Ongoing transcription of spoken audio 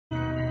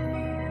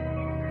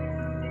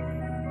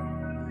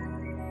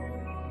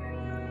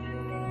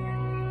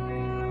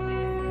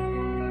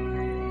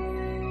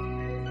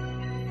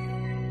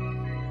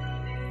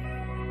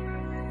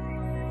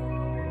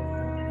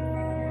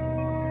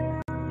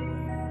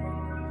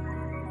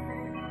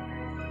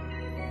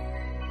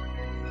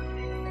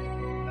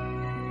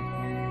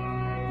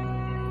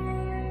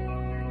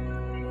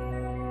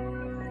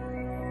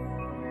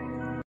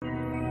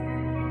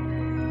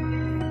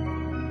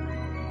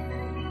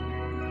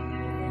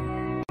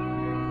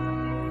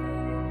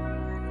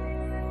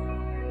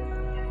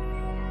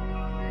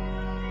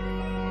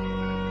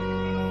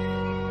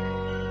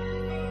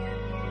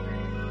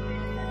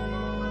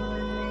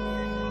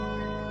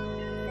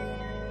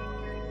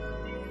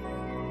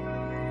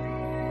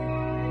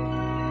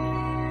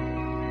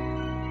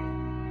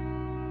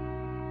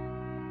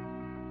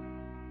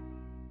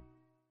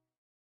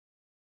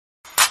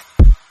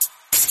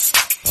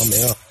I'm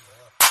out.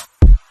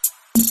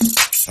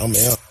 I'm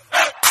out.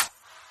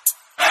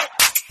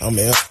 I'm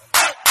out.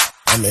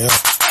 I'm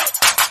out.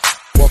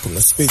 Welcome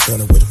to Speak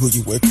On It with Who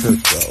You With,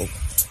 Kurt, though.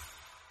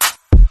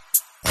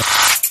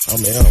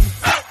 I'm out.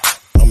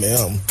 I'm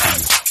out.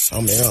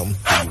 I'm out.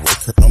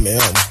 I'm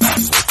out.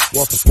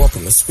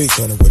 Welcome to Speak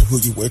On It with Who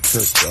You With,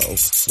 Kurt, though.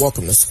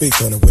 Welcome to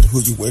Speak On It with Who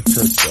You With,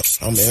 Kurt,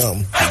 though. I'm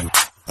out.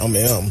 I'm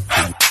out.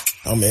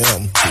 I'm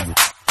out.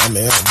 I'm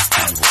out.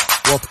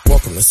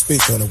 Welcome to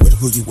Speak On It with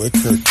Who You With,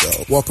 Kurt,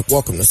 though.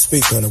 Welcome to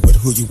Speak On It with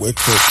Who You With,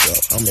 Kurt,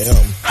 though. I'm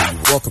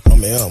welcome.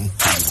 I'm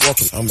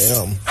welcome. I'm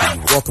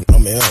welcome.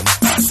 I'm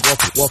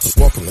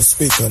welcome to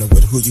Speak On It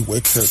with Who You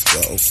With, Kurt,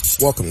 though.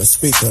 Welcome to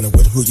Speak On It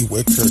with Who You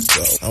With, Kurt,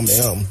 though. I'm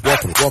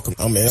welcome. I'm welcome.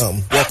 I'm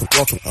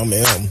welcome. I'm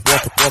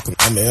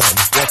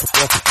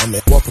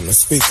welcome to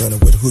Speak On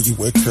It with Who You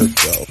With, Kurt,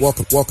 though.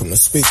 Welcome to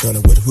Speak On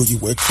It with Who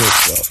You With, Kurt,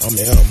 though. I'm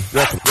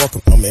welcome. I'm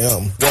welcome.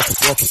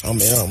 I'm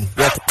welcome.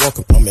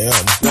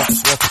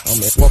 I'm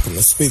welcome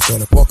to Speak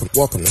On It.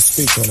 Welcome to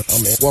Speak On It.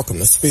 I'm welcome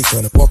to Speak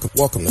On It.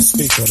 Welcome to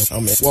Speak On it.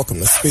 I'm welcome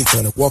to Speak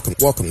On It.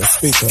 Welcome to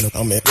Speak On it.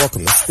 I'm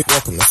welcome to speak.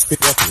 Welcome to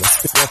speak. Welcome to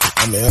speak.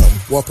 I'm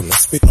welcome to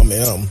speak. I'm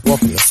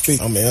welcome to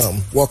speak. I'm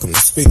welcome to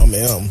speak. I'm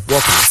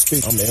welcome to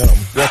speak. I'm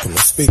welcome to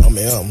speak. I'm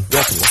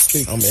welcome to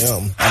speak. I'm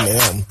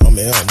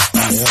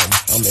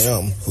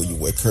Who You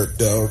With, Kurt,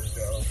 dog.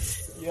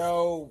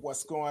 Yo,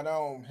 what's going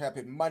on?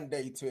 Happy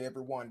Monday to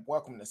everyone.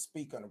 Welcome to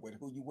Speak On It with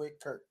Who You With,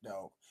 Kurt,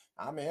 dog.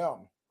 I'm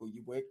Who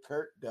You With,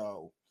 Kurt,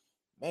 dog.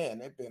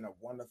 Man, it's been a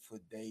wonderful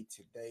day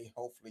today.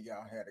 Hopefully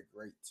y'all had a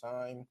great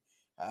time.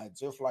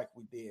 Just like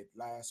we did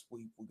last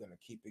week, we're going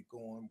to keep it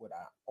going with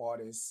our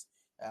artists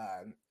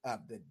of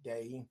the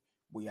day.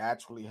 We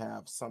actually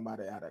have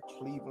somebody out of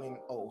Cleveland,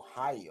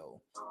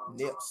 Ohio,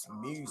 Nips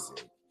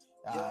Music,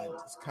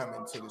 is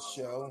coming to the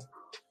show.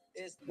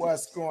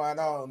 What's going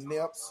on,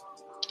 Nips?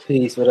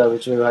 Peace, what up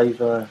with you? How you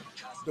feeling?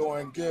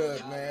 Doing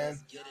good, man.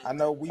 I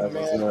know we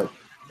met.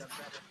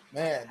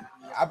 Man,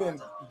 I've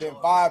been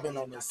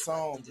vibing on this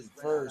song, this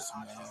verse,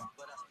 man.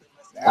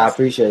 I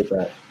appreciate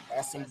that.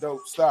 That's some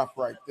dope stuff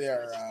right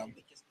there.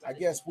 I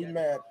guess we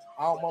met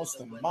almost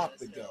a month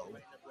ago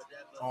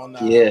on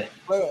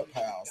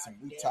Clubhouse, and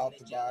we talked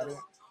about it.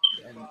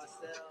 And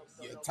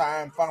your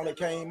time finally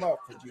came up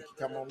for you to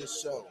come on the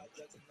show.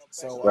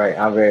 So right,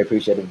 I'm very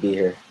appreciative to be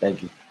here.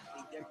 Thank you.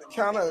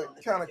 Kind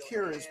of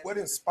curious, what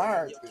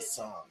inspired this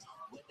song?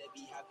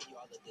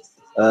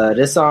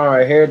 This song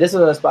right here, this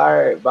was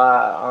inspired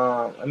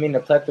by a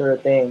plethora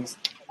of things.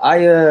 I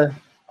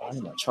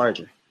need my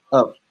charger.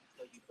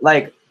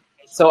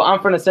 So I'm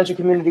from the Central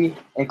community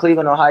in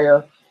Cleveland,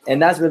 Ohio,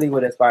 and that's really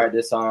what inspired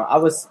this song. I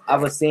was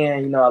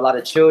seeing, a lot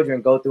of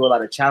children go through a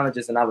lot of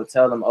challenges, and I would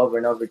tell them over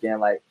and over again,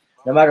 like,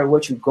 no matter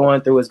what you're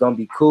going through, it's gonna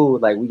be cool.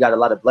 Like, we got a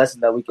lot of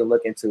blessings that we can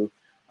look into,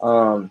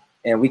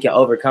 and we can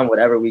overcome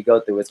whatever we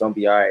go through. It's gonna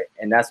be all right.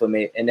 And that's what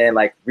made. And then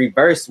like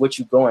reverse what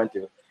you're going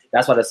through.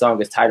 That's why the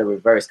song is titled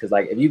Reverse, because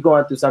like if you're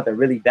going through something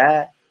really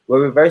bad, we'll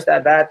reverse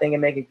that bad thing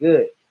and make it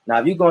good. Now,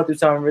 if you're going through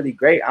something really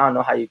great, I don't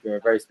know how you can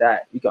reverse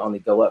that. You can only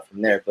go up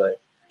from there. But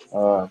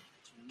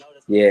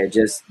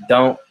just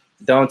don't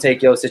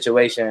take your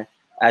situation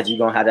as you're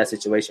gonna have that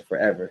situation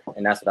forever.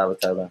 And that's what I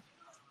would tell them.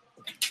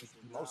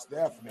 Most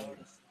definitely.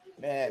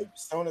 Man,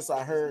 as soon as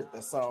I heard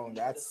the song,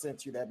 I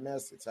sent you that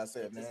message. I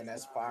said, man,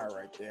 that's fire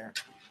right there.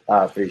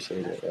 I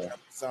appreciate it. Yeah.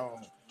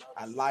 Song,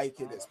 I like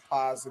it. It's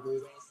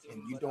positive,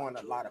 and you're doing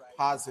a lot of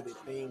positive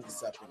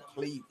things up in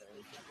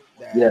Cleveland.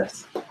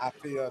 Yes. I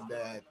feel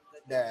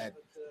that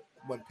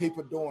when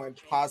people doing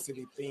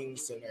positive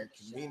things in their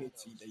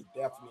community, they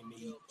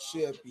definitely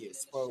should be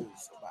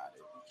exposed about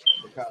it,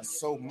 because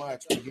so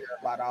much we hear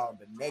about all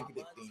the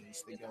negative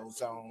things that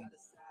goes on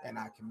in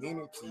our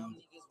community,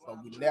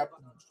 but we never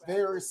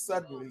very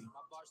suddenly.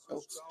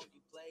 Oops,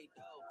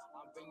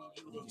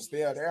 you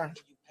still there?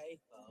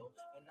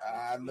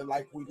 Look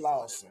like we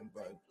lost him,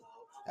 but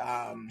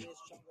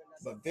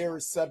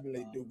very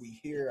suddenly do we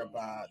hear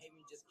about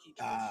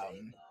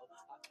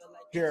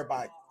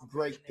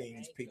great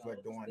things people are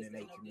doing in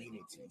their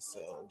community.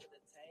 So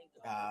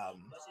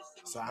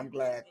I'm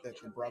glad that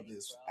the brother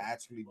is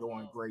actually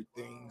doing great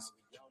things.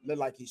 Look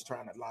like he's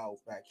trying to log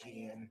back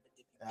in.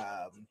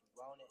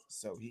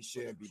 So he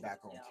should be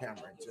back on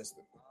camera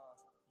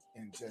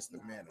in just a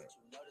minute.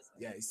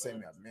 Yeah, he sent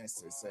me a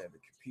message, said the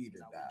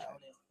computer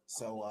died.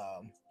 So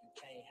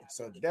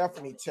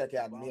definitely check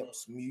out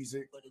Nips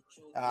Music.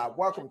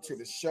 Welcome to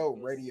the show,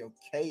 Radio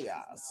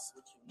Chaos.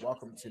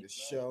 Welcome to the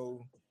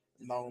show.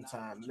 Long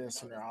time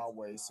listener,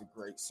 always a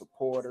great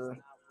supporter.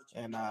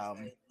 And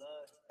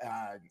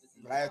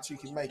glad you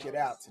can make it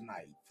out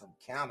tonight from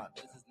Canada.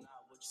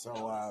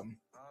 So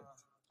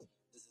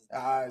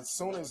as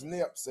soon as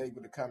Nips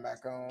able to come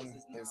back on,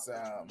 his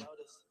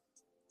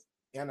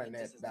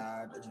internet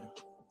died,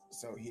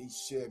 so he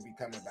should be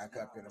coming back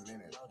up in a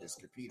minute. His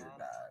computer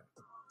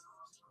died.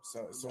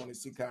 So as soon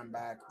as he come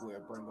back,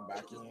 we'll bring him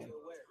back in.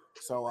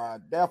 So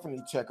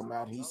definitely check him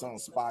out. He's on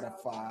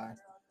Spotify.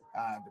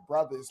 The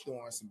brother is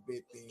doing some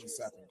big things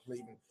up in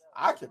Cleveland.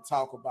 I could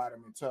talk about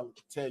him and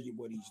tell you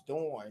what he's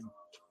doing,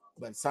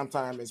 but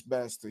sometimes it's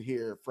best to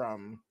hear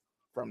from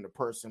the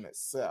person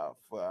itself,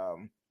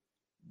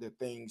 the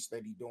things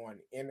that he's doing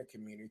in the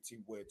community,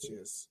 which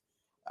is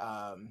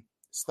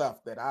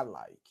stuff that I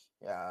like.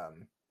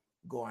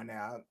 Going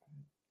out,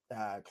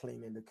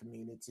 cleaning the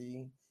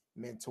community,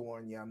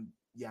 mentoring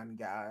young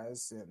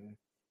guys,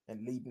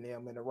 and leading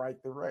them in the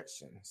right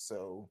direction.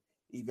 So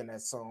even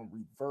that song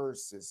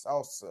Reverse is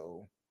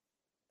also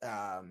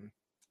um,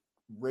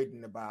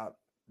 written about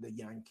the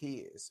young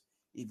kids.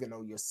 Even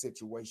though your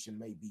situation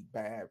may be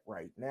bad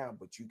right now,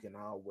 but you can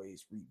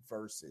always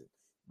reverse it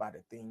by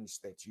the things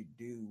that you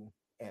do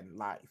in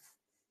life.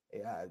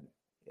 Uh,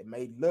 it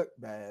may look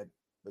bad,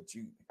 but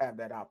you have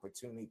that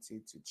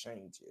opportunity to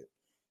change it.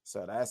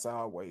 So that's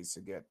always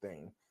a good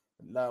thing.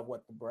 Love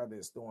what the brother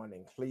is doing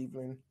in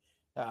Cleveland.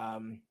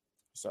 Um,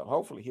 so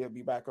hopefully he'll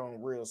be back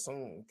on real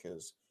soon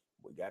because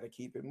we got to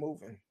keep it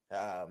moving.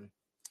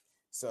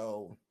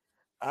 So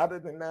other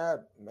than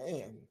that,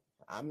 man,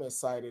 I'm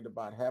excited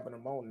about having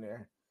him on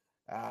there.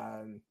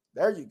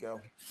 There you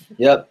go.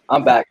 Yep,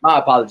 I'm back. My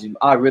apology.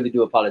 I really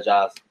do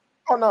apologize.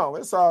 Oh no,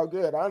 it's all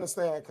good. I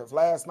understand because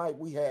last night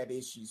we had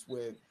issues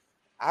with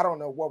I don't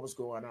know what was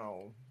going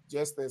on.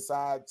 Just as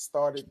I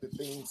started the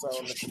theme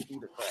song, the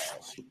computer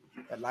crashed.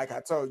 And like I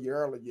told you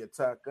earlier, it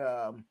took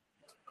 4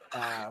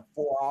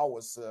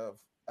 hours of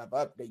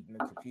updating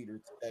the computer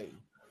today.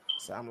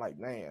 So I'm like,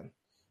 man.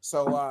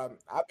 So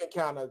I've been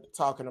kind of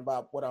talking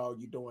about what all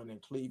you doing in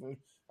Cleveland.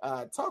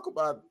 Talk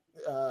about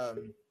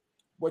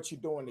what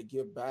you're doing to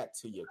give back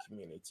to your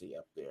community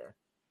up there.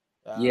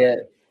 Yeah.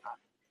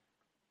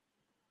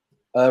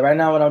 Um, Right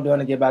now, what I'm doing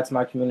to give back to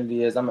my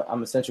community is I'm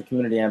a Central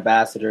Community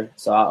Ambassador,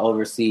 so I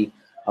oversee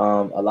a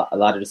lot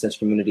of the Central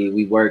community.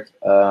 We work.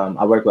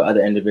 I work with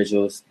other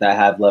individuals that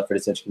have love for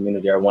the Central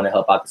community or want to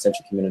help out the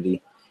Central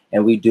community,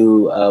 and we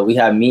do. We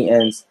have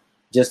meetings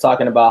just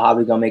talking about how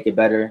we're gonna make it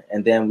better,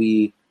 and then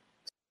we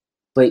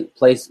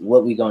place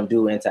what we're gonna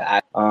do into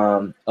act.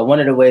 One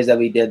of the ways that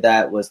we did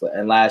that was,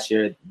 and last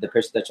year, the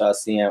picture that y'all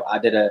seeing,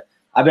 I've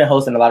been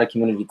hosting a lot of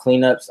community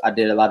cleanups. I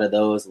did a lot of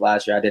those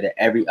last year. I did it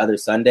every other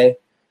Sunday.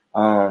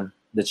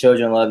 The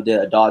children loved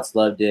it, adults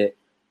loved it.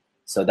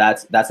 So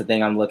that's the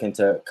thing I'm looking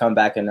to come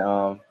back in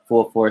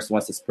full force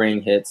once the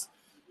spring hits.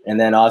 And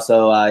then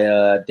also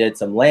I did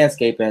some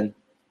landscaping.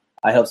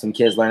 I helped some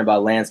kids learn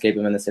about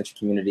landscaping in the Central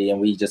community, and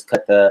we just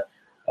cut the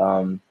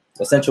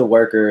essential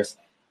workers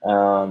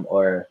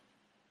or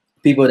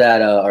people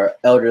that are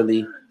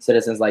elderly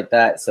citizens like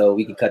that, so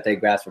we could cut their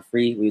grass for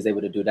free. We was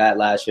able to do that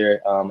last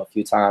year a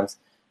few times.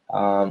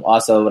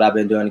 Also, what I've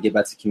been doing to get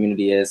back to the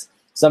community is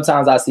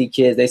sometimes I see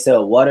kids, they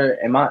sell water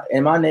in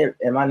my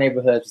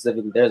neighborhood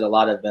specifically. There's a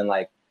lot of been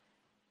like,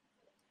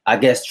 I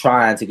guess,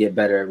 trying to get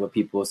better with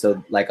people.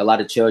 So like a lot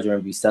of children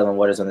be selling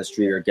waters on the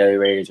street or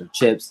Gatorades or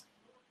chips.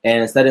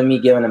 And instead of me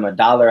giving them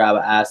 $1, I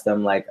would ask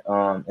them like,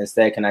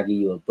 instead, can I give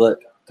you a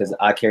book? Because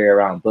I carry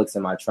around books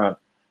in my trunk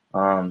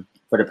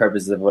for the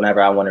purposes of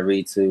whenever I want to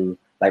read to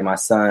like my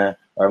son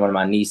or one of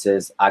my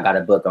nieces, I got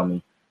a book on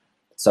me.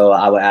 So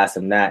I would ask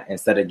them that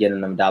instead of giving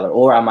them $1,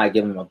 or I might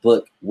give them a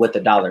book with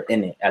 $1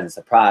 in it as a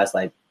surprise.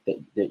 Like, you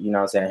know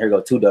what I'm saying? Here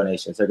go 2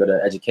 donations. Here go to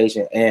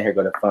education, and here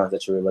go the funds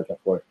that you were looking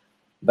for.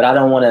 But I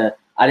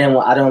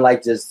don't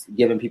like just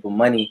giving people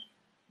money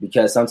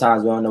because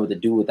sometimes we don't know what to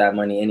do with that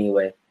money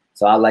anyway.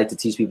 So I like to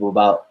teach people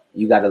about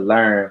you got to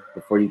learn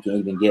before you can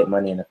even get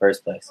money in the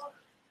first place.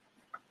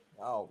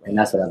 Oh, man. And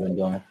that's what I've been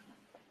doing.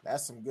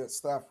 That's some good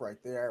stuff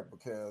right there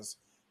because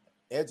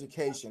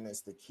education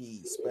is the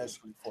key,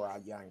 especially for our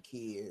young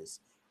kids.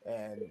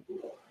 And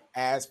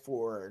as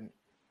for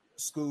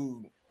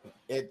school,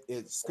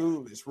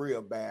 school is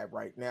real bad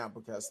right now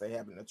because they're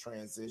having to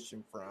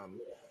transition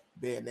from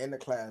being in the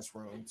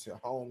classroom to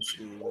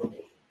homeschooling,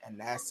 and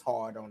that's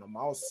hard on them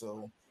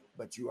also.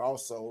 But you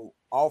also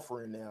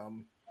offering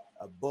them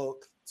a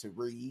book to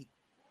read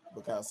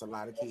because a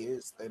lot of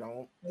kids they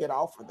don't get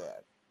offered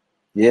that.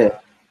 Yeah.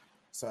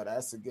 So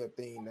that's a good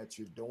thing that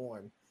you're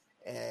doing.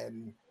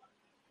 And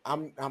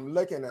I'm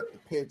looking at the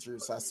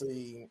pictures. I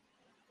see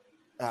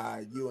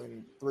you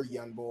and 3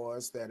 young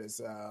boys that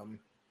is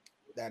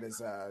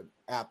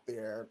out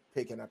there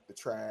picking up the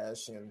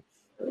trash, and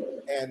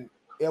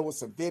it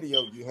was a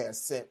video you had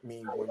sent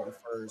me when we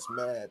first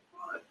met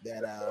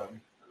that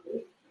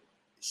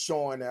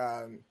showing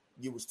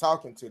you was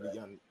talking to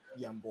the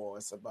young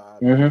boys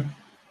about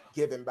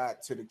giving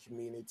back to the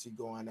community,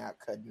 going out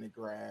cutting the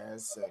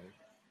grass and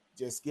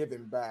just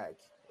giving back.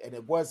 And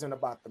it wasn't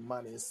about the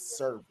money, it's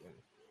serving.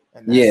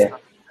 And that's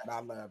something that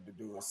I love to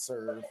do is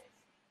serve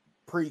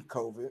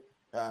pre-COVID.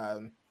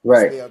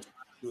 Right. Still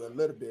do a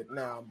little bit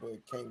now,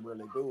 but can't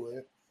really do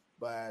it.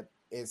 But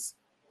it's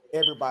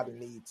everybody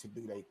needs to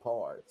do their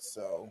part.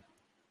 So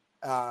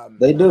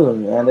they do,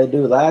 man. They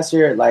do. Last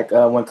year, like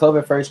when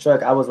COVID first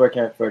struck, I was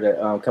working for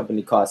the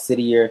company called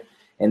City Year,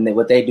 and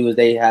what they do is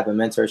they have a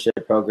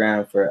mentorship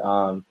program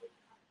for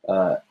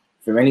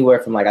from anywhere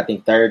from like I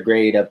think 3rd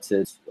grade up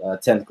to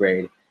 10th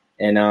grade.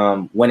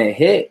 And when it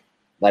hit,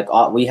 like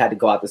we had to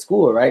go out to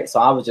school, right? So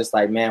I was just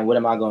like, man, what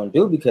am I going to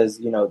do? Because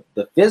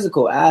the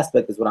physical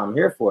aspect is what I'm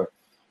here for.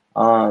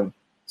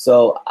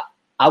 So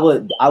I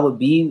would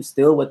be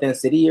still within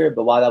City Year,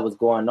 but while that was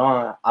going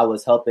on, I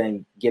was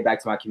helping get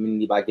back to my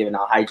community by giving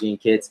out hygiene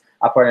kits.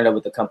 I partnered up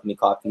with a company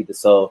called Feed the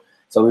Soul.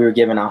 So we were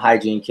giving out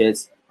hygiene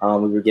kits.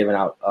 We were giving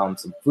out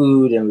some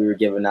food, and we were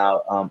giving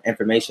out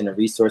information and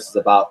resources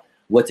about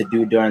what to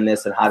do during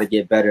this and how to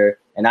get better.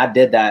 And I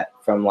did that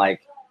from like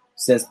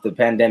since the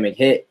pandemic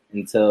hit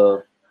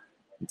until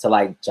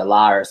like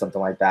July or something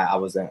like that. I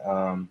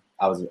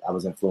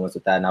was influenced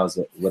with that, and I was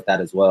with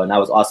that as well. And I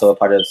was also a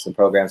part of some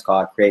programs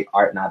called Create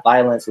Art Not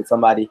Violence with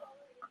somebody,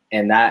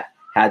 and that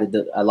had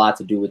a lot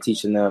to do with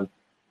teaching them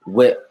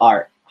with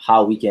art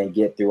how we can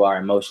get through our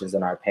emotions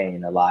and our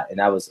pain a lot. And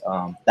that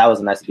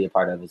was nice to be a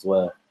part of as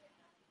well.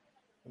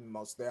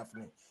 Most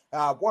definitely.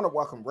 I want to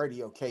welcome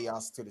Radio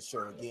Chaos to the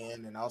show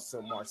again, and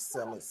also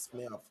Marcellus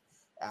Smith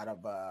out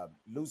of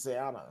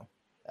Louisiana.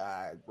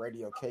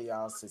 Radio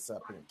Chaos is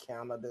up in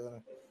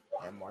Canada,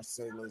 and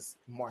Marcellus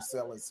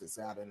is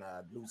out in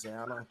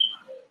Louisiana.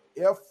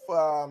 If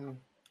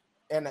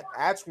and I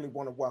actually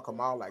want to welcome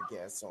all our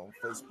guests on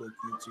Facebook,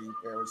 YouTube,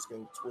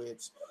 Periscope,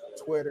 Twitch,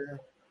 Twitter,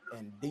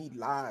 and D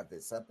Live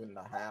is up in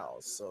the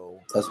house. So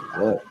That's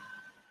good.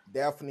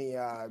 Definitely,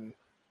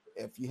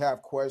 if you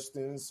have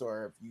questions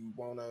or if you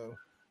want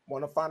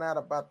to find out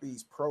about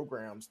these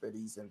programs that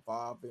he's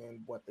involved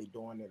in, what they're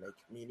doing in their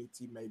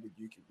community, maybe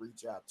you can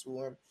reach out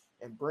to him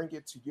and bring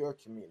it to your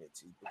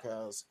community,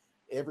 because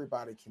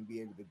everybody can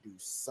be able to do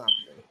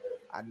something.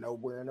 I know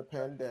we're in a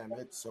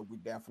pandemic, so we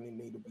definitely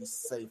need to be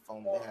safe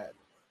on that.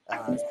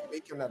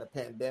 Speaking of the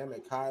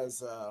pandemic, uh,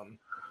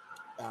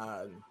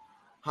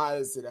 how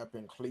is it up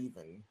in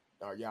Cleveland?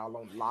 Are y'all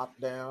on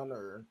lockdown,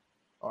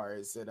 or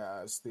is it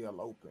still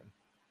open?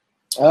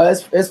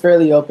 It's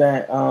fairly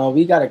open.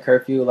 We got a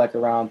curfew like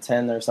around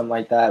 10 or something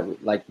like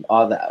that. Like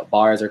all the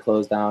bars are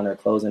closed down or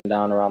closing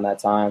down around that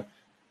time,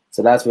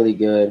 so that's really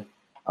good.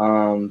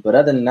 But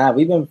other than that,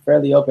 we've been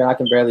fairly open. I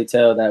can barely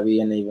tell that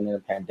we ain't even in a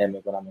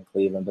pandemic when I'm in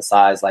Cleveland.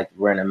 Besides, like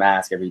wearing a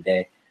mask every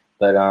day,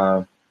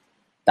 but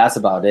that's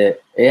about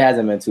it. It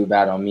hasn't been too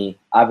bad on me.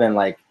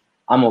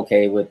 I'm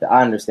okay with it.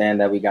 I understand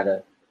that we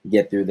gotta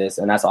get through this,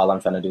 and that's all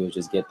I'm trying to do is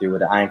just get through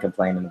it. I ain't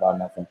complaining about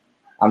nothing.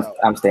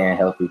 I'm staying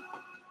healthy.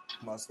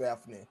 Most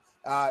definitely.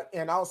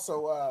 And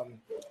also,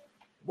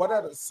 what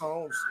are the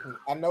songs?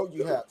 I know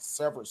you have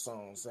several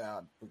songs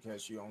out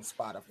because you're on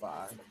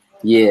Spotify.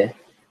 Yeah.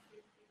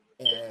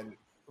 And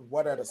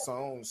what are the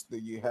songs do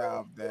you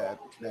have that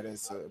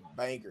is a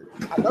banger?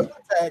 I know you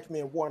tagged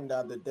me in one the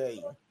other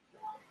day.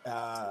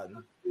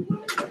 Um,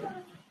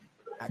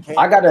 I can't.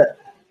 I gotta.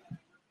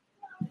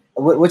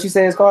 What you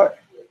say is called?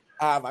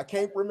 I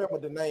can't remember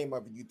the name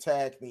of it. You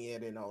tagged me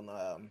in it on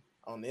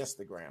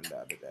Instagram the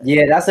other day.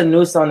 Yeah, that's a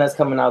new song that's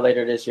coming out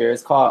later this year.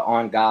 It's called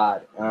On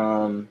God.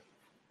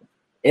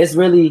 It's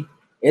really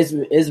it's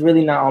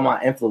really not on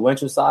my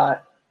influential side,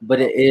 but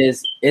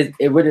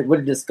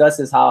it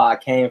discusses how I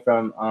came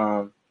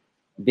from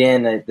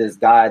being this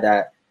guy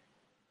that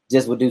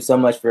just would do so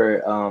much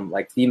for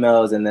like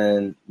females, and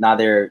then now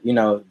they're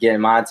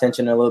getting my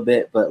attention a little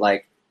bit, but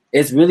like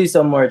it's really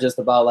somewhere just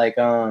about like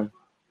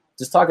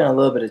just talking a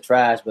little bit of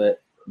trash,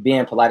 but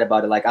being polite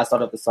about it. Like I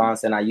started off the song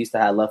saying I used to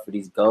have love for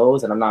these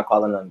goals, and I'm not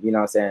calling them, what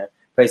I'm saying,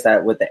 place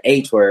that with the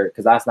H word,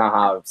 because that's not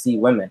how I see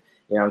women,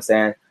 you know what I'm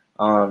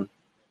saying?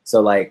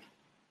 So like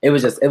it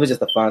was just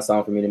a fun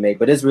song for me to make,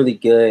 but it's really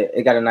good.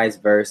 It got a nice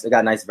verse, it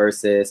got nice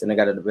verses, and it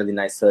got a really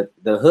nice hook.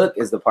 The hook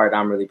is the part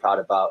I'm really proud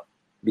about,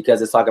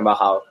 because it's talking about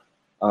how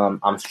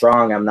I'm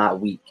strong, I'm not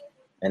weak.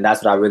 And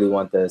that's what I really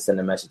want to send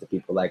a message to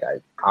people. Like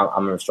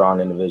I'm a strong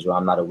individual.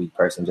 I'm not a weak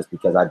person just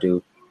because I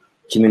do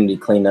community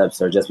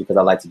cleanups or just because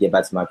I like to get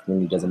back to my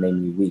community doesn't make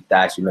me weak.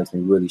 That actually makes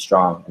me really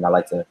strong, and I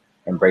like to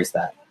embrace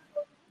that.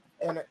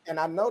 And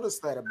I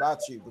noticed that about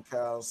you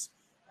because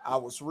I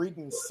was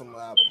reading some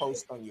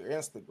posts on your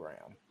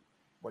Instagram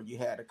where you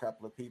had a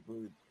couple of people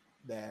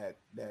that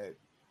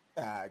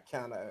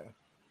kind of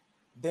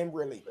didn't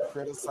really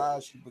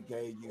criticize you but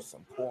gave you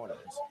some pointers,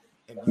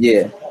 and you was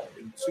Yeah.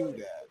 to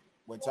that,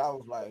 which I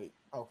was like,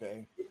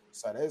 okay,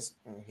 so this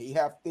he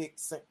have thick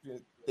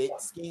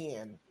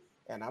skin,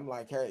 and I'm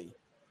like, hey,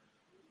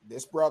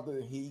 this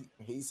brother,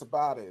 he's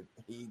about it.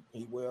 He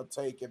will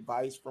take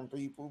advice from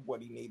people,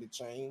 what he need to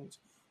change.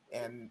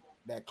 And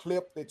that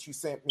clip that you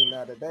sent me the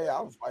other day,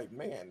 I was like,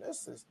 man,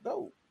 this is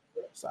dope.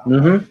 So I'm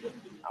like, Mm-hmm.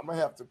 I'm gonna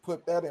have to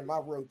put that in my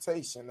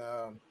rotation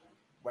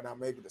when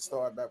I'm able to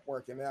start back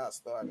working out,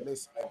 start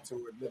listening to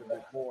it a little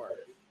bit more.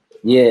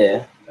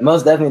 Yeah,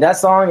 most definitely. That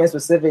song in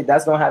specific,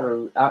 that's gonna have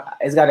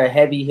it's got a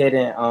heavy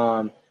hitting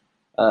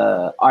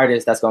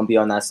artist that's gonna be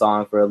on that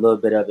song for a little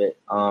bit of it.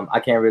 I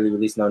can't really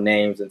release no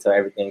names until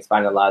everything's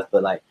finalized,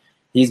 but like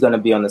he's gonna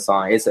be on the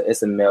song. It's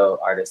a male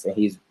artist, and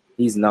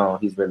he's known.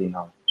 He's really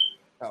known.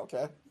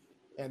 Okay.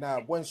 And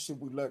when should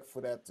we look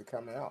for that to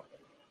come out?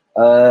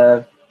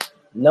 Uh,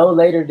 no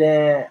later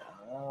than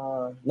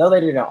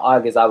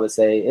August, I would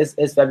say.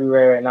 It's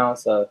February right now,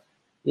 so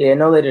yeah,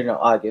 no later than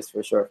August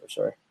for sure, for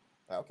sure.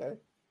 Okay,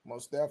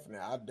 most definitely.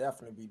 I'll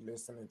definitely be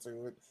listening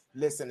to it.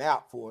 Listen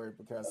out for it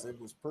because it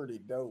was pretty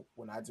dope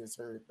when I just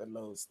heard the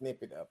little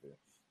snippet of it.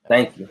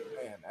 Thank you.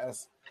 Man,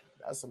 that's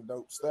some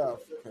dope stuff.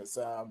 Because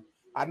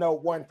I know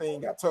one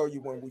thing I told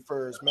you when we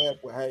first met.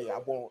 Well, hey, I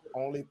want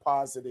only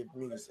positive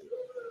music,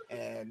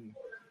 and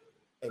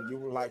you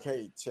were like,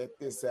 hey, check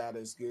this out,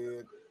 it's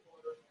good.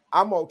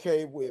 I'm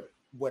okay with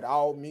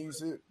all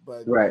music,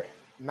 but Right.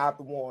 not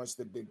the ones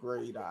that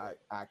degrade our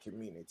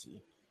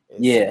community. It's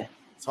Yeah.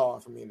 it's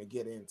hard for me to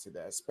get into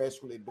that,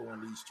 especially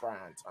during these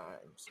trying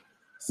times.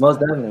 Most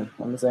So, definitely.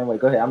 I'm the same way.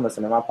 Go ahead. I'm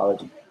listening. My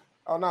apology.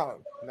 oh no,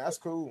 that's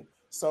cool.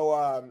 So,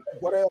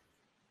 what else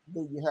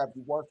do you have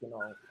you working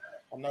on?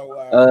 I know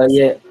you said,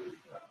 Yeah.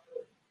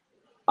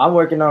 I'm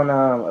working on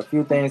a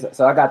few things.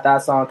 So I got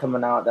that song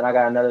coming out. Then I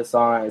got another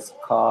song. It's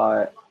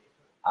called,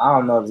 I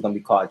don't know if it's gonna be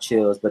called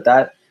Chills, but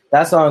that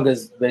song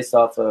is based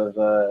off of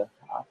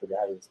I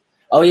forgot it is.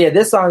 Oh yeah,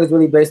 this song is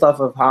really based off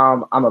of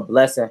how I'm a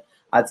blessing.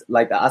 I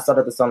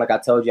started the song like I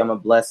told you, I'm a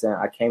blessing.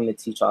 I came to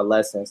teach our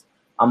lessons.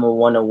 I'm a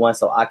 1-on-1,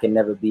 so I can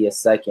never be a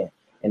second.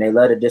 And they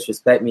love to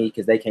disrespect me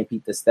because they can't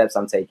keep the steps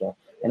I'm taking.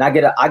 And I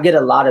get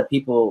a lot of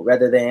people,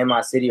 whether they're in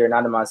my city or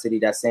not in my city,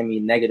 that send me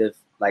negative,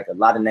 like a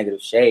lot of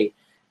negative shade.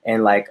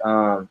 And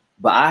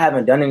but I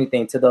haven't done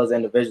anything to those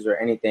individuals or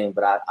anything,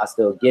 but I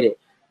still get it.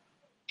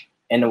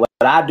 And what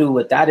I do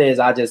with that is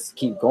I just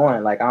keep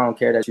going. Like, I don't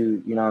care that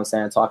you know what I'm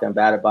saying, talking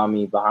bad about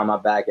me behind my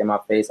back, in my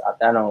face.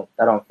 That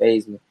don't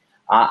faze me.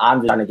 I'm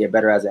just trying to get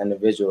better as an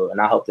individual,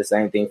 and I hope the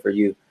same thing for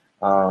you.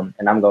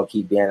 And I'm gonna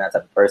keep being that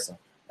type of person.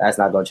 That's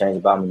not gonna change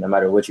about me, no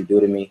matter what you do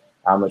to me,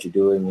 how much you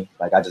do with me.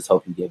 Like, I just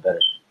hope you get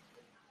better.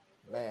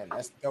 man,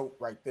 that's dope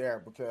right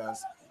there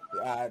because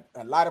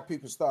a lot of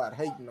people start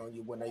hating on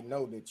you when they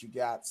know that you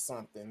got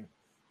something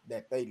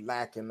that they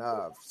lacking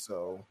of.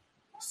 So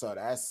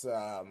that's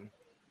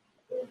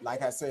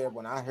like I said,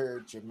 when I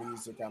heard your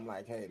music, I'm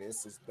like, hey,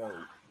 this is dope.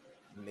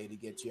 We need to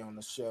get you on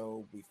the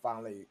show. We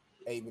finally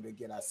able to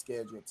get our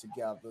schedule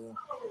together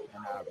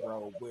and I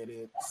roll with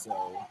it.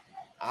 So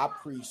I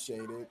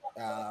appreciate it.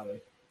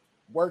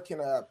 Where can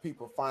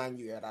people find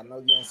you at? I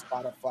know you're on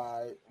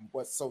Spotify.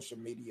 What social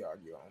media are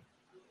you on?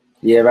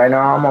 Yeah, right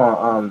now I'm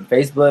on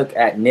Facebook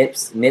at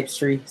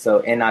Nipstree,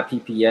 so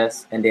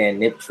Nipps, and then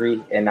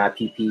Niptree,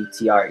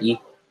 Nipptre.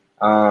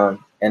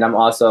 And I'm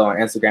also on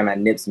Instagram at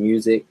Nips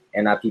Music,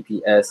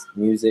 Nipps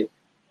Music,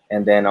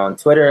 and then on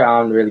Twitter I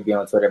don't really be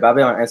on Twitter, but I'll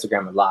be on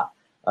Instagram a lot.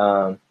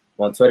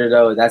 On Twitter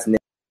though, that's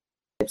Nip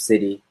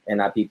City,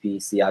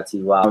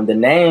 Nippcity. The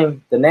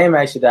name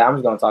actually, that I'm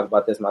just gonna talk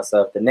about this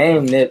myself. The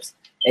name Nips,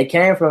 it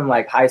came from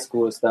like high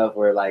school stuff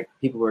where like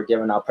people were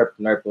giving out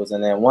purple nurples,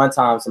 and then one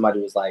time somebody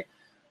was like,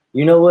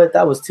 you know what,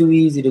 that was too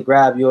easy to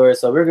grab yours,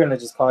 so we're gonna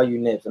just call you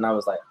Nips. And I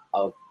was like,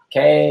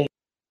 okay,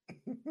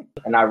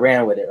 and I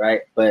ran with it,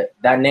 right? But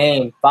that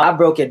name, I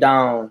broke it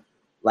down,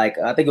 like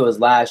I think it was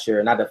last year,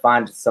 and I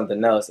defined it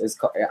something else.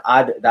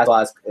 That's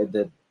why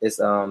it's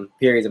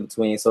periods in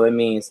between, so it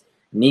means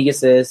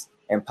neguses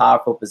and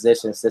powerful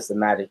positions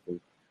systematically,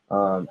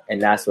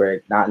 and that's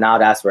where now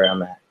that's where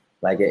I'm at.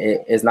 Like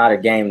it's not a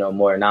game no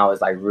more. Now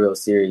it's like real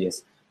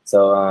serious.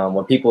 So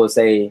when people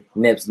say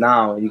Nips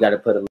now, you got to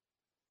put a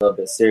little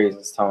bit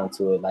serious tone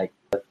to it, like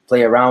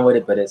play around with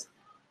it, but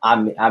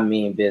I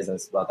mean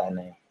business about that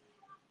name.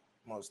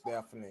 Most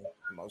definitely,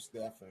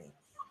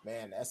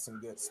 man. That's some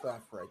good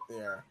stuff right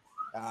there.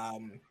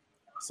 Um,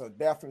 so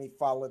definitely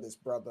follow this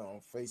brother on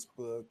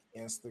Facebook,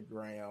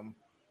 Instagram,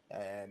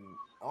 and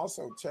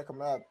also check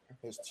him out.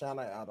 His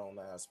channel out on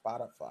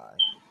Spotify.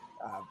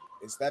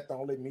 Is that the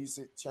only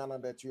music channel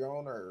that you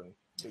own, or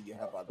do you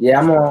have other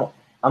Yeah, ones?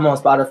 I'm on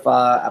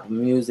Spotify, Apple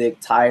Music,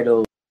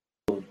 Tidal,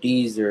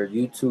 Deezer,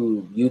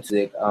 YouTube,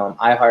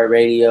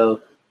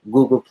 iHeartRadio,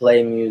 Google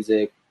Play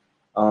Music,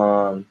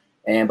 and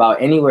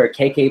about anywhere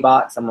KK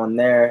Box. I'm on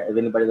there. If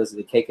anybody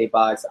listens to KK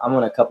Box, I'm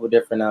on a couple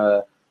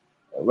different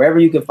wherever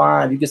you can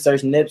find. You can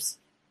search Nips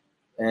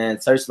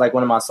and search like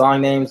one of my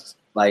song names,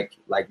 like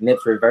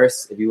Nips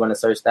Reverse. If you want to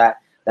search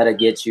that, that'll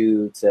get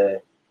you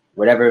to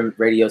whatever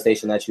radio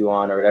station that you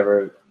on or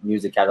whatever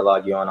music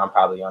catalog you on. I'm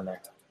probably on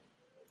there.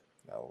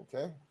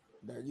 Okay,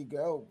 there you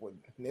go. With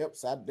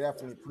Nips, I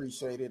definitely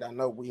appreciate it. I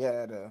know we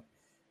had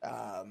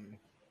um,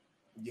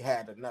 you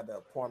had another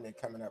appointment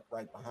coming up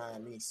right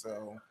behind me,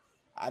 so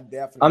I I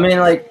definitely mean,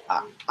 appreciate.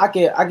 like I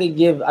could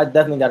give. I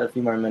definitely got a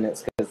few more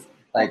minutes because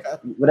like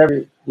Okay,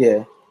 whatever.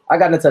 Yeah, I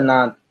got until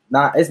nine.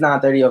 It's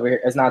 9:30 over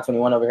here. It's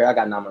 9:21 over here. I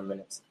got 9 more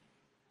minutes.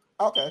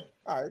 okay,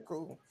 all right,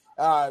 cool.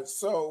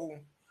 So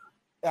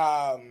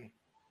um,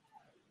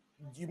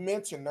 you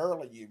mentioned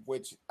earlier,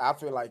 which I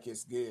feel like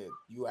is good.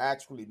 You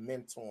actually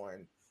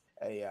mentoring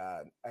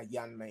a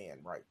young man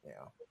right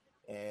now,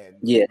 and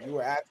Yeah. you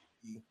are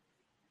actually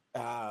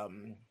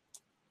um,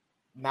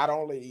 not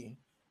only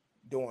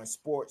doing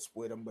sports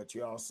with him, but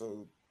you're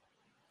also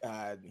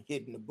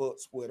hitting the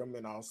books with them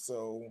and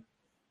also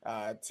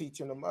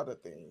teaching them other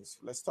things.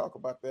 Let's talk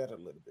about that a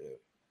little bit.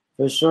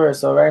 For sure.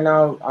 So right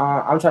now,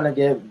 we're trying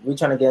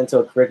to get into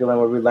a curriculum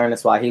where we learn the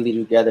Swahili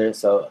together.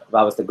 So if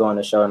I was to go on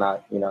the show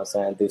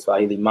and do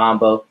Swahili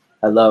Mambo,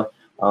 hello,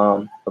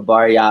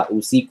 Habaria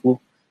Usiku,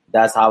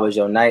 that's how was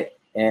your night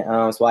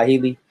in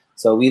Swahili.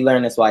 So we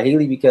learn the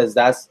Swahili because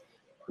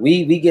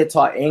we get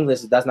taught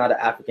English. That's not an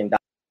African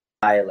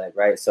dialect,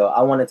 right? So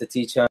I wanted to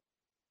teach him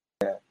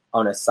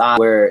on a side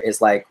where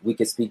it's like we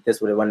could speak this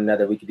with one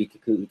another. We could be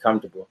completely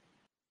comfortable.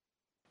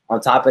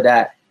 On top of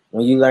that,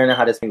 when you learn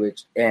how to speak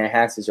language, it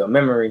enhances your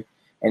memory,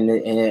 and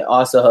it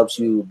also helps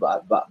you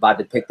by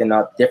depicting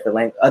up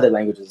different other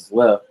languages as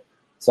well.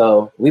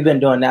 So we've been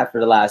doing that for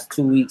the last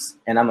 2 weeks,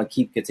 and I'm gonna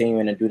keep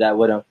continuing to do that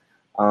with him.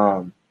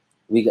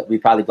 We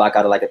probably block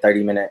out like a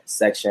 30-minute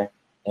section,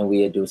 and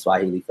we do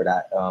Swahili for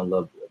that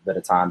little bit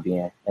of time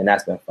being, and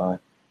that's been fun.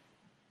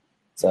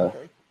 So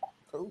Okay,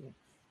 cool.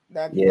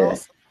 Now yeah.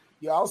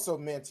 you also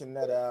mentioned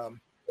that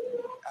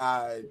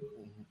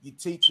you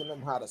teaching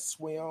them how to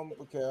swim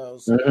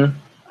because Mm-hmm.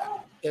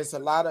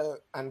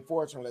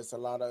 unfortunately, it's a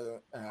lot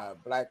of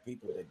black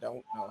people that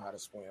don't know how to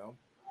swim.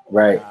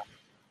 Right. Uh,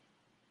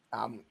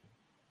 I'm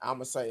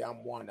gonna say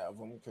I'm one of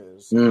them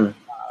because Mm.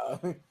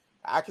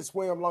 I can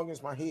swim long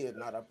as my head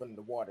not up in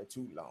the water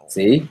too long.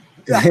 See,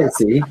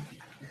 see.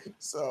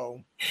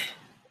 So,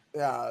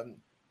 um,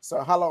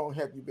 so how long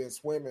have you been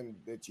swimming?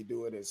 Did you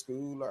do it at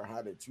school, or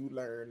how did you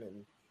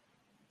learn?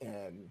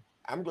 And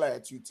I'm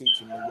glad you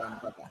teaching the young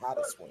brother how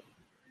to swim.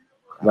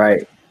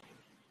 Right.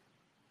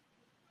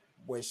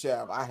 Which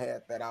I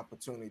had that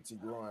opportunity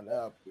growing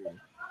up. And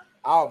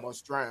I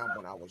almost drowned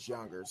when I was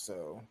younger,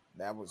 so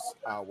that was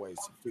always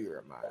a fear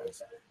of mine.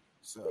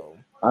 So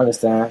I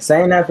understand.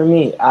 Saying that for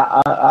me,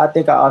 I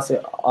think I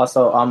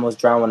also almost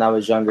drowned when I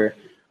was younger,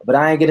 but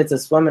I didn't get into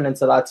swimming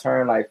until I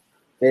turned like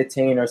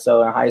 15 or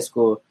so in high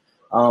school.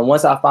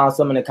 Once I found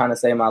swimming, it kind of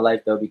saved my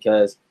life though,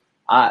 because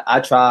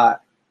I tried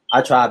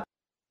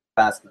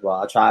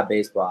basketball, I tried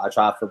baseball, I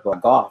tried football,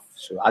 golf,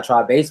 I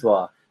tried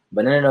baseball,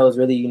 but none of those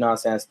really, you know what I'm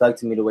saying, stuck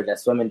to me the way that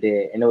swimming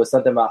did. And it was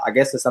something about, I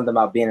guess it's something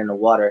about being in the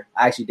water.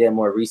 I actually did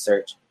more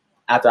research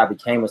after I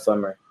became a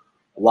swimmer,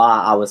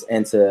 why I was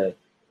into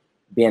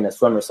being a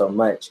swimmer so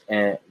much.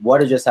 And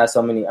water just has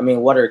so many, I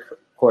mean, water,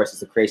 of course, is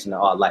the creation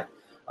of all life.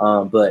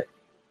 But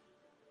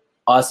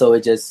also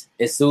it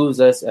soothes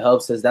us, it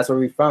helps us. That's where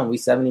we're from. We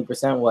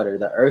 70% water,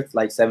 the earth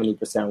like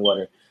 70%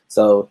 water.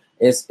 So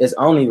it's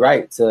only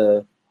right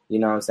to, you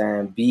know what I'm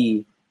saying,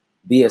 be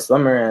a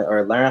swimmer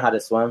or learn how to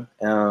swim.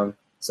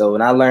 So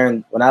when I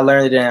learned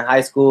it in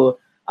high school,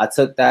 I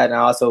took that, and I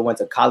also went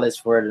to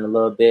college for it in a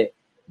little bit.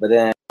 But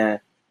then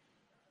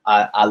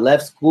I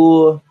left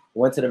school,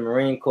 went to the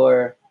Marine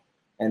Corps,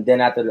 and then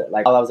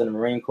while I was in the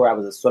Marine Corps, I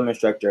was a swim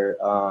instructor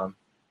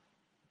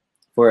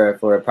for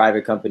a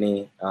private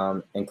company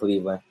in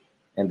Cleveland.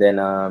 And then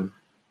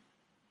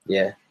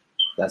yeah,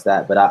 that's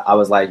that. But I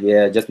was like,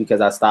 yeah, just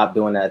because I stopped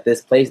doing that at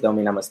this place don't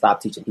mean I'm gonna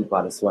stop teaching people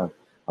how to swim.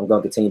 I'm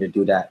gonna continue to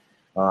do that.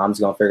 I'm just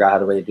gonna figure out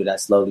how to do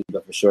that slowly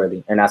but for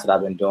surely. And that's what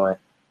I've been doing.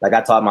 Like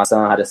I taught my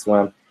son how to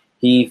swim.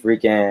 I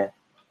had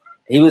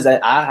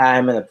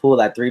him in the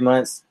pool at 3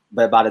 months,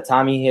 but by the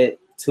time he hit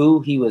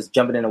 2, he was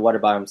jumping in the water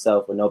by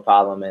himself with no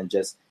problem and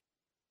just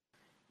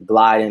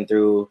gliding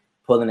through,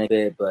 pulling a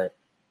bit. But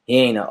he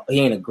ain't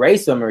a great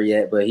swimmer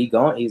yet, but he's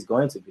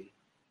going to be.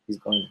 He's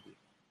going to be.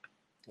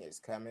 it's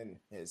coming.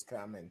 It's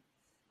coming.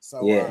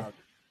 So Yeah.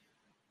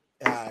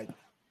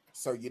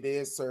 So you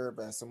did serve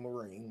as a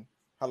Marine.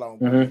 How long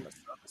were you Mm-hmm. in the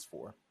service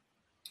for?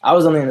 I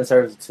was only in the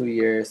service for 2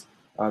 years,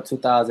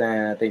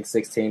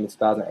 2016 to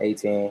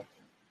 2018.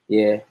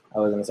 Yeah, I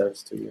was in the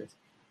service 2 years.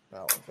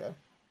 Oh, okay.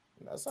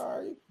 That's all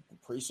right.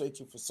 Appreciate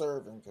you for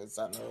serving, because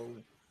I know,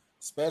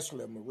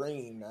 especially a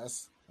Marine,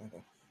 that's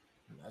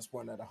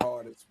one of the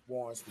hardest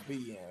ones to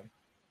be in.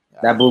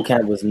 That boot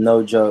camp was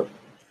no joke.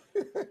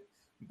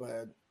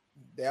 But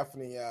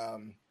definitely,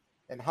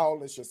 and how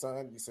old is your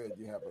son? You said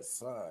you have a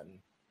son.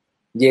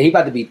 Yeah, he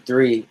about to be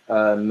 3,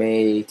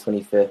 May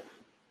 25th.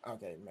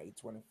 Okay, May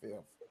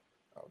 25th.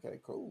 Okay,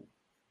 cool.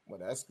 Well,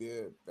 that's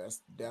good.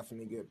 That's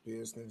definitely good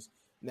business.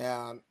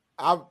 Now,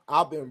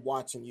 I've been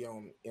watching you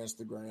on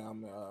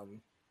Instagram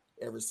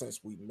ever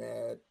since we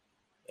met,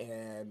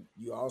 and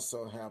you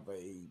also have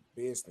a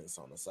business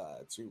on the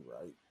side too,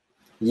 right?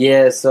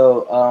 Yeah,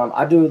 so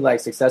I do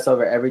like success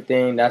over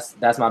everything.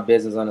 That's my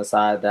business on the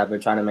side that I've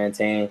been trying to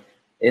maintain.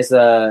 It's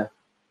a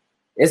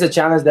it's a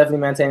challenge definitely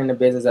maintaining the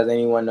business, as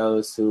anyone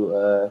knows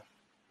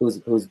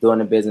who's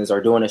doing a business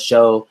or doing a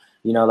show,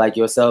 you know, like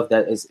yourself,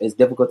 that is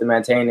difficult to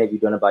maintain if you're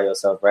doing it by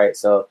yourself, right?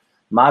 So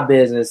my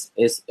business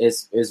is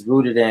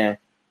rooted in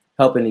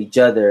helping each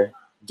other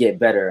get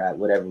better at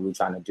whatever we're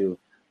trying to do.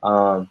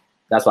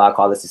 That's why I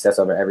call it success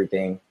over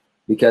everything,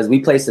 because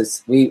I'm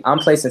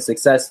placing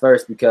success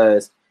first,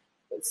 because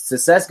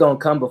success gonna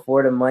come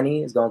before the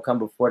money. It's gonna come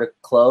before the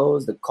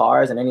clothes, the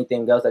cars, and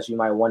anything else that you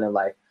might want in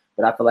life.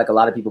 But I feel like a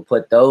lot of people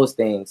put those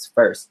things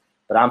first.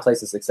 But I'm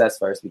placing success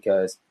first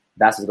because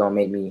that's what's gonna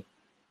make me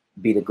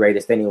be the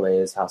greatest anyway,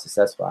 is how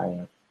successful I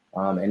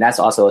am. And that's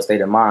also a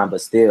state of mind.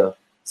 But still,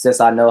 since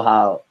I know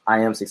how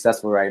I am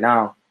successful right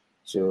now,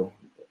 sure,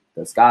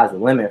 the sky's the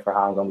limit for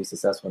how I'm gonna be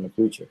successful in the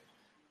future.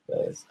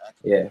 Because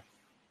yeah,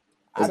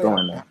 I it's didn't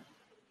going there.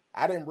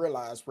 I didn't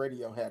realize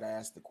radio had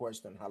asked the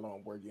question, "How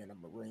long were you in the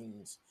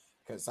Marines?"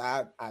 Because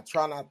I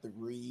try not to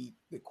read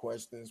the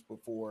questions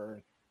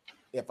before,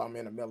 if I'm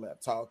in the middle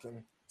of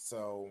talking.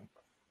 So,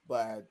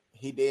 but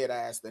he did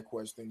ask that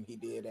question. He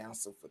did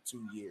answer for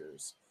 2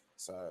 years,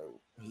 so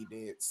he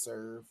did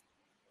serve.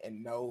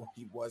 And no,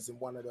 he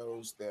wasn't one of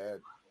those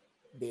that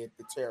did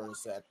the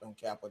terrorist act on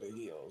Capitol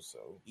Hill.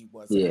 So he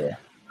wasn't. Yeah.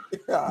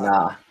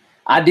 Nah.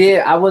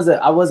 I was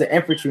an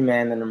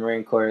infantryman in the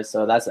Marine Corps,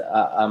 so that's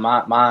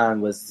mine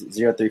was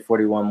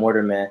 0341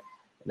 Mortarman.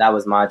 That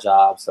was my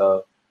job.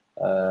 So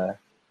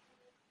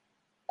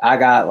I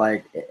got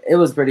like, it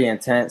was pretty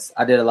intense.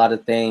 I did a lot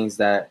of things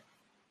that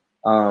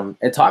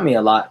it taught me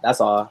a lot. That's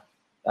all.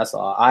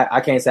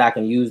 I can't say I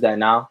can use that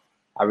now.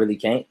 I really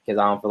can't, because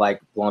I don't feel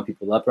like blowing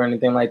people up or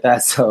anything like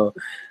that. So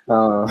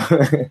I'm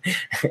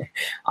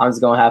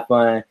just gonna have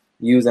fun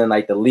using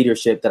like the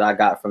leadership that I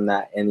got from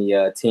that and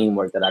the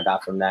teamwork that I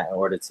got from that in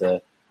order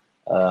to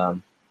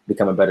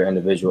become a better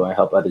individual and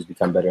help others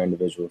become better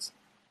individuals.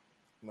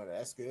 Well,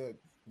 that's good.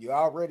 You're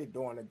already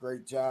doing a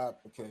great job,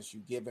 because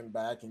you're giving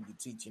back and you're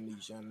teaching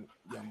these young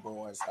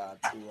boys how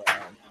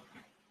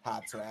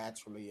to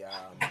actually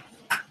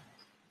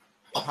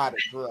how to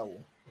grow,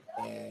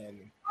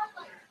 and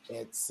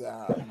it's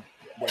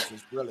which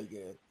is really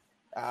good.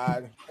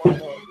 I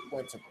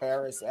went to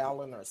Paris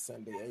Island or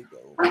San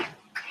Diego.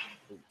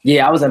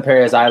 Yeah, I was in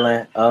Paris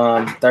Island,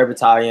 3rd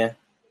Battalion,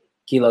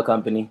 Kilo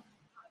Company.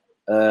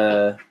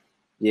 Yeah,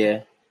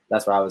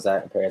 that's where I was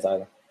at in Paris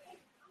Island.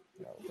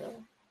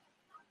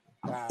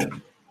 Okay.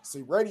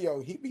 See,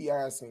 Radio, he be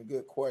asking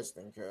good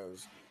questions,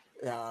 because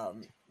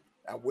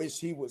I wish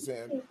he was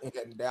in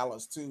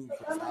Dallas too,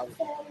 because I was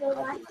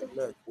like,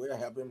 look, we'll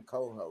have him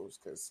co-host,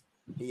 because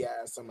he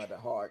asked some of the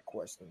hard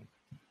questions.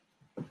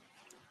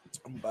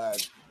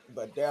 But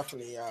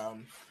definitely,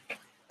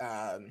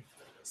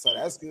 so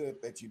that's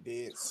good that you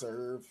did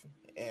serve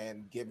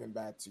and giving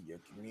back to your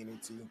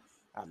community.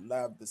 I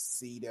love to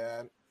see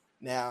that.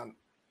 Now,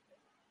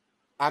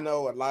 I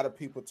know a lot of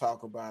people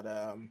talk about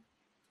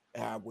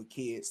with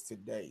kids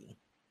today.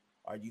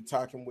 Are you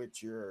talking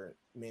with your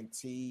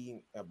mentee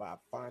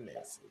about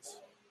finances?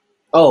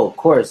 Oh, of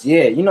course,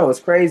 yeah. You know, it's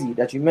crazy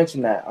that you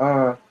mentioned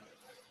that.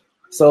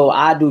 So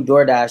I do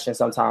DoorDashing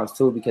sometimes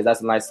too, because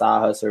that's a nice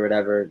side hustle or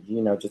whatever,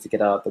 you know, just to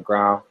get out the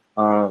ground.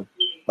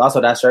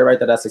 Also that shirt right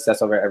there, that's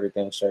Success Over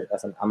Everything shirt.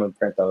 I'm gonna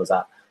print those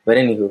out. But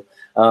anywho,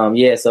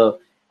 yeah. So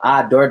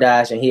I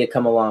DoorDash and he'd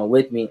come along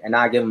with me, and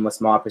I give him a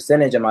small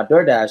percentage of my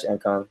DoorDash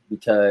income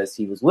because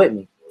he was with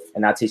me,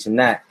 and I teach him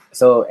that.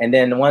 So, and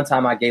then one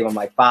time I gave him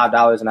like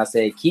 $5, and I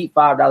said, keep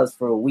 $5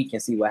 for a week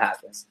and see what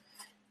happens.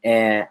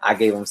 And I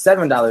gave him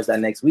 $7 that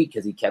next week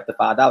because he kept the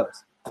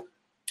 $5.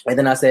 And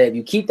then I said, if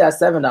you keep that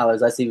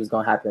 $7, let's see what's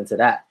going to happen to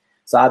that.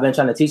 So I've been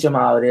trying to teach him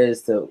what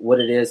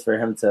it is for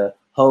him to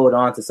hold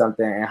on to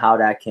something, and how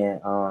that can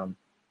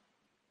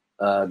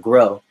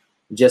grow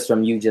just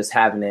from you just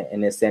having it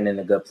and then staying in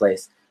a good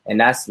place. And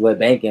that's what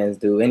bankings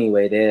do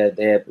anyway.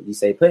 You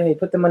say,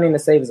 put the money in the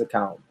savings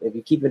account. If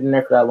you keep it in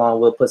there for that long,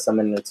 we'll put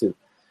some in there too.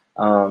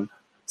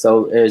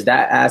 So there's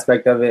that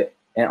aspect of it.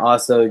 And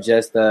also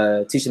just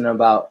teaching them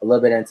about a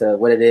little bit into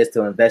what it is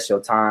to invest your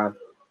time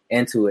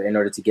into it in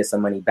order to get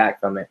some money back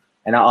from it.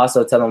 And I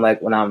also tell them,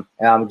 like, when I'm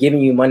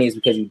giving you money is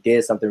because you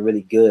did something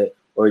really good,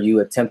 or you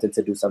attempted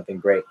to do something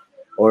great,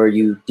 or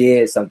you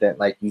did something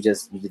like you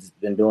just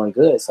been doing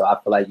good. So I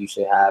feel like you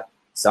should have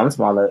some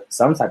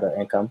type of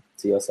income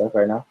to yourself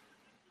right now.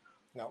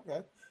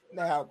 Okay.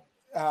 Now,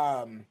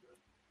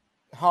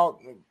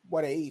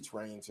 what age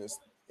range is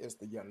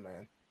the young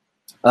man?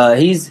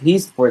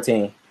 He's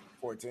 14.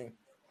 14.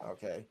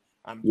 Okay.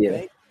 Yeah.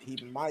 Think he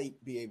might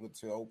be able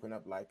to open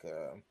up like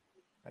a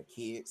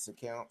kid's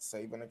account,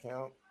 saving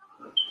account.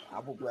 I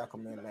would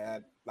recommend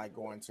that, like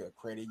going to a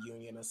credit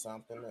union or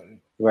something,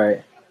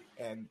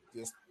 and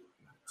just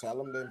tell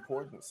him the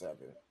importance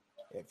of it.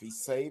 If he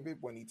save it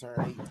when he turn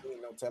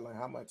 18, no telling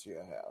how much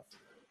he'll have.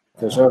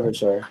 For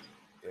sure.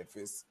 If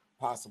it's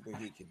possible,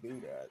 he could do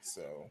that.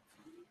 So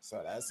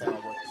that's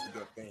always a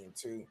good thing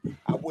too.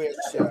 I wish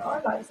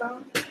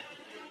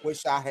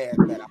I had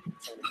that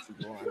opportunity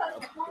growing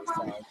up.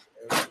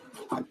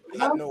 I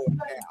didn't know it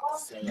now.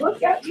 So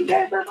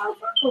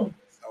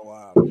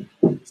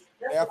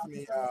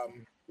definitely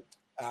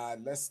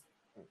let's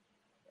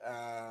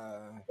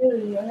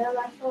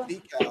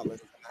T-Cal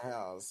is in the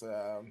house.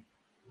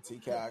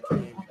 T-Cal came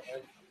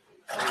in.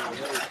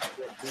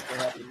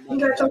 You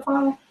got your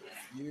phone?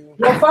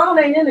 Your phone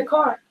ain't in the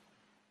car.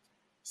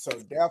 So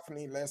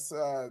definitely let's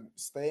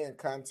stay in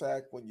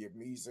contact when your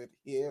music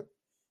hit.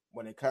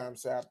 When it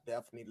comes out,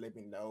 definitely let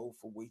me know,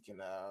 for we can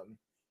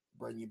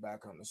bring you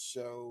back on the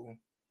show,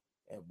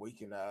 and we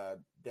can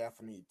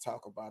definitely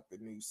talk about the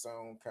new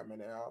song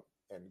coming out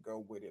and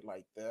go with it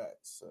like that.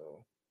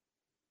 So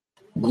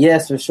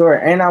yes, for sure.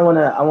 And I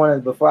wanna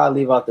before I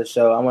leave out the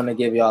show, I wanna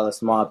give y'all a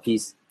small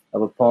piece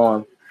of a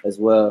poem as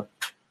well.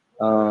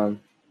 I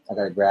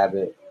gotta grab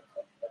it.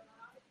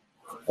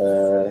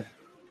 Yeah,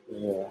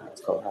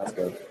 it's called House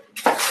Go.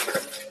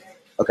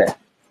 Okay.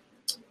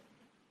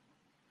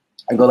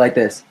 I go like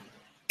this.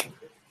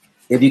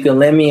 If you can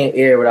lend me an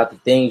ear without the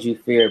things you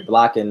fear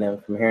blocking them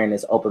from hearing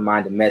this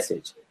open-minded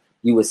message,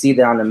 you will see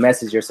that I'm the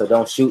messenger, so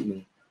don't shoot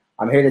me.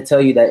 I'm here to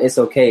tell you that it's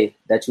okay,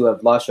 that you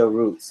have lost your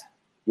roots.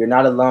 You're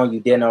not alone, you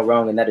did no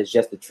wrong, and that is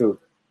just the truth.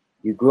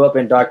 You grew up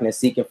in darkness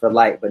seeking for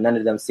light, but none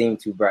of them seemed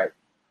too bright.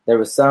 There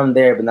was some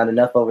there, but not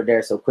enough over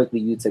there, so quickly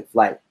you took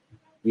flight.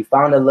 You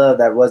found a love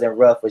that wasn't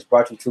rough, which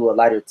brought you to a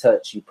lighter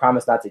touch. You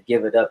promised not to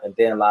give it up, and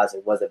then realized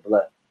it wasn't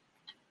blood.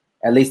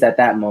 At least at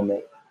that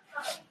moment.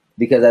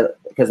 Because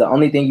the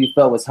only thing you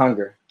felt was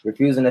hunger,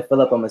 refusing to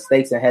fill up on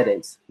mistakes and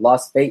headaches,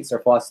 lost fates or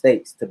false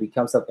stakes to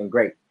become something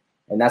great.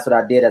 And that's what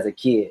I did as a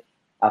kid.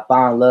 I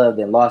found love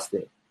and lost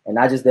it. And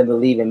I just didn't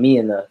believe in me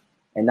enough.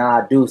 And now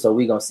I do, so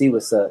we gonna see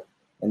what's up.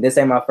 And this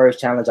ain't my first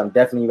challenge. I'm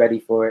definitely ready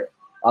for it.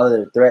 All of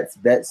the threats,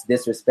 bets,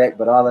 disrespect,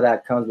 but all of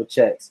that comes with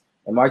checks.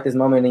 And mark this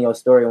moment in your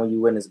story when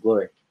you witness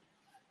glory.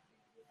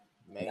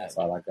 Man, that's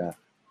all I got.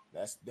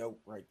 That's dope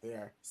right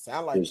there.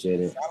 Sound like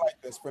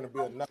there's gonna be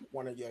another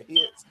one of your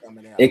hits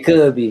coming out. It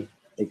could be.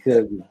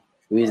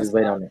 We just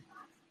wait on it.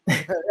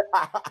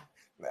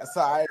 That's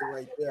all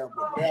right there.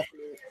 But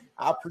definitely,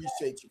 I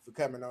appreciate you for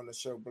coming on the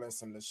show,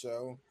 blessing the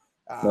show.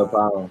 No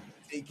problem.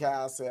 T.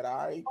 Kyle said,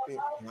 all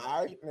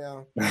right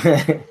now.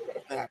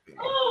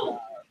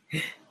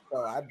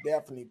 So I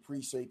definitely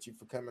appreciate you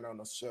for coming on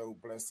the show,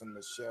 blessing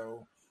the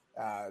show.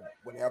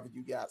 Whenever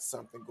you got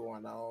something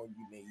going on,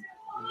 you need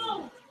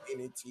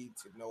community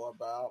to know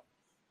about,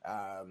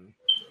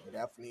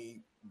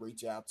 definitely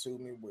reach out to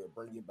me. We'll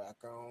bring you back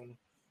on.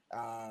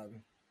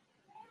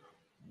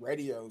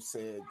 Radio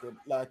said, good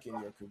luck in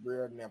your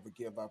career. Never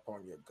give up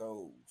on your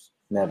goals.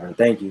 Never.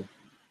 Thank you.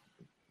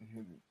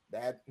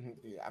 That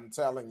I'm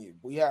telling you,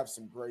 we have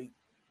some great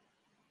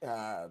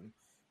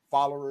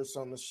followers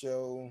on the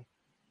show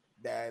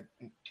that,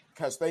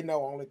 because they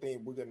know only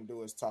thing we're going to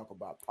do is talk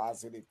about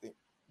positive things.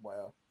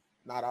 Well,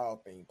 not all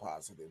things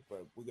positive,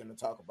 but we're going to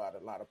talk about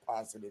a lot of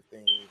positive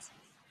things,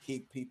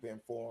 keep people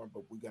informed,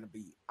 but we're going to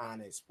be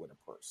honest with a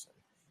person.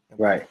 And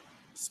right.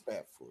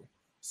 Respectful.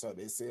 So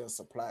this is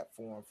a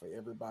platform for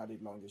everybody.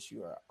 As long as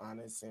you are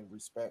honest and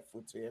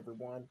respectful to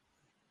everyone,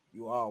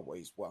 you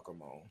always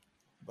welcome on.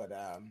 But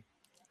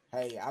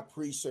hey, I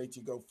appreciate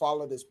you. Go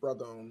follow this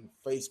brother on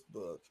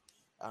Facebook,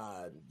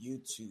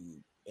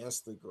 YouTube,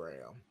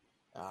 Instagram.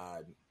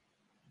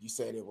 You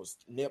said it was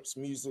Nips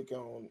Music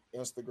on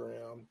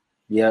Instagram.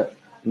 Yep,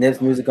 Nips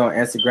Music on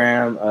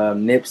Instagram,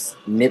 Nips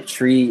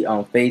Niptree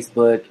on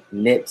Facebook,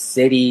 Nips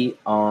City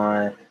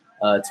on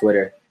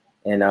Twitter,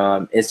 and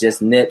it's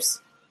just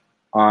Nips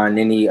on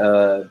any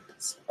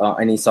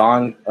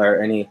song or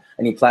any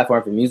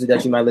platform for music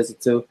that you might listen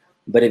to.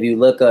 But if you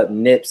look up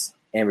Nips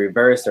in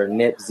reverse or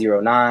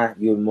Nips09,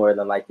 you're more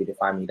than likely to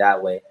find me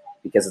that way,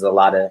 because there's a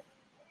lot of,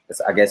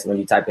 I guess when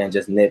you type in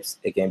just Nips,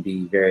 it can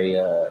be very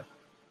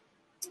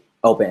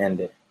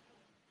open-ended.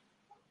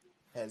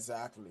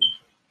 Exactly.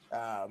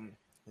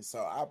 So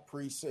I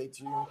appreciate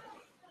you.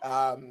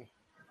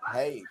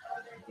 Hey,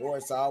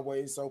 doors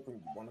always open.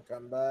 You want to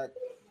come back?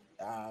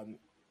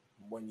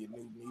 When your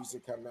new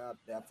music come out,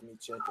 definitely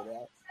check it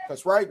out.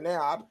 Because right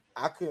now,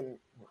 I couldn't.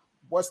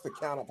 What's the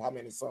count of how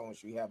many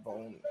songs you have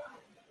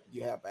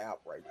out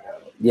right now?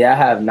 Yeah, I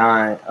have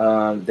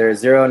 9.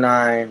 There's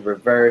 09,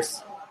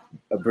 Reverse,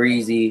 A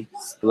Breezy,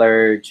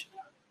 Splurge.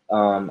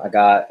 I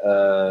got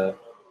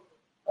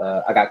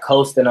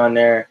Coastin' on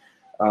there.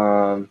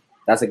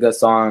 That's a good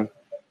song.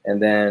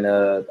 And then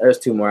there's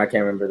 2 more. I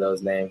can't remember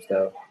those names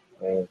though.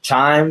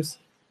 Chimes,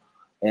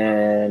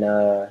 and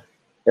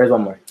there's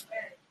 1 more.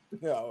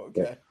 Yeah,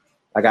 okay. Yeah.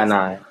 I got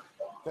 9.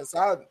 Because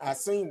I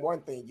seen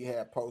one thing you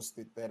had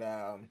posted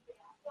that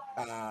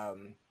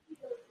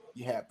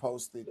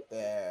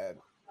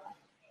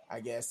I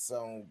guess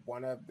on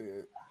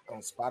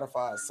on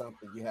Spotify or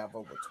something, you have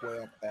over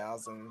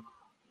 12,000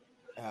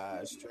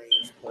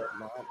 streams per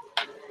month.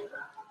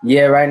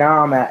 Yeah, right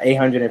now I'm at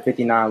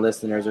 859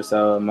 listeners or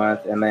so a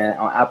month, and then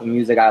on Apple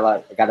Music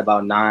I got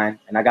about 9,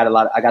 and I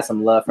got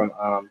some love from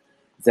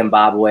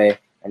Zimbabwe,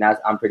 and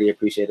I'm pretty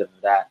appreciative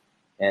of that,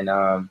 and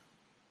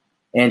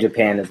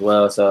Japan as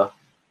well. So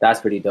that's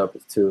pretty dope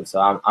too. So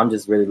I'm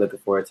just really looking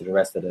forward to the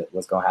rest of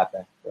what's gonna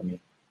happen for me,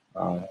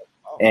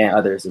 and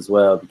others as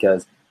well,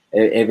 because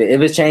if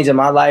it's changing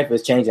my life,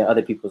 it's changing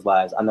other people's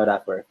lives. I know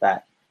that for a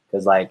fact,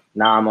 because like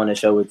now I'm on the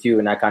show with you,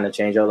 and I kind of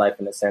changed your life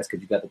in a sense, because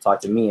you got to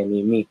talk to me and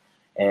me,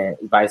 and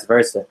vice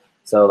versa.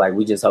 So like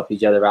we just helped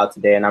each other out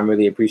today, and I'm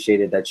really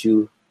appreciated that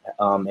you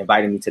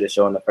invited me to the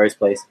show in the first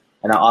place.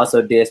 And I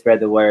also did spread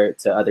the word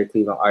to other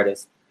Cleveland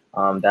artists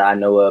that I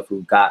know of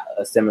who got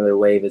a similar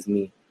wave as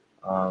me,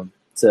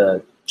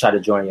 to try to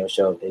join your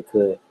show if they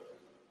could.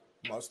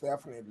 Most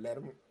definitely,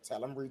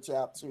 tell them reach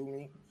out to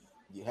me.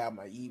 You have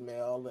my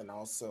email, and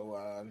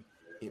also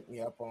hit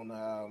me up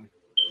on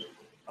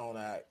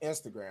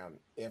Instagram.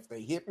 If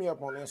they hit me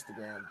up on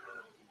Instagram,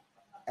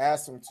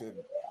 ask them to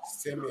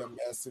send me a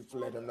message,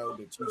 let them know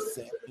that you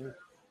sent me.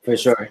 For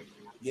sure.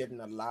 Getting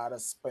a lot of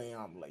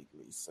spam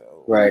lately,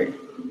 so right.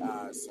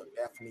 So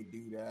definitely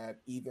do that,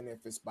 even if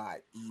it's by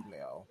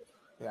email,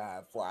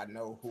 for I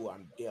know who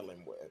I'm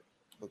dealing with,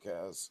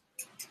 because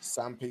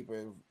some people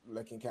are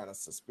looking kind of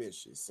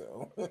suspicious.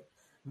 So,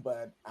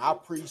 but I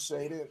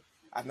appreciate it.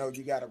 I know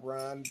you got to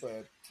run,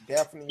 but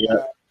definitely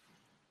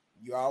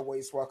you're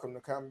always welcome to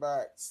come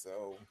back.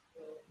 So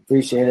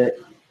appreciate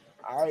it.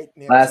 all right,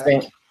 Nips.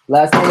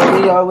 Last thing to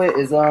leave y'all with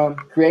is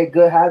create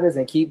good habits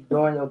and keep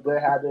doing your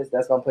good habits.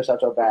 That's gonna push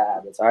out your bad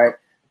habits. All right,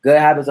 good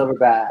habits over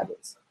bad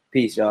habits.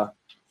 Peace, y'all.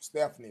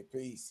 Stephanie,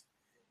 peace.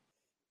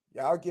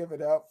 Y'all give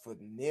it up for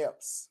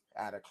Nips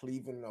out of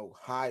Cleveland,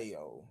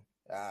 Ohio.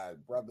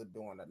 Brother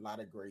doing a lot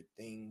of great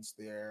things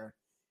there.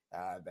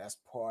 That's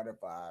part of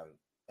our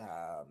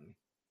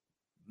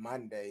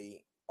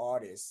Monday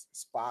artist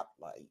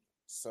spotlight.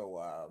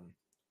 So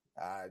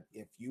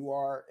if you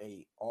are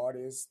a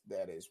artist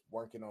that is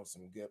working on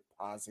some good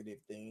positive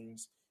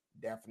things,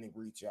 definitely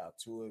reach out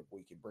to it.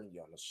 We can bring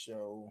you on the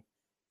show,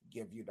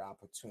 give you the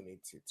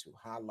opportunity to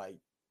highlight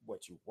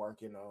what you're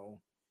working on.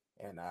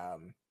 And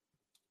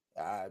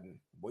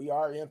we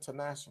are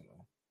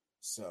international,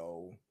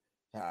 so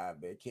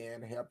they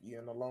can help you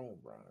in the long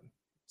run.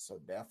 So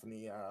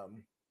definitely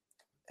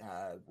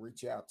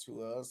reach out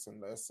to us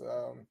and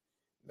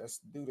let's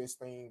do this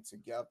thing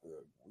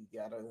together. We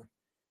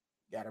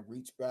gotta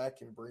reach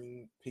back and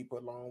bring people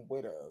along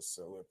with us.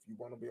 So if you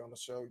want to be on the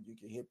show, you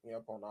can hit me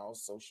up on all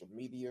social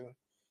media.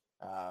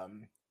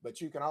 But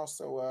you can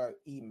also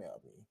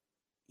email me.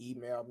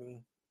 Email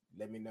me.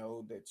 Let me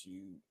know that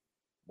you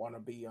want to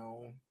be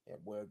on, and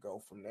we'll go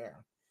from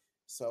there.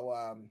 So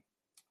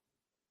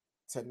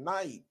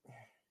tonight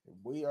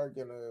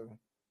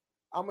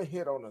I'm gonna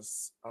hit on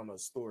a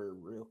story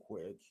real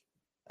quick.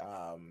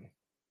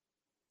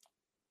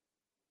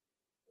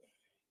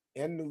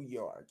 In New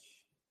York,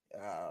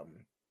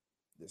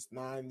 this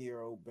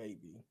 9-year-old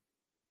baby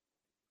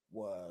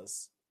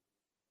was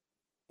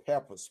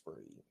pepper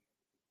sprayed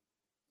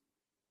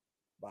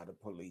by the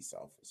police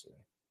officer.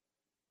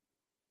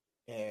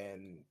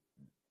 And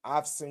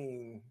I've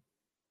seen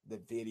the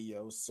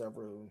video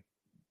several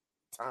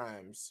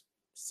times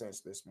since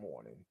this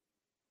morning.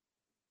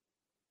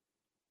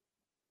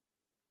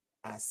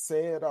 I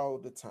say it all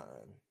the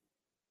time.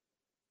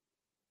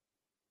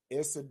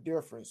 It's a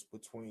difference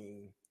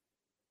between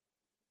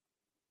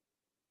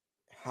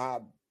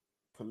how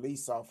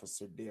police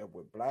officers deal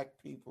with black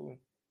people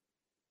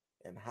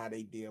and how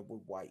they deal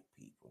with white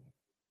people.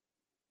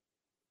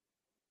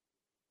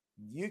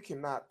 You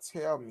cannot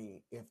tell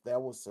me if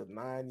that was a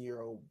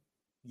 9-year-old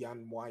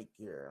young white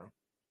girl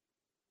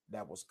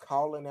that was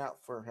calling out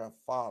for her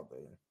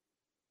father,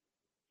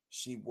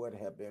 she would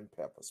have been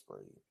pepper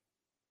sprayed.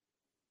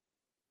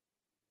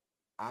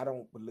 I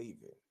don't believe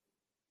it.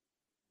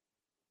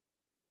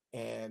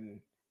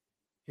 And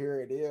here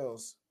it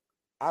is.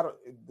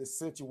 The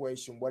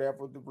situation,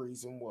 whatever the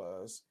reason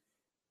was,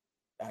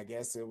 I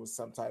guess it was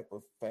some type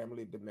of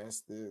family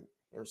domestic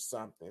or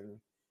something.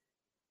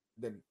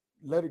 The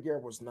little girl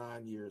was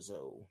 9 years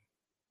old.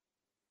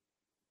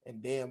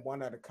 And then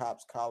one of the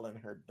cops calling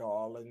her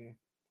darling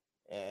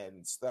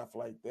and stuff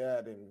like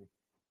that. And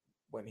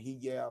when he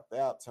yelled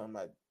out to him,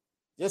 like,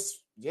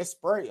 just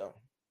spray her.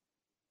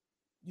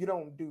 You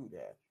don't do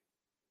that.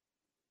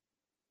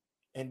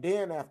 And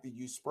then after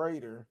you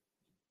sprayed her,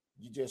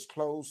 you just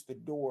close the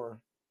door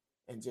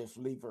and just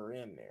leave her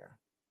in there.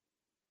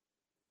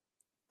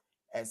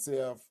 As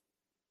if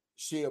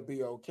she'll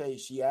be okay.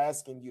 She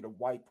asking you to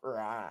wipe her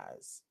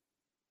eyes.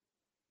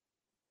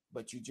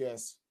 But you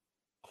just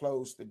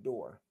closed the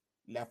door,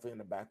 left her in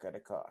the back of the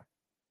car.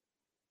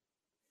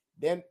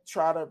 Then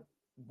try to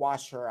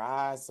wash her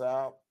eyes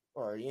out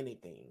or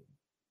anything.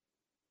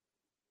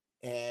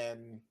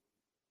 And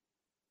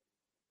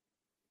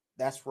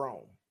that's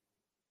wrong.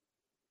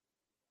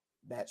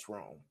 That's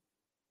wrong.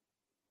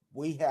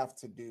 We have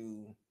to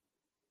do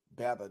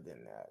better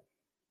than that.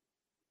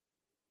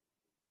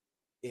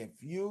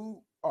 If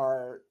you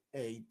are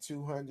a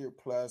 200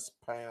 plus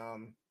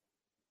pound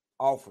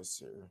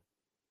officer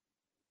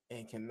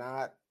and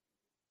cannot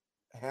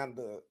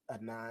handle a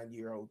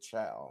 9-year-old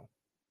child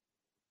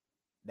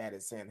that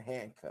is in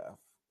handcuff,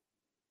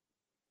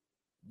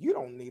 you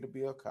don't need to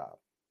be a cop.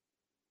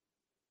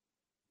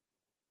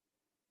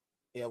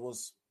 It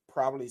was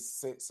probably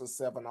 6 or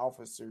 7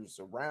 officers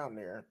around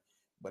there,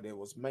 but it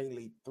was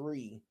mainly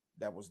 3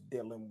 that was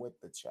dealing with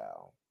the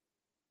child.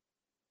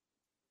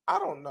 I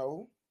don't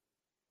know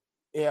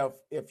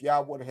if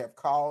y'all would have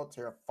called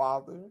her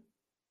father.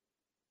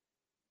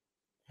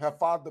 Her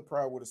father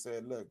probably would have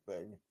said, look,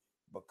 baby,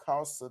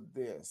 because of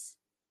this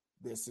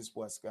is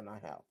what's going to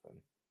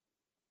happen.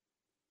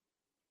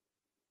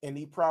 And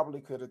he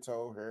probably could have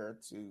told her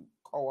to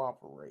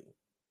cooperate.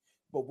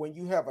 But when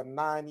you have a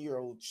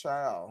 9-year-old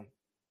child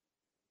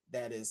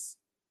that is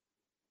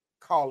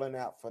calling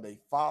out for their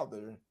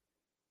father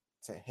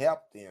to help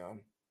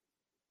them,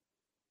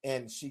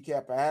 and she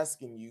kept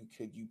asking you,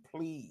 could you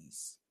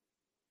please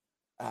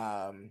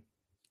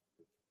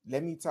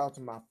let me talk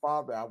to my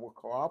father? I will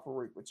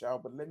cooperate with y'all,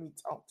 but let me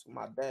talk to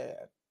my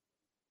dad.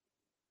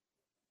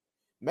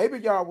 Maybe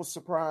y'all was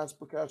surprised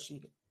because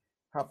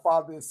her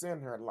father is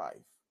in her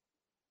life.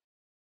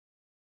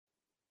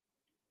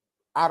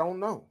 I don't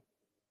know.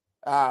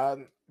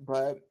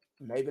 But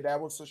maybe that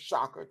was a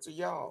shocker to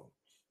y'all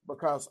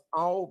because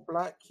all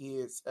black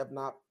kids have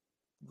not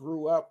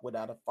grew up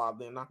without a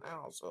father in the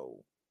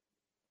household.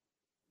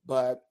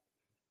 But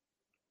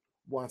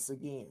once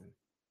again,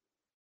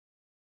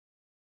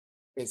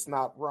 it's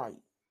not right.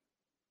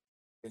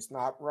 It's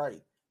not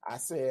right. I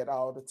say it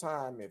all the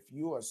time. If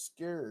you are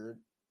scared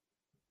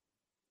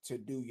to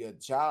do your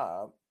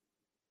job,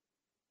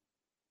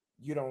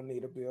 you don't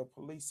need to be a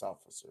police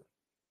officer.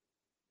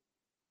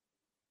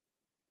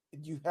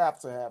 You have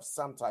to have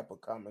some type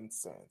of common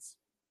sense.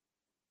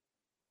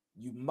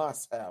 You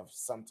must have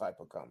some type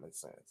of common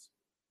sense.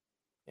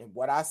 And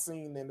what I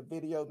seen in the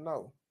video,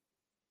 no.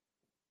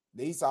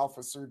 These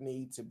officers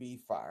need to be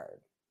fired,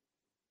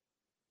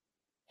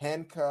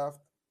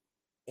 handcuffed,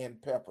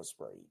 and pepper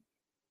sprayed.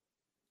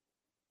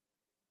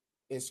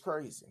 It's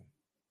crazy.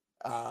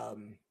 I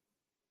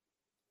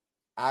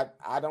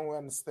don't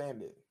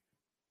understand it.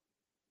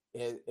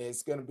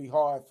 It's going to be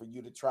hard for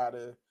you to try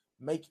to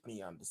make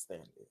me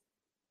understand it,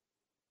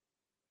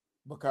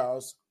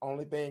 because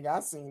only thing I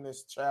seen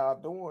this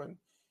child doing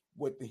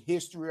with the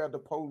history of the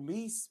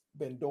police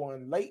been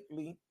doing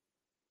lately,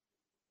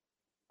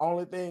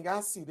 only thing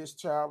I see this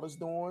child is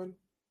doing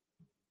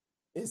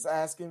is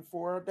asking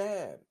for a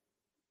dad.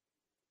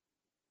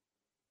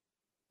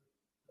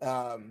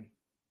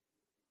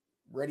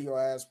 Radio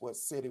asked what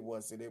city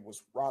was it? It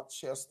was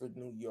Rochester,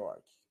 New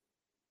York.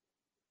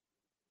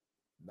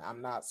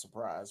 I'm not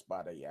surprised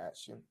by the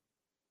action.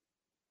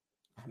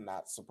 I'm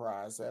not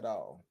surprised at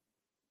all.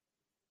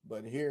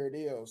 But here it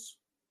is.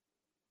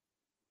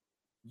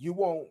 You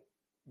want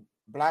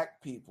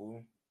Black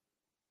people,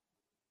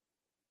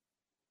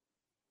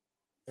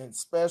 and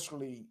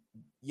especially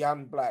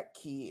young Black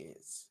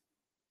kids,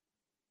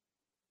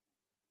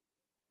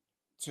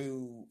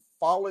 to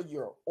follow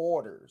your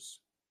orders,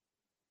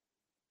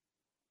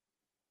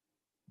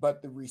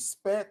 but the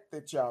respect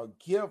that y'all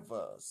give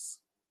us,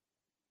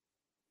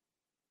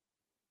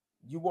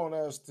 you want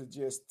us to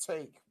just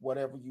take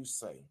whatever you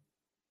say.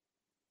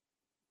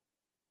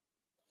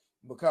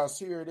 Because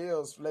here it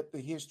is, let the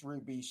history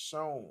be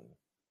shown.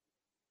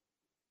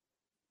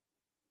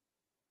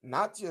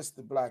 Not just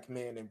the Black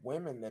men and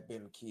women that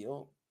been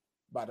killed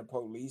by the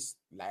police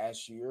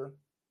last year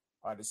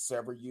or the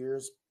several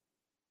years,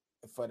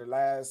 for the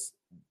last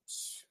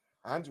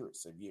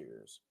hundreds of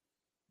years,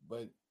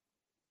 but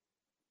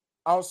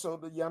also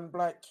the young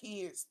Black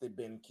kids that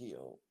been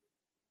killed.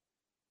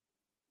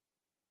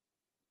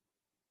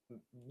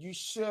 You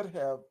should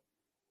have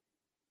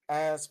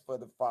asked for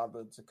the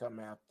father to come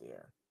out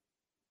there.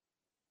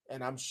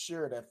 And I'm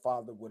sure that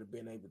father would have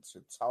been able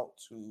to talk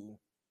to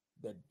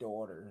the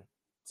daughter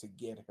to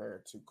get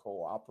her to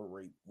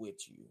cooperate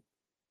with you.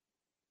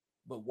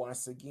 But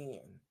once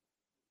again,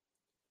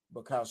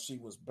 because she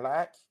was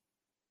Black,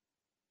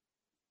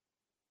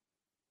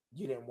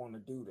 you didn't want to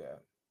do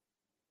that.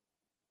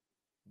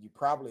 You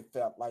probably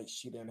felt like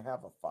she didn't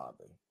have a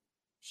father.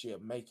 She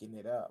was making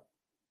it up.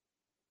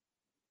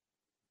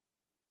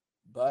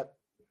 But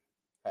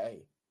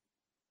hey,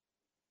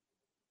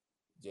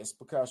 just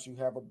because you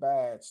have a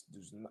badge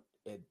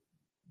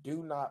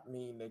do not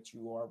mean that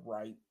you are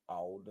right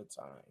all the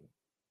time.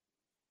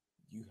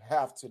 You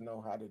have to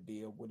know how to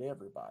deal with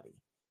everybody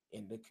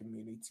in the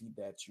community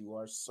that you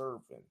are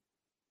serving.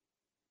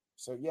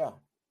 So yeah,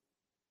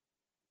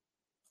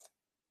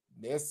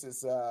 this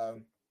is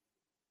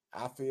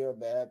I feel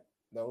that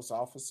those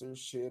officers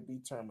should be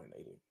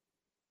terminated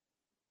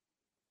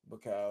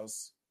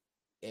because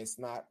it's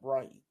not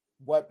right.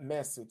 What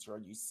message are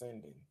you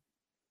sending?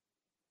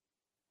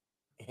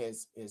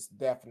 Is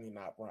definitely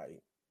not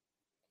right.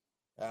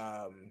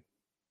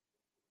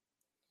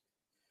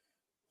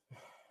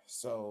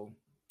 So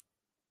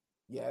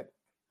yet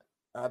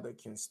other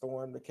can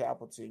storm the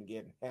Capitol and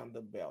get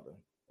handled better.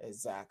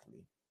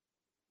 Exactly.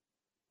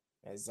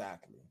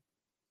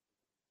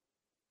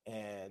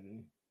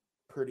 And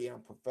pretty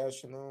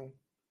unprofessional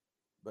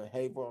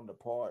behavior on the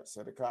parts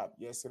of the cop.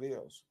 Yes, it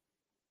is.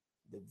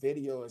 The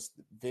video is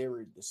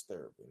very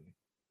disturbing.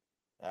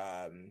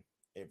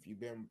 If you've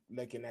been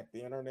looking at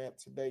the internet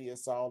today,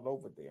 it's all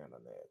over the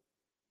internet.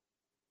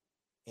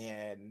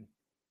 And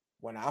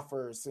when I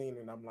first seen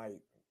it, I'm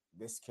like,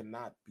 this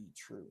cannot be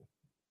true.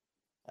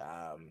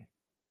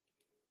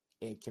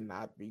 It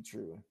cannot be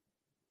true.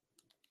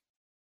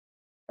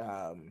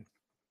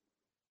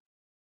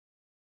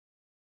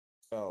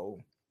 So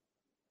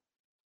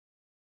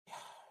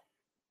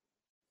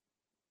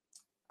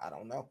I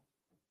don't know.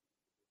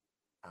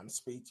 I'm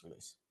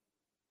speechless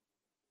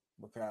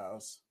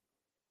because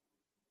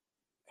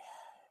it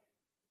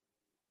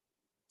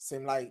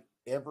seems like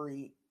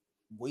every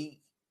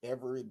week,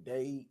 every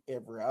day,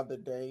 every other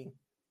day,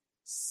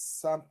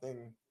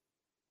 something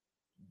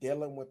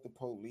dealing with the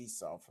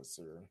police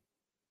officer,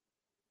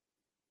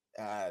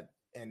 and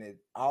it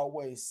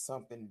always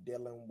something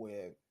dealing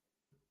with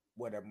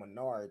a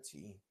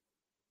minority.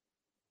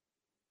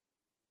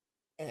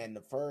 And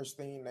the first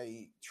thing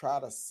they try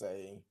to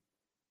say,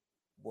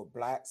 well,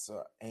 Blacks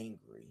are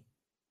angry.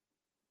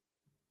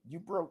 You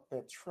broke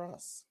that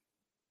trust.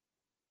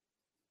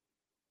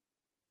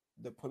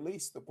 The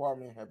police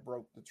department had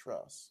broke the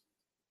trust.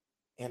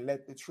 And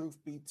let the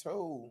truth be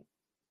told,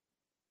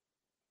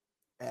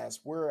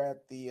 as we're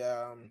at the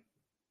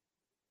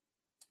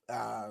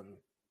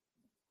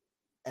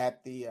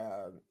at the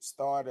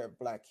start of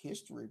Black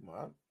History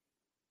Month,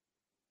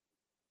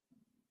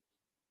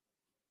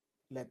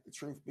 let the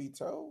truth be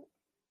told,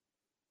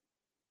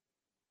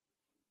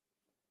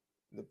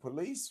 the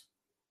police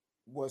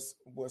was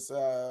was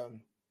uh,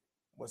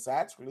 was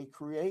actually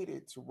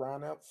created to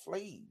round up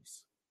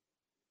slaves.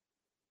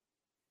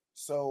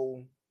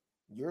 So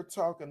you're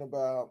talking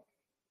about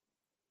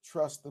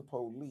trust the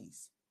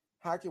police.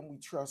 How can we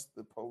trust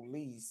the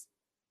police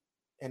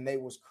and they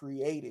was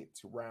created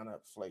to round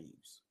up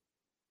slaves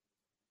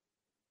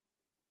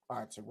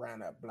or to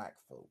round up black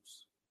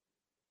folks?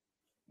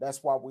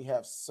 That's why we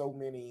have so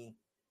many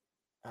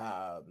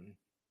um,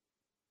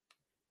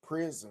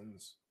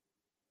 prisons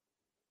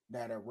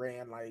that are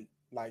ran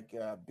like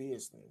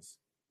business,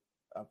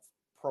 uh,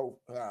 pro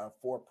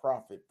for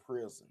profit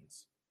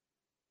prisons,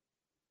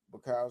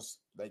 because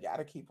they got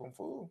to keep them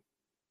full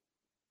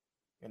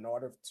in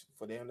order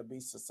for them to be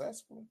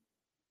successful.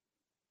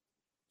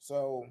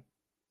 So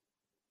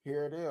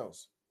here it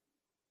is,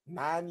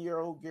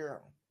 9-year-old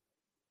girl.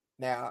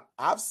 Now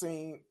I've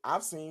seen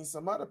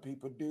some other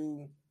people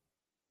do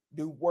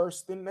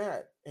worse than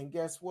that, and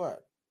guess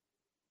what?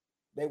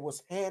 They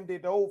was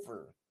handed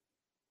over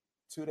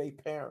to their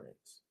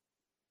parents.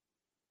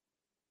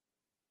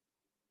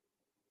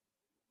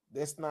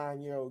 This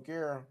 9-year-old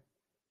girl,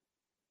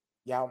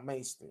 y'all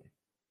maced her.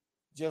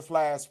 Just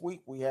last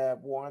week we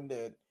had one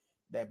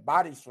that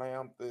body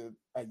slammed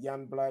a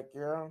young black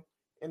girl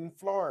in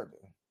Florida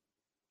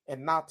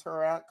and knocked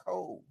her out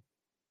cold.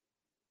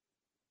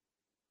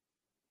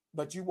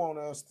 But you want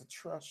us to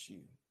trust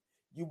you.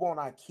 You want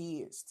our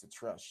kids to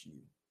trust you.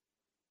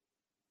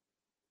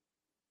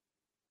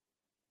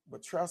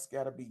 But trust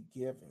got to be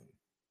given.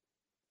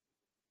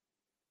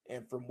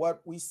 And from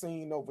what we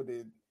seen over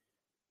the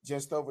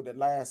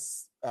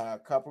last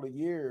couple of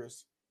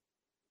years,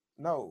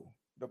 no,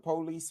 the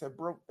police have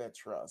broke that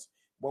trust.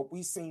 What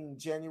we seen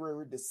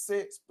January the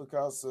 6th,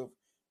 because of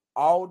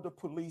all the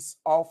police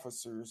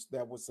officers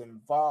that was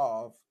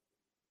involved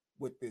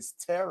with this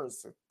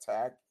terrorist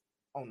attack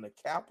on the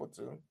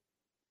Capitol,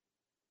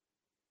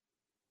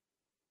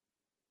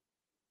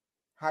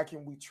 how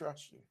can we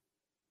trust you?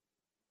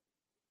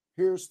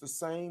 Here's the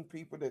same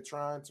people that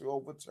trying to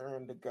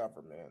overturn the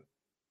government,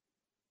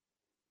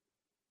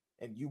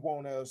 and you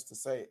want us to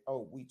say,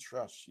 "Oh, we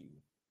trust you."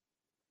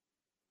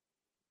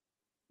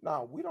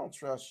 No, we don't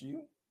trust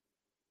you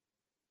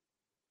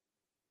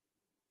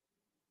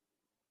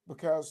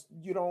because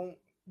you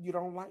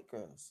don't like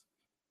us.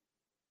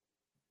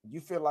 You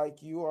feel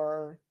like you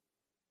are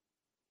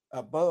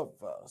above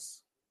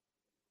us.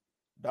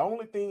 The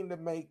only thing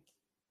that make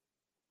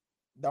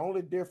the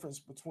only difference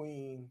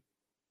between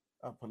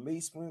a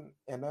policeman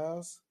and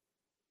us,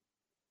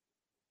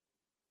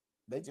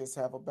 they just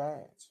have a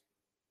badge.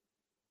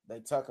 They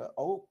tuck an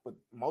oath, but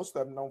most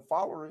of them don't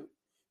follow it,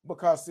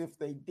 because if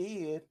they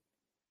did,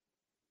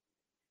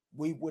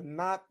 we would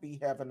not be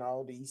having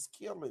all these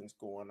killings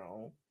going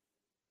on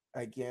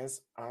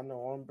against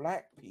unarmed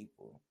black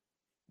people.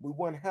 We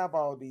wouldn't have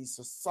all these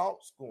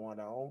assaults going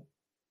on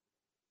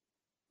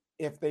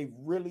if they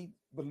really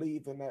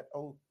believe in that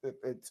oath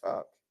that they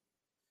took.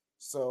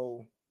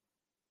 So,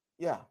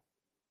 yeah,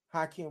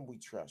 how can we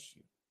trust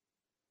you?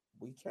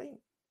 We can't.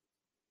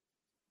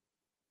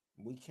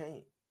 We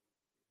can't.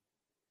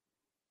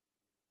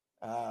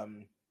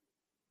 Um,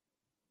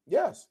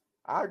 yes,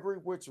 I agree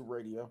with you,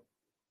 radio.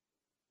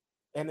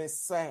 And it's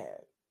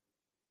sad.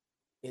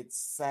 It's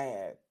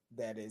sad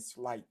that it's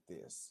like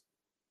this,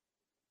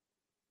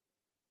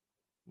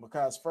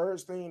 because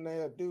first thing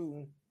they'll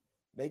do,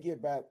 they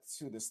get back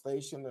to the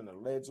station and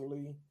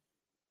allegedly,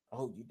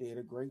 oh, you did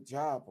a great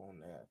job on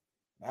that.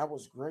 That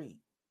was great.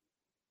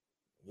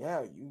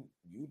 Yeah,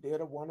 you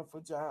did a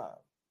wonderful job.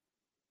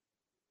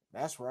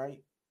 That's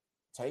right.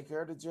 Take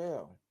her to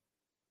jail.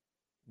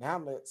 Now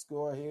let's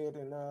go ahead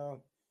and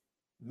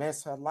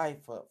mess her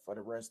life up for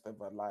the rest of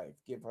her life.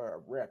 Give her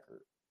a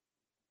record.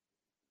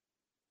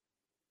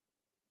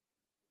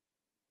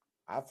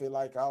 I feel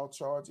like all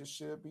charges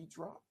should be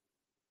dropped.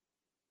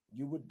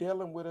 You were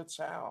dealing with a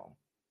child,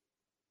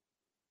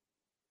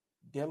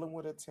 dealing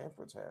with a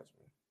temper tantrum.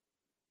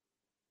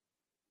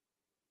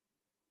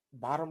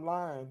 Bottom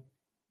line,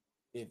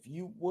 if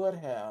you would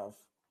have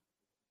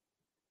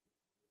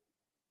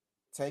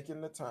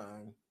taken the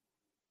time,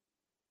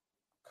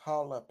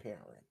 call a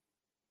parent,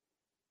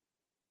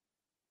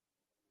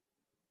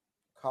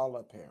 call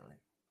a parent,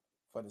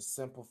 for the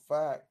simple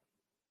fact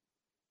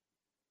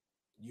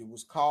you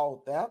was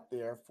called out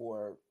there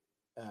for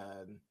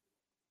um,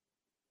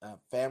 a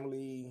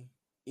family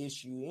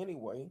issue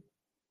anyway,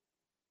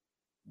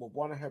 but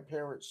one of her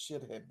parents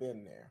should have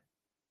been there.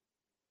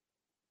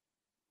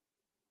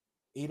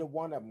 Either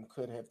one of them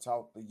could have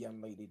talked the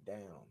young lady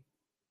down,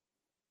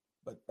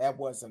 but that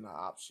wasn't an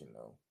option,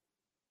 though.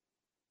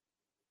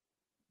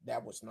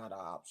 That was not an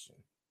option.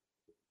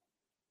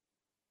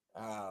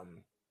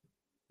 Um,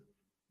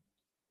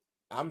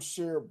 I'm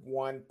sure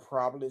one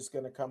probably is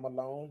going to come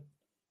along.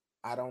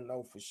 I don't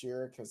know for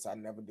sure because I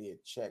never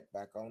did check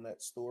back on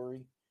that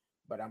story,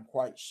 but I'm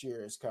quite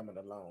sure it's coming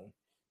along.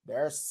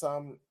 There are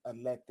some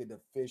elected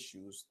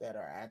officials that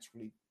are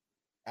actually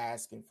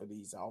asking for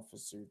these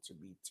officers to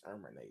be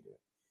terminated.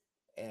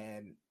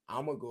 And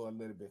I'm gonna go a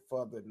little bit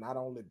further, not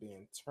only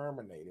being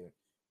terminated,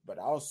 but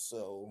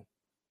also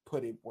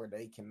put it where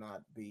they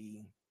cannot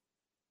be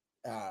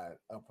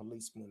a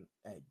policeman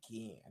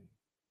again,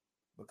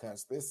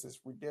 because this is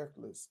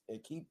ridiculous.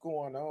 It keep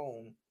going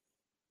on,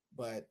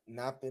 but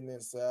nothing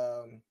is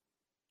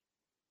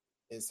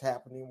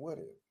happening with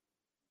it.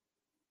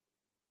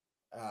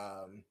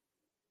 Um,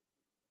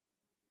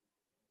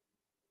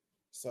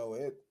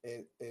 so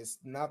it's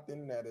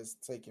nothing that is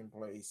taking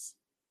place.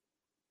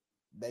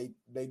 They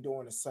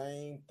doing the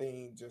same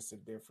thing, just a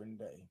different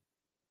day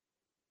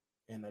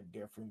and a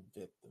different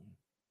victim.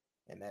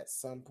 And at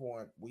some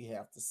point, we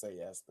have to say,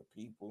 as the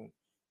people,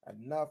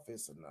 enough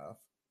is enough.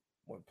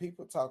 When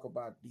people talk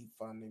about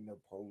defunding the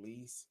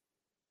police,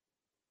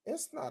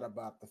 it's not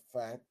about the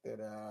fact that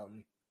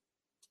um,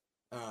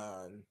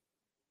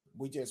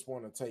 we just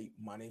want to take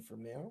money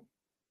from them.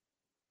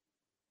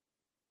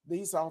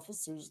 These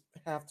officers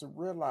have to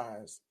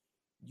realize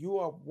you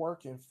are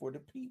working for the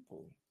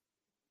people.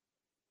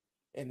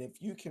 And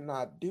if you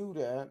cannot do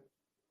that,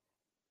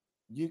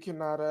 you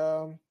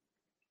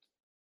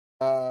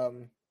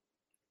um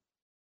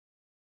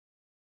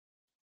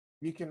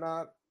you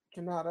cannot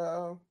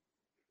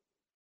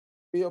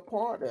be a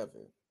part of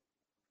it.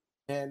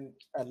 And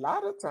a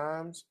lot of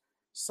times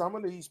some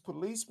of these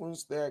policemen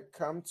that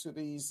come to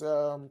these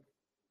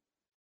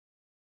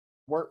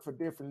work for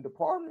different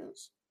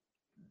departments,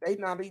 they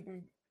not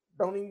even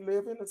don't even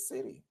live in the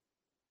city.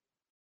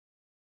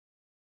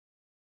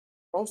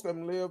 Most of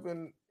them live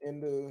in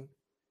the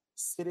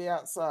city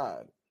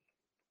outside.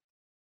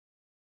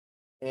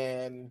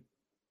 And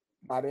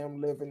by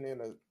them living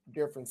in a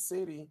different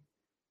city,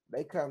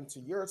 they come to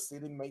your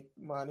city, make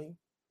money,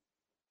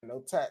 and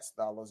no tax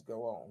dollars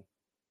go on.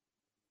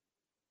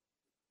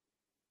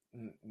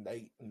 And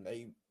they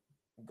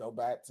go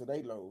back to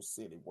their little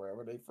city,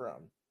 wherever they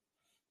from.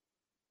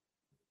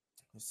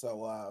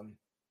 So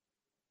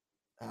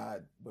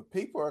but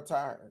people are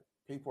tired.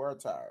 People are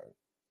tired.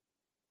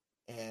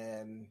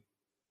 And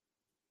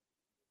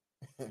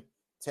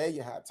tell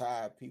you how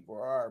tired people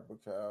are,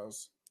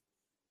 because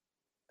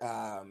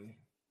um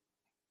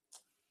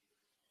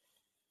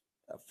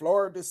a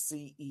Florida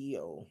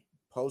CEO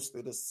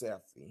posted a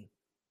selfie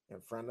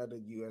in front of the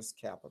U.S.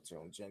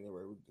 Capitol on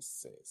January the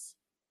 6th.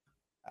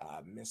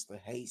 Mr.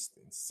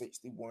 Hastings,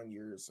 61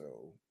 years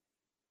old,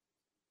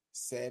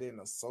 said in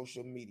a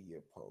social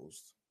media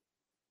post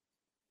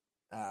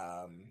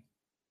um,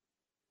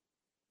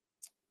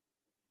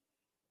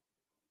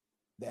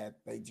 that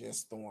they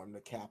just stormed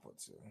the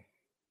Capitol,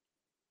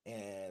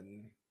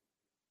 and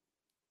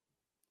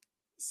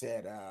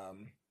said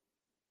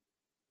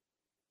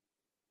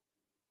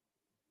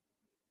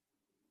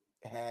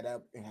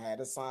had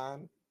a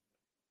sign.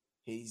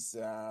 He's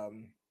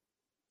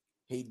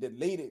he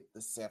deleted the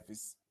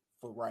selfies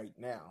for right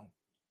now.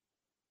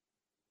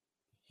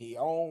 He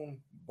owned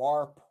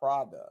Bar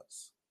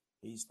Products.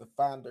 He's the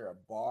founder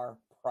of Bar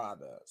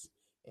Products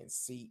and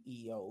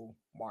CEO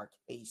Mark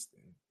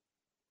Hastings.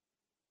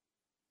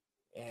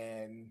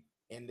 And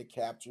in the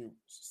capture,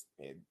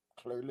 it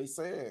clearly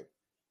said,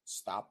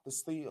 "Stop the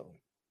steal,"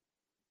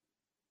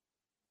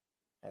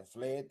 and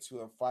fled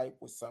to a fight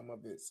with some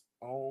of its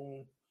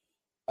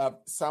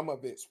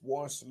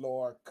once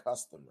loyal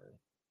customer.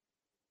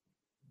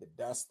 The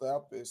dust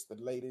up is the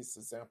latest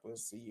example of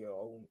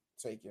CEO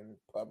taking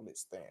public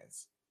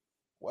stance.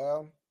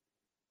 Well,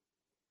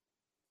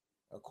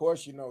 of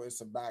course,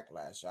 it's a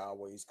backlash. I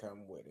always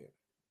come with it.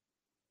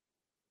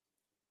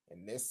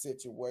 In this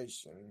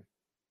situation,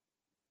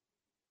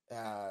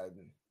 uh,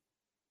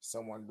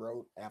 someone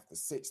wrote, after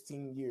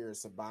 16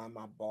 years of buying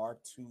my bar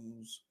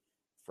tools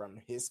from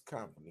his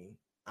company,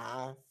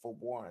 I, for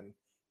one,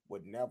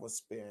 would never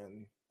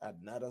spend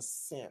another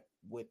cent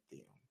with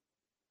them.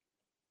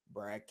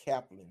 Brad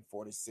Kaplan,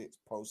 46,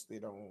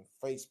 posted on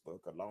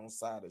Facebook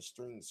alongside a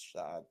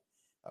screenshot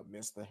of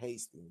Mr.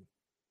 Hastings'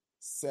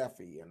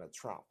 selfie in a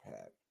Trump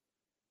hat.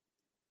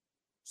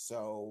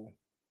 So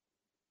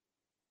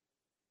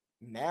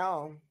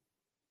now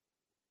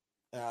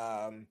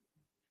um,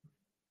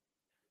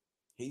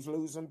 he's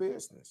losing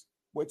business,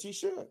 which he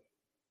should.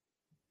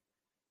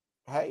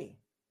 Hey,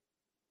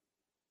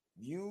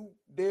 you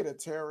did a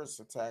terrorist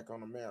attack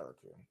on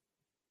America,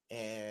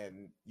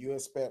 and you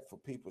expect for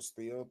people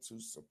still to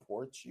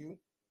support you.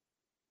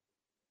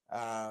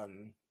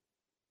 Um,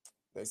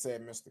 they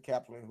said Mr.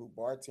 Kaplan, who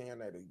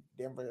bartended at the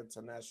Denver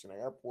International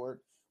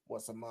Airport,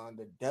 was among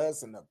the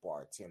dozen of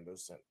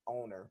bartenders and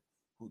owner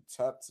who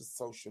took to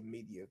social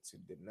media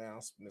to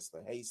denounce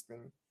Mr.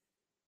 Hastings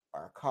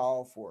or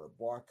call for a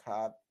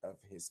boycott of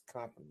his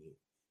company,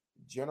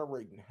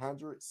 generating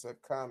hundreds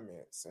of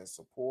comments and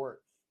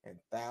support and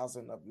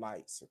thousands of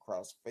likes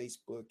across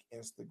Facebook,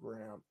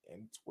 Instagram,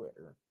 and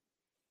Twitter.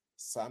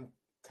 Some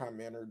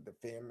commenters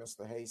defend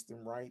Mr.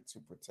 Hastings' right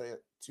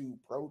to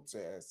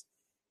protest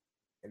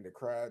and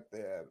decrying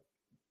that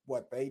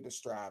what they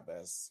describe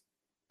as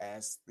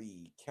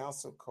the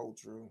cancel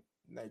culture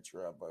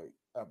nature of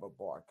a of a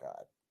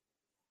boycott.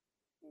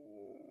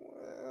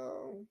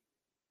 Well,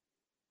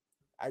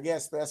 I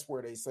guess that's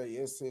where they say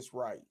it's his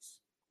rights.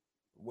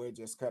 We'll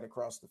just cut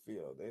across the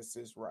field. It's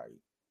his right.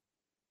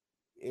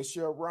 It's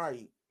your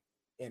right,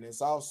 and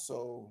it's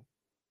also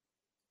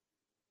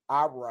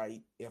our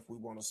right if we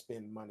want to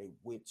spend money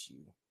with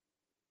you.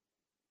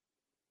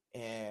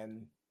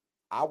 And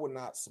I would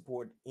not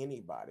support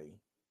anybody,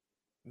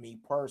 me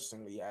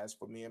personally, as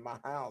for me and my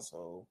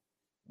household,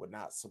 would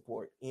not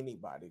support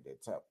anybody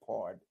that took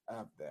part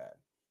of that.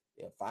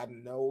 If I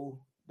know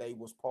they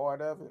was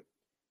part of it,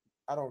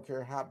 I don't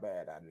care how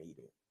bad I need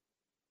it.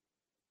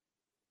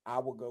 I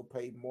will go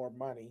pay more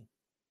money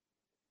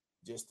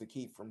just to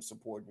keep from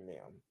supporting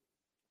them.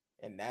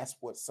 And that's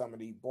what some of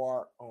the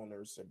bar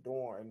owners are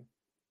doing.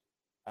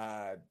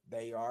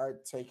 They are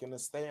taking a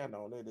stand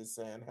on it and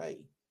saying,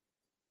 hey,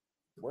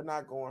 we're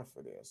not going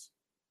for this.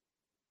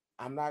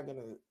 I'm not going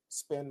to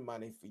spend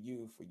money for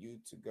you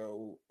to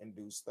go and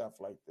do stuff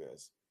like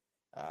this.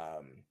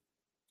 Um,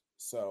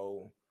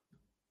 so,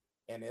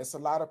 and it's a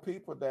lot of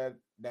people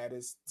that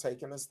is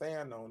taking a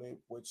stand on it,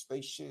 which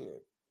they should.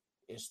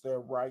 It's their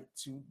right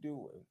to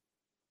do it.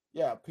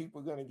 Yeah,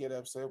 people are going to get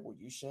upset. Well,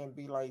 you shouldn't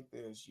be like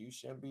this. You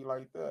shouldn't be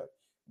like that.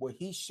 Well,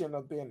 he shouldn't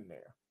have been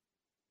there.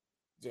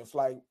 Just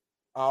like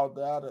all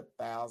the other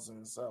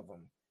thousands of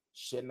them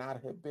should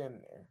not have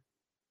been there.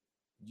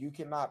 You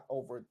cannot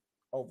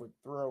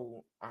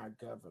overthrow our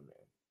government.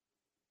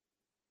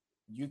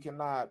 You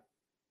cannot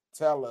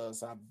tell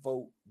us our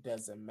vote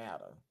doesn't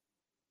matter.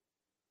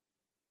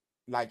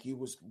 Like you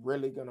was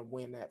really gonna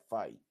win that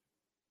fight.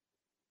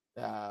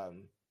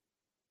 Um,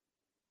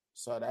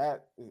 so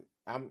that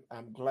I'm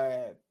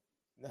glad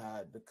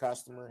the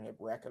customer have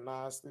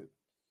recognized it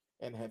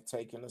and have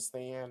taken a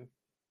stand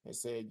and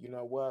said, you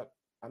know what,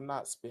 I'm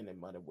not spending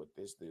money with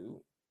this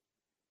dude.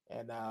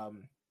 And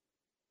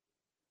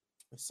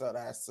so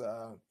that's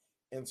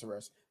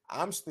interesting.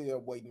 I'm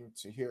still waiting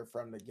to hear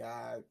from the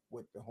guy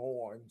with the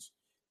horns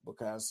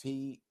because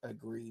he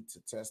agreed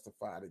to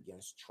testify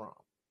against Trump.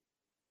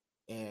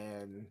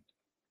 And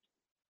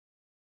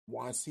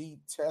once he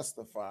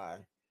testify,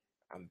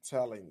 I'm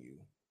telling you,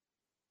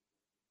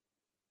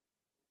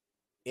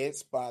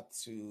 it's about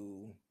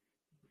to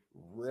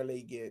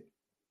really get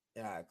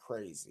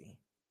crazy.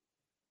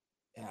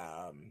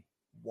 Um,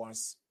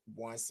 once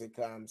once it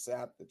comes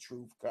out, the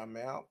truth come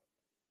out,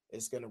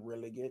 it's gonna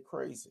really get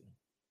crazy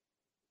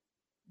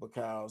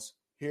because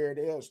here it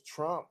is.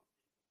 Trump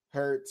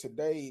heard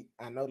today.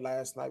 I know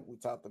last night we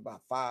talked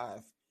about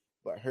five,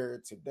 but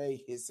heard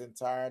today his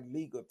entire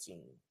legal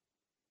team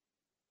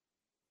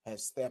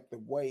has stepped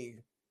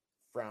away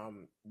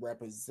from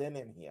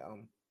representing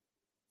him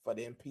for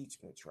the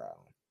impeachment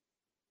trial.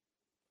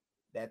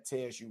 That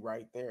tells you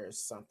right there is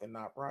something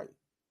not right.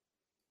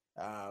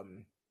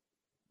 Um,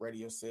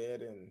 Radio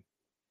said, and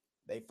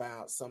they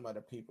found some of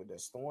the people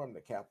that stormed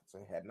the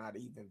Capitol had not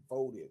even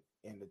voted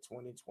in the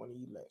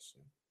 2020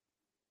 election.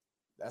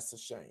 That's a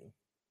shame.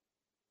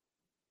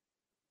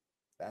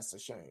 That's a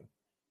shame.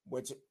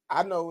 Which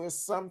I know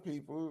is some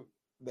people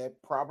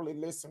that probably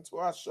listen to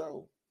our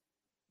show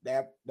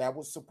that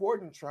was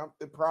supporting Trump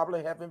that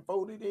probably haven't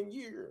voted in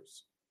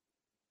years,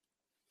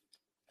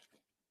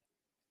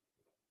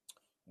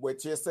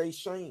 which is a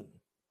shame.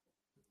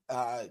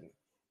 Uh,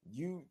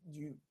 you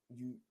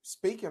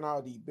speaking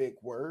all these big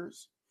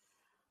words.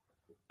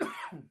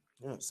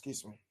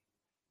 Excuse me.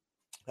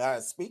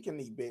 Speaking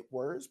these big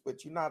words,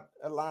 but you're not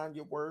allowing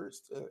your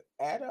words to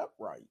add up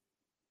right.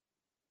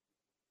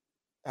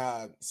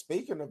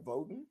 Speaking of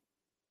voting,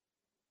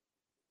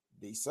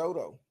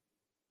 DeSoto,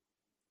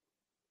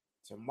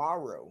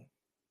 tomorrow,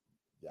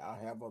 y'all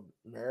have a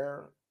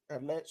mayor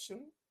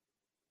election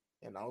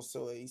and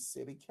also a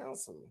city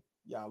council.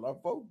 Y'all are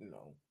voting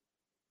on.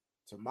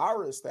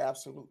 Tomorrow is the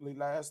absolutely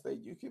last day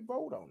you can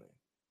vote on it.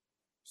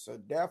 So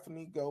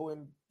definitely go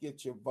and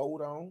get your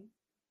vote on.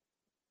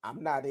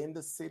 I'm not in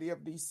the city of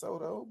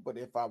DeSoto, but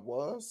if I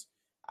was,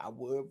 I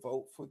would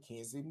vote for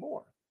Kenzie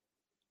Moore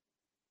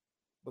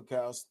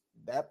because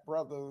that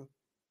brother,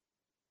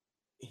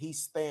 he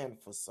stand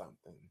for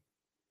something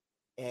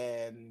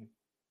and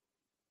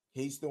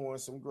he's doing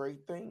some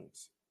great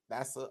things.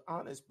 That's an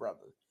honest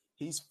brother.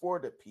 He's for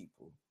the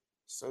people.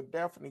 So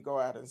definitely go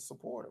out and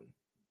support him.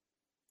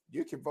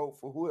 You can vote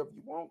for whoever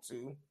you want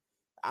to.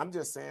 I'm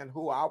just saying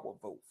who I will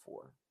vote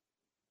for.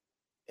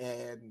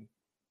 And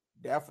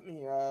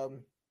definitely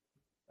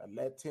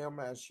let him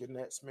as your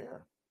next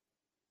mayor.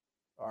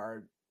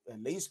 Or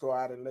at least go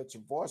out and let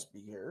your voice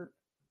be heard.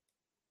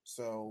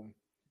 So,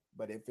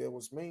 but if it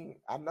was me,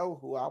 I know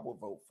who I would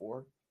vote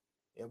for.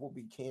 It will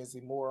be Kenzie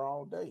Moore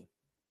all day,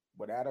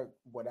 without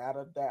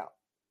a doubt.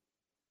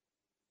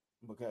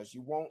 Because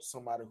you want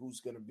somebody who's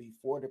going to be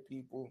for the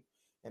people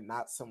and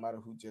not somebody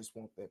who just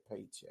want their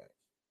paycheck.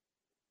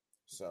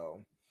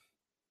 So,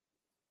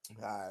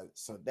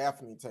 so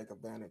definitely take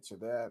advantage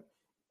of that.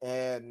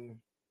 And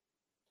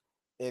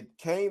it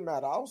came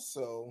out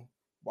also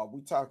while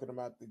we talking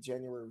about the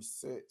January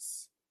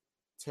 6th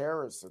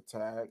terrorist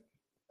attack.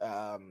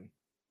 Um,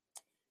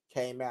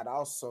 came out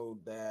also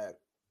that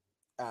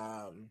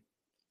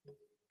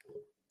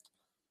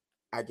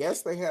I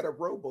guess they had a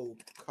robo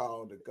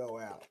call to go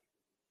out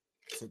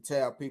to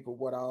tell people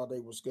what all they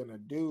was gonna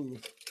do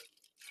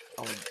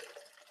on.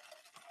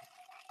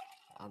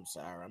 I'm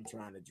sorry, I'm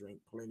trying to drink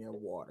plenty of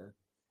water.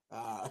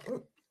 Uh,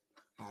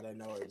 I didn't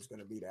know it was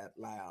gonna be that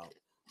loud,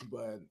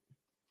 but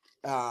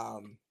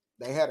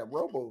they had a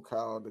robo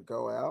call to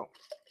go out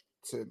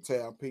to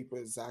tell people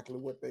exactly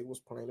what they was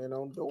planning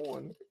on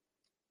doing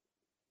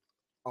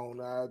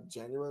on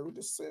January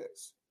the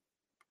 6th.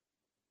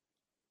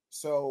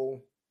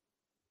 So,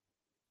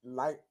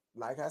 like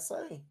I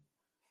say,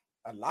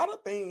 a lot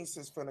of things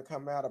is going to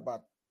come out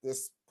about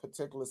this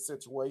particular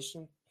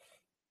situation,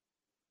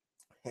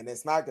 and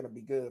it's not going to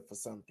be good for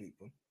some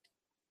people.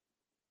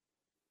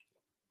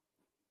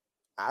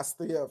 I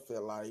still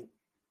feel like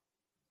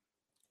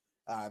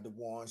the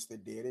ones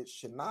that did it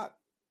should not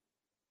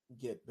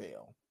get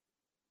bail.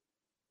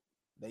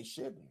 They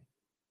shouldn't.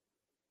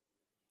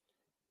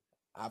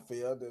 I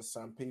feel that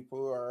some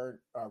people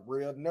are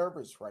real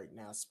nervous right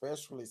now,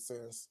 especially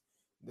since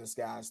this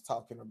guy's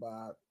talking,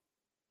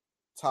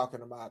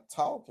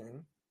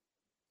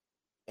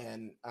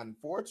 and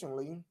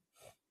unfortunately,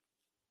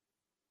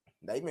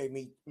 they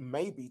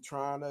may be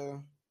trying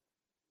to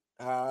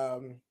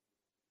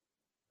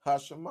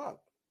hush him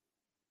up.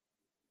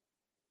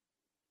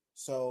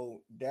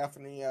 So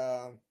definitely,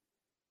 um,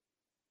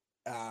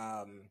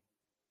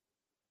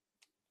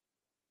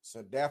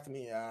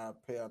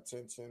 pay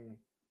attention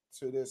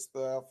to this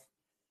stuff.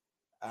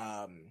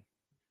 Um,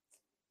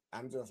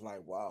 I'm just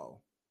like,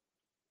 wow,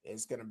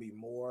 it's gonna be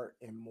more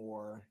and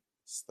more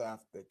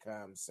stuff that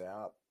comes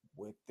out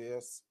with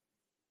this,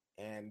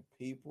 and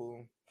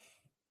people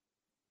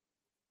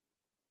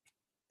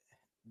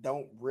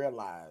don't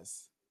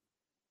realize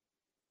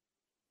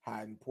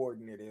how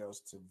important it is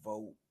to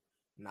vote,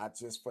 not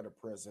just for the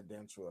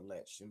presidential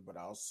election,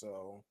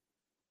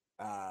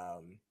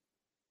 um,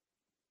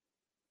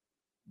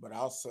 but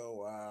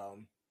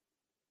also,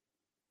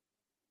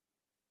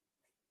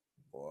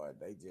 boy,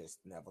 they just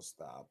never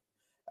stop.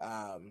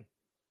 Um,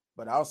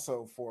 but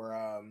also for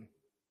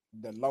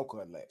the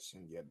local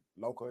election. Your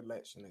local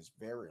election is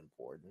very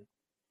important.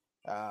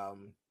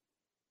 Um,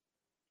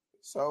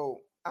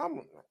 so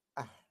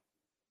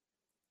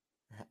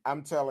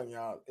I'm telling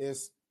y'all,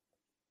 it's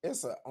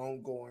an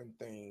ongoing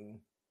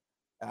thing.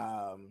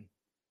 Um,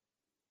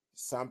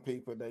 some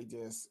people they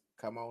just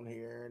come on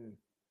here and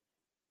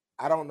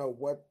I don't know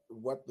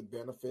what the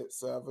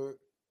benefits of it.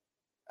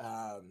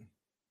 Um,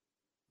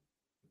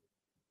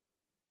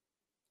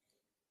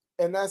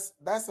 and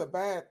that's a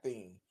bad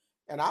thing.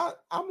 And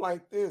I'm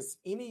like this.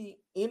 Any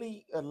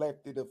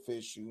elected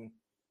official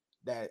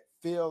that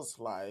feels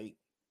like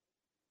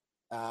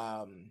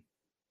um,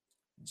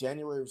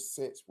 January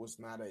 6th was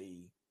not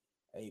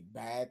a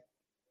bad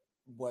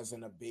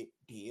wasn't a big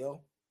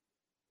deal.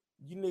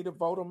 You need to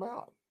vote them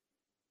out.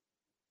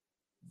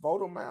 Vote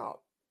them out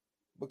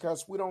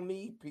because we don't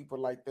need people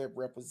like that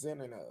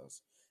representing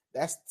us.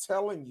 That's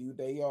telling you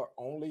they are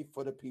only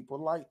for the people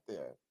like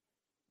that.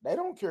 They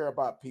don't care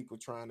about people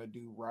trying to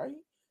do right.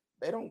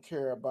 They don't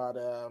care about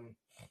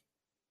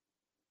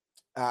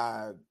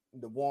uh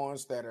the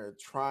ones that are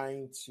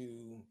trying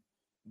to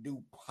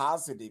do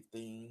positive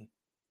thing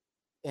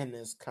in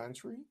this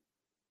country.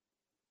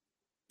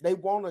 They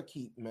want to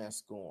keep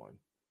mess going.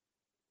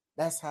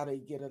 That's how they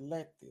get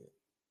elected.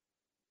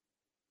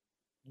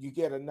 You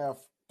get enough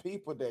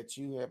people that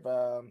you have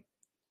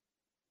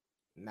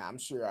now I'm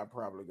sure I'm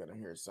probably gonna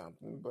hear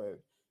something, but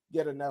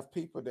get enough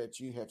people that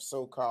you have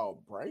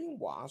so-called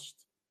brainwashed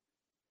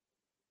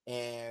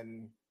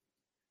and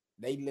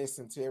they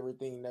listen to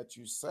everything that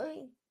you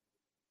say,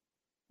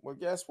 well,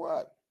 guess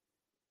what?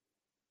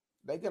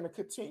 They're gonna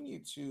continue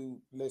to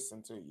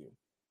listen to you.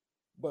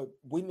 But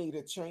we need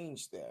to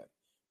change that.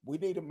 We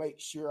need to make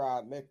sure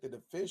our elected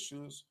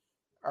officials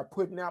are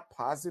putting out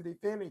positive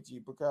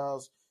energy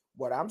because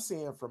what I'm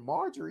seeing from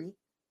Marjorie,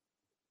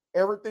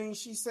 everything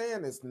she's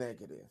saying is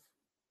negative.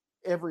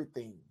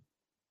 Everything.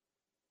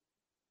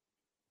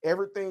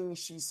 Everything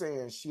she's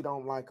saying she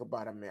don't like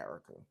about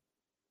America.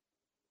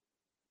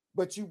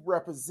 But you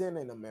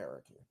representing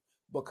America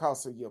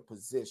because of your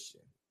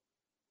position.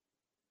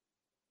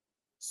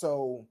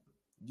 So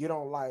you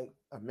don't like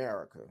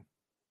America.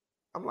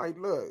 I'm like,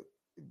 look,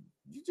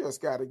 you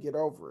just got to get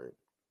over it.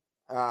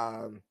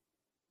 Um,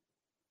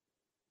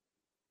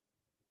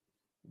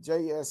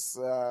 JS,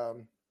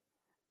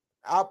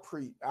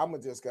 I'm gonna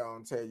just go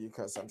and tell you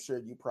because I'm sure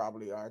you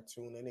probably are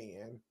tuning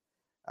in.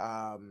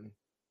 Um,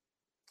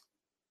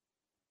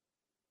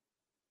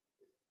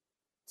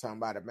 Talking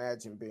about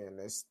imagine being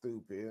this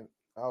stupid.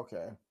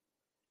 Okay.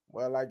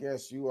 Well, I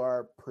guess you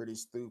are pretty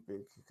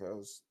stupid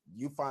because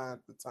you find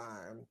the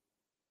time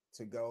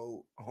to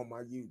go on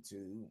my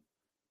YouTube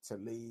to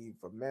leave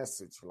a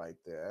message like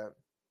that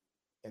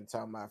and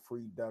talking about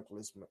free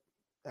Douglas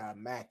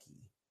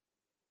Mackey.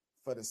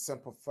 For the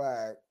simple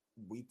fact,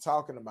 we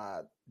talking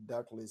about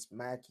Douglas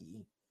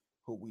Mackey,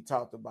 who we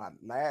talked about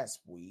last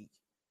week,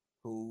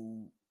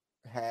 who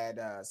had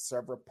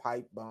several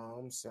pipe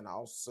bombs and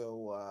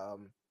also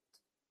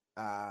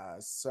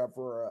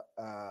several,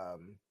 I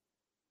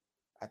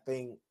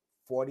think,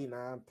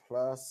 49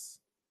 plus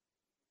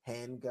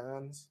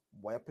handguns,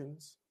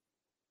 weapons,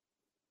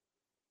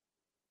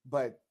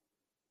 but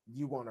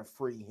you want to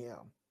free him.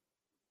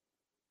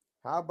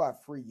 How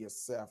about free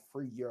yourself,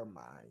 free your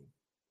mind?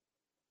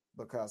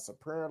 Because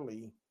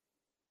apparently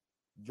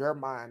your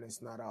mind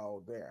is not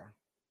all there.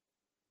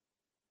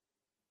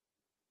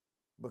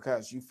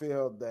 Because you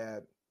feel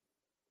that,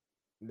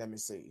 let me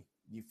see,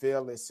 you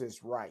feel it's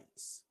his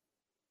rights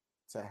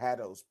to have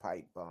those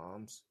pipe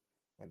bombs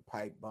and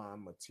pipe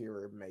bomb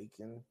material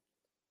making.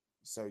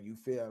 So you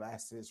feel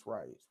that's his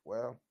rights.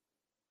 Well,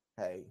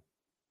 hey,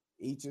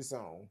 each his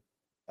own.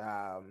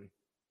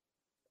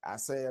 I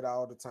say it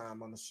all the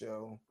time on the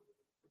show.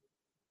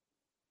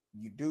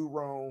 You do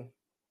wrong,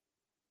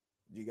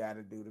 you got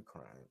to do the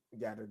crime. You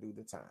got to do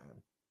the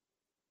time.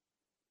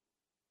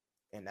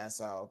 And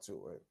that's all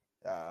to it.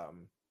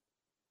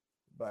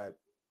 But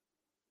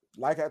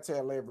like I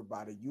tell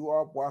everybody, you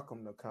are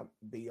welcome to come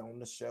be on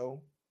the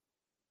show,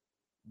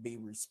 be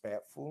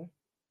respectful,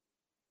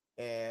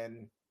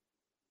 and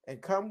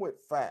come with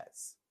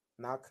facts,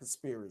 not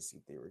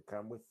conspiracy theory.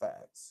 Come with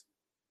facts.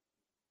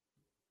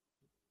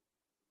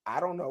 I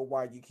don't know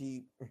why you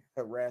keep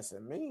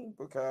harassing me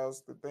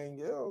because the thing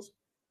is,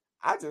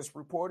 I just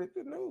reported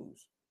the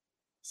news.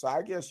 So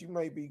I guess you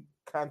may be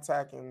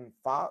contacting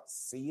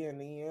Fox,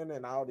 CNN,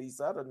 and all these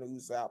other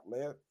news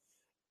outlets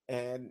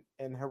and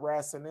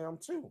harassing them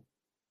too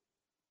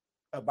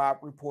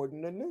about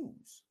reporting the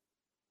news.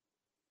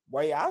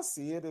 Way I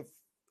see it,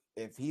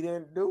 if he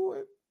didn't do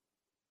it,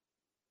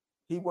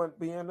 he wouldn't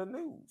be in the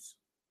news.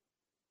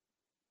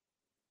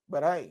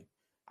 But hey,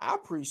 I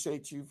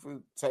appreciate you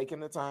for taking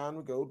the time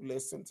to go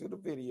listen to the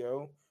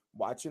video,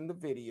 watching the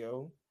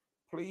video.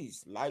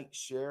 Please like,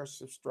 share,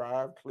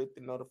 subscribe, click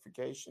the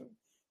notification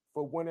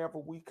for whenever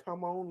we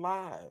come on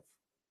live.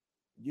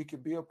 You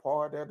can be a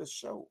part of the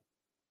show.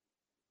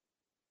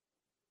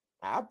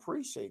 I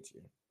appreciate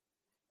you.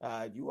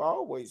 You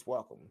always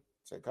welcome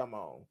to come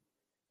on.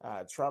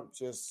 Trump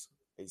just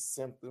a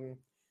symptom.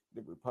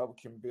 The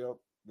Republican built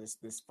this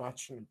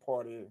dysfunctional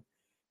party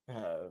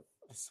uh,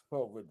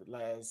 over the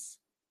last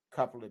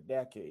couple of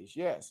decades.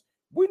 Yes,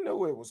 we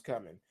knew it was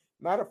coming.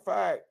 Matter of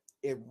fact,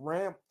 it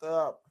ramped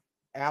up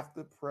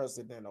after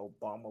President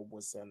Obama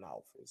was in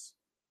office.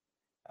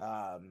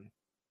 Um,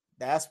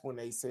 that's when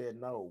they said,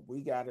 no,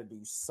 we got to do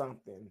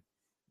something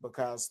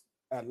because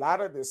a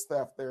lot of the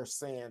stuff they're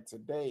saying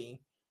today,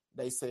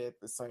 they said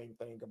the same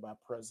thing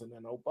about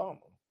President Obama.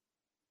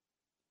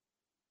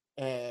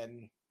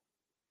 And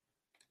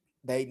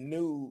they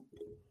knew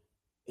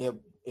it,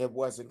 it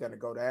wasn't going to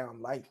go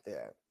down like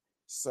that.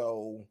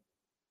 So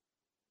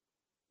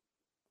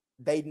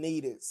they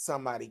needed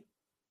somebody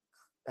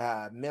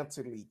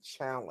mentally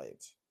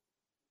challenged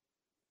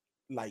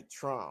like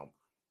Trump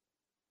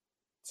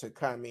to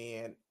come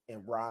in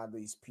and rile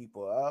these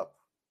people up.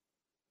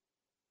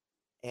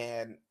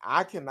 And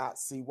I cannot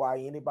see why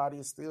anybody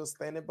is still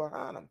standing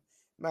behind him.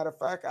 Matter of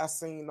fact, I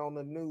seen on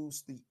the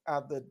news the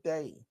other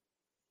day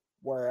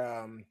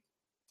where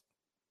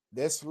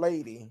this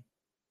lady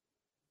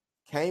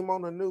came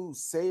on the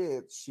news,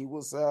 said she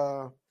was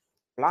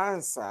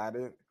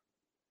blindsided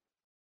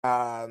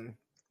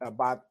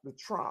about the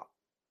Trump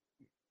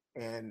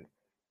and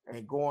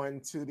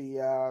going to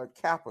the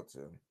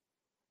Capitol.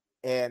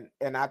 And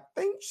I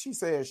think she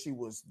said she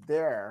was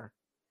there,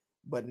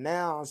 but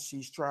now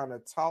she's trying to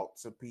talk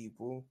to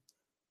people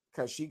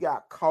because she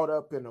got caught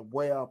up in a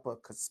web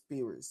of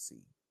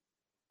conspiracy.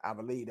 I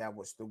believe that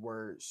was the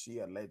word she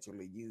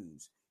allegedly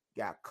used.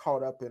 Got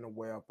caught up in a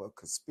web of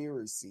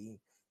conspiracy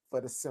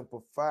for the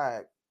simple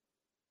fact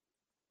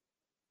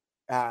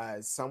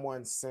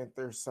someone sent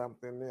her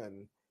something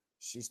and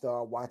she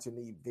started watching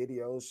these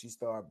videos. She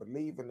started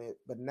believing it,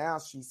 but now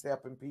she's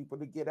helping people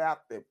to get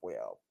out that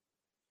web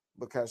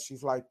because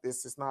she's like,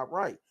 this is not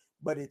right.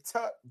 But it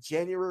took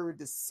January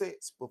the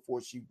 6th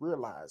before she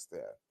realized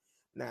that.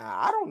 Now,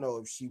 I don't know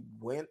if she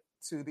went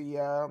to the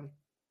um,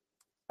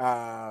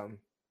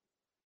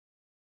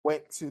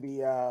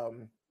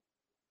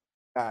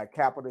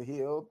 Capitol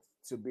Hill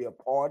to be a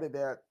part of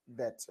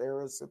that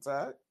terrorist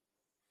attack.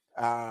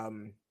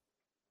 Um,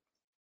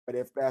 but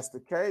if that's the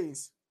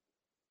case,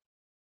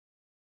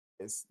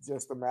 it's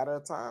just a matter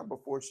of time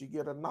before she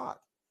get a knock.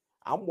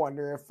 I'm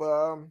wondering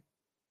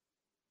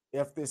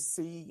if the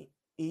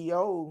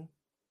CEO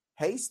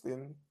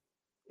Hastings,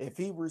 if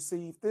he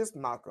received this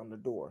knock on the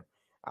door.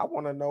 I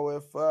want to know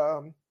if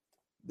the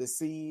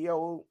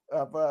CEO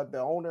of the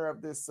owner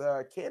of this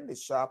candy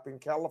shop in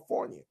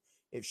California,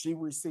 if she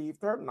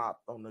received her knock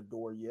on the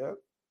door yet,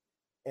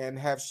 and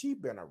have she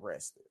been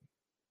arrested?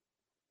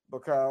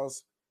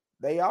 Because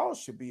they all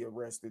should be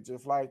arrested,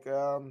 just like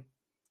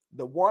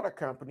the water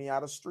company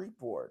out of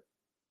Streetport.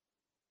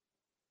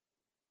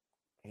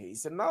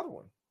 He's another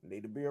one.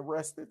 Need to be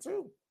arrested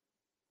too.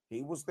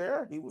 He was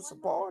there. He was a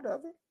part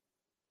of it.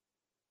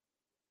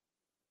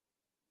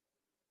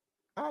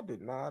 I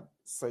did not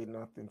say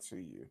nothing to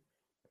you.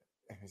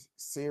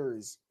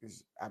 Series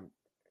is I'm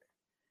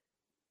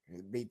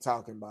be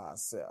talking by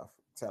herself,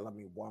 telling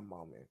me one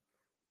moment.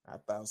 I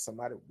thought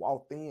somebody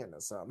walked in or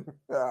something.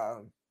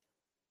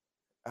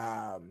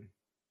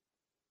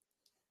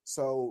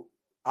 So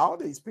all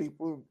these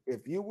people,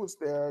 if you was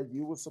there,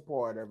 you would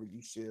support her,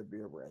 you should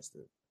be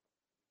arrested.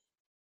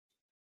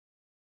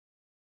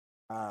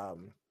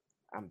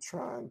 I'm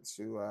trying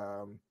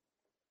to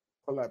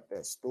pull up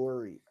that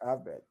story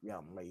of that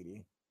young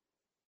lady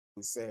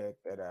who said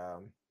that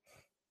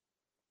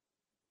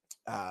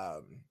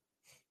um,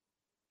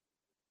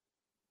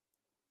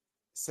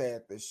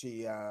 said that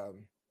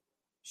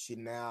she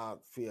now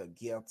feel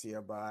guilty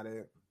about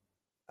it.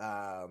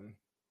 Um,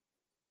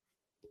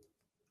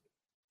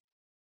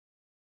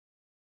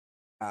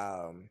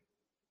 um,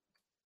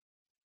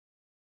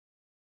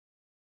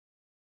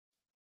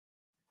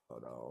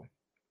 hold on,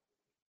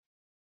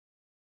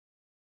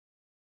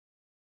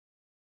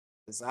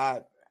 cause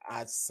I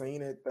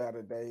seen it the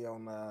other day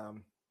on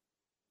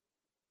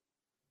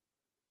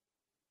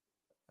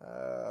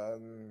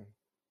um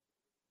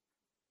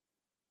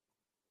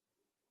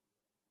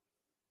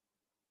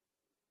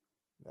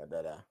da,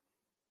 da, da.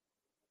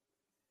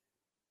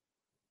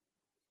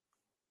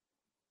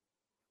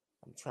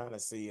 I'm trying to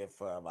see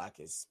if I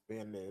can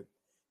spin it.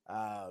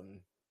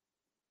 Um,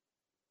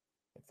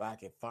 if I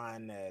can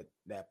find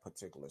that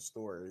particular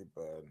story,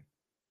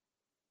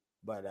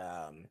 but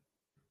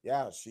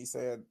yeah, she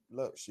said,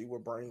 look, she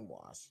was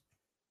brainwashed.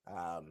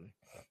 Um,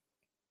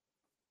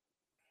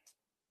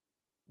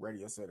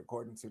 Radio said,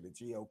 according to the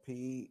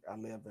GOP, I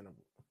live in a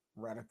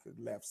radical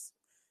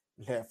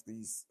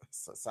lefty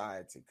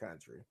society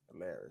country.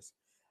 Hilarious.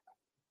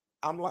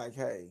 I'm like,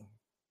 hey,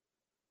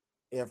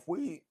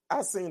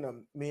 I seen a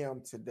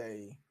meme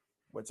today,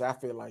 which I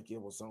feel like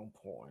it was on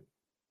point.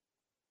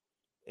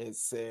 It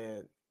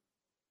said,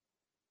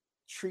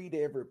 treat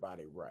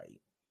everybody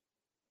right,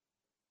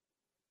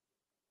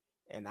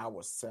 and I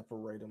will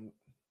separate them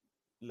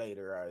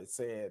later. I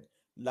said,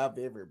 love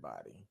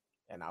everybody,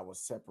 and I will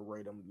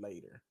separate them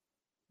later.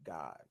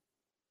 God.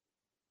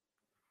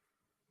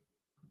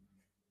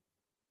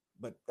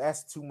 But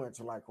that's too much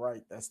like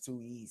right. That's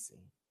too easy.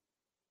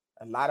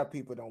 A lot of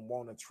people don't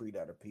want to treat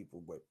other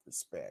people with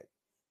respect.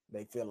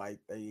 They feel like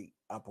they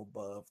up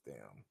above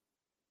them.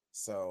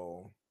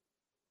 So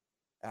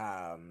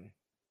um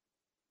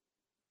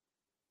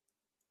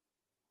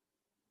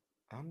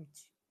I'm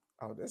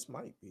oh, this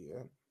might be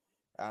it.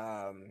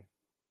 Um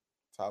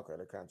Talk of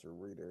the Country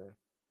Reader.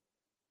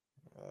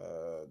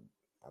 Uh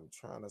I'm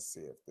trying to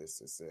see if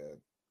this is it.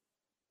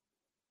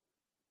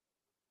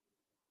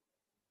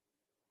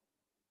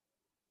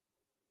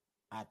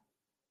 I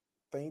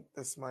think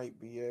this might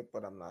be it,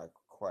 but I'm not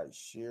quite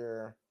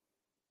sure.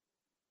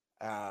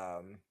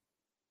 Um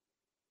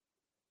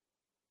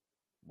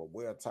but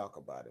we'll talk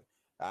about it.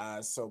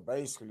 So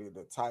basically,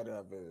 the title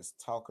of it is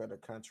Talk of the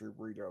Country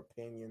Reader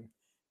Opinion.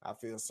 I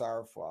feel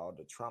sorry for all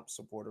the Trump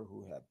supporters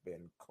who have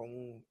been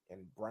cooned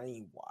and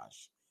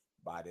brainwashed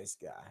by this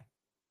guy.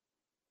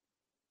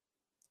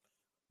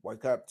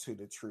 Wake up to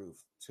the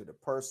truth. To the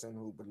person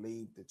who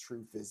believes the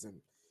truth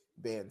isn't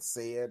being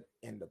said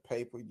in the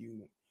paper,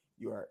 you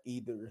are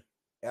either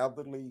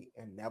elderly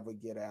and never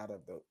get out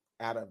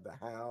of the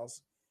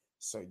house,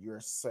 so you're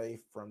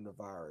safe from the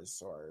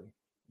virus, or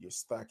you're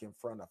stuck in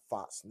front of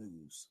Fox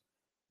News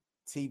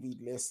TV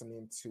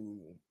listening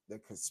to the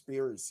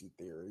conspiracy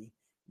theory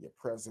your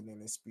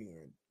president is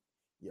spewing.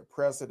 Your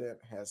president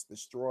has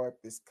destroyed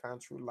this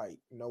country like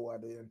no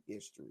other in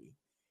history.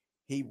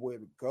 He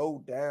would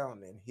go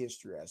down in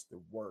history as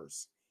the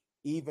worst.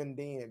 Even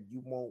then,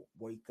 you won't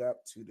wake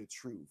up to the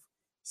truth.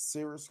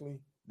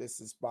 Seriously,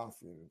 this is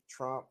baffling.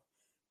 Trump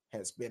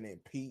has been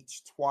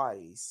impeached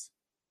twice.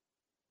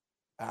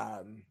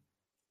 Um,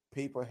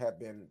 People have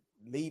been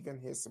leaving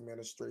his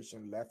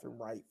administration left and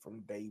right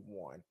from day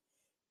one,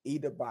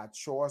 either by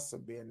choice or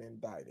being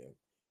indicted.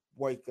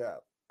 Wake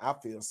up. I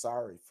feel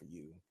sorry for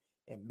you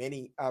and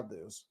many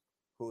others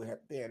who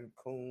have been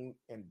cooned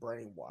and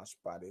brainwashed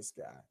by this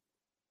guy.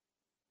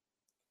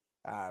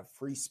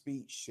 Free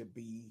speech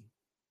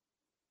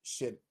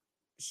should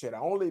should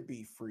only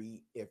be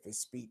free if it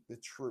speak the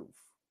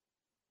truth.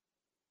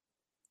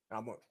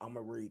 I'm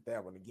gonna read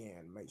that one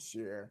again. Make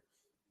sure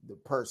the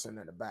person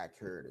in the back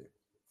heard it.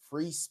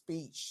 Free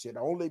speech should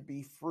only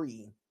be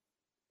free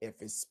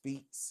if it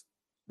speaks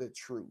the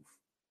truth.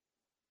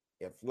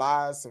 If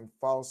lies and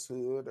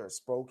falsehood are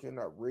spoken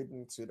or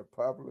written to the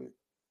public,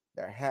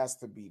 there has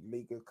to be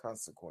legal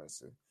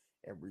consequences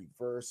and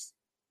reverse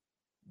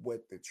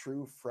with the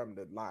truth from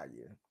the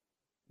liar.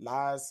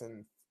 Lies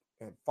and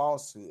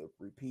falsehood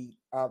repeated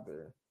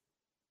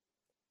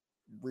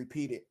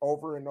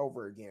over and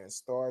over again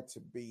start to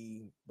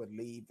be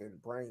believed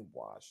and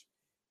brainwashed.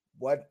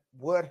 What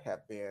would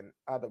have been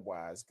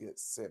otherwise good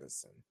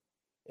citizen?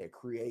 It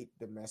create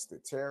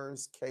domestic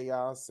terrors,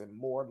 chaos, and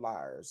more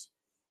liars,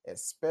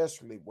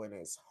 especially when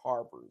it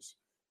harbors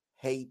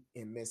hate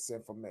and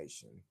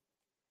misinformation.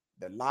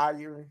 The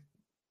liar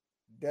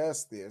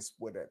does this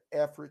with an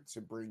effort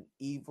to bring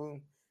evil,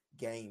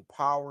 gain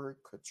power,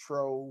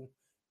 control,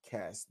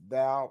 cast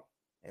doubt,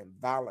 and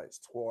violence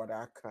toward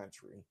our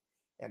country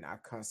and our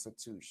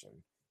Constitution.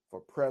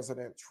 For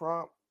President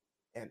Trump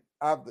and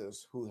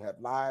others who have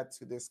lied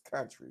to this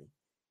country,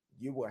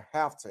 you will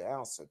have to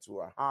answer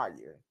to a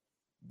higher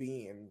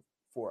being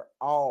for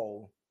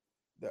all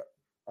the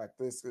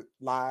this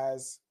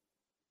lies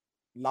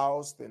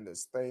lost in the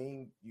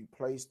stain you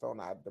placed on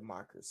our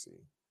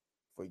democracy,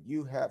 for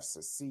you have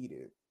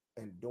succeeded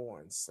in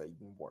doing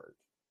Satan work.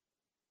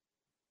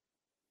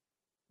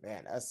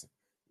 Man,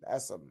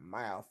 that's a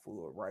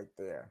mouthful right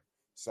there.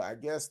 So I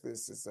guess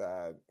this is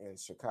in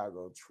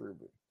Chicago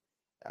Tribune.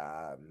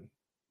 Um,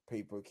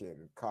 People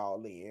can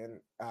call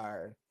in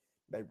or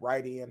they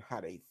write in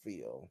how they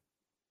feel,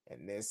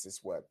 and this is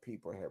what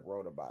people have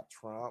wrote about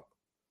Trump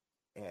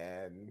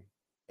and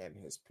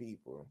his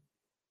people.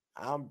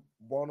 I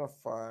want to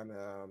find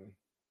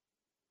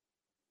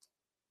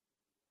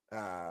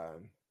uh,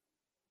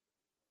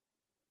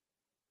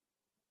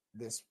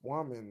 this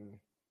woman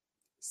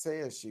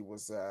says she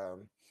was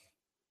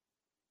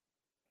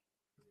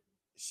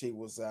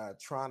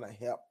trying to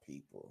help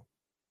people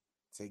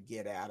to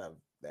get out of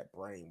that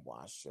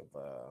brainwash of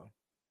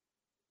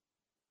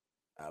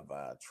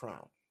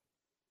Trump,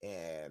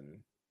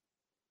 and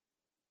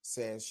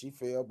says she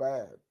feel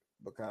bad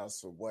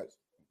because of what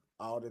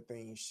all the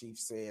things she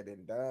said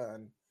and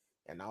done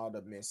and all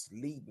the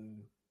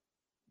misleading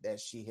that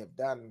she have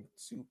done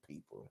to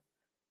people,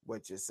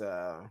 which is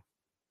uh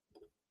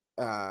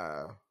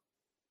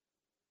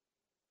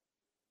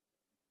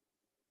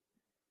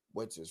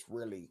which is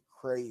really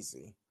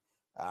crazy.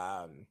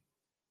 Um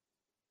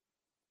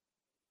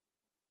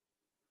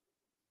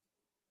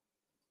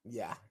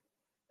yeah.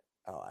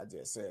 Oh, I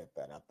just said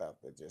that. I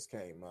thought that just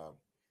came up.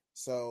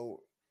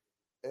 So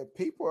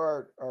people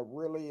are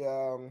really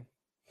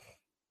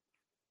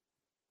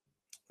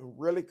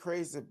really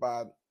crazy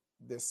about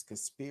this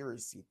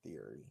conspiracy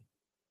theory.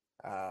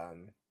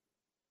 Um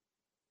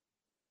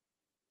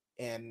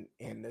and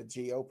the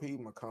GOP,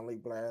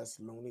 McConnell blasts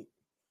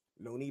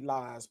Looney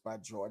Lies by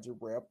Georgia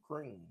Rep.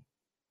 Green.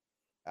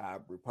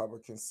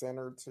 Republican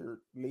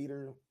Senator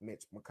leader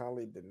Mitch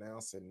McConnell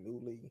denounced a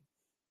newly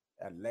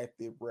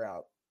elected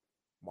Rep.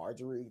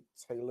 Marjorie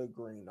Taylor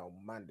Greene on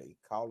Monday,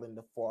 calling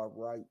the far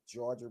right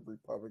Georgia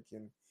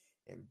Republican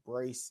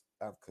embrace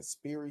of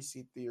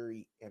conspiracy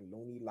theory and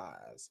loony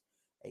lies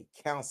a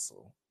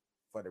counsel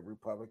for the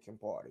Republican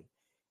Party.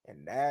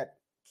 And that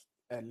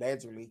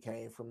allegedly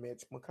came from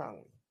Mitch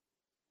McConnell.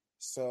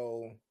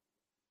 So,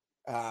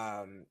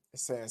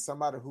 saying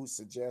somebody who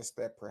suggests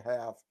that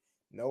perhaps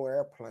no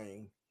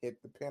airplane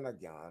hit the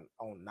Pentagon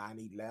on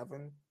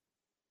 9/11.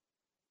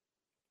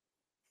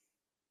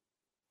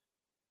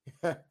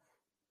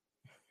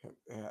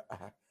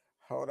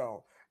 Hold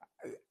on.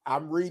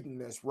 I'm reading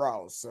this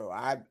raw, so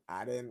I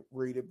didn't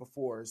read it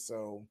before.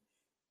 So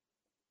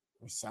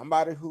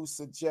somebody who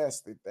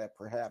suggested that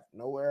perhaps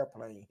no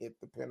airplane hit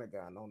the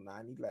Pentagon on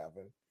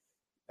 9/11,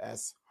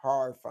 that's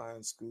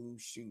horrifying school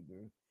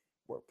shooting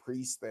were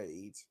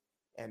pre-staged,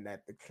 and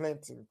that the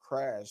Clinton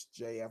crashed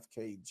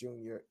JFK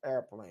Jr.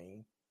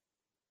 airplane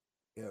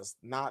is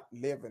not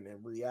living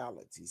in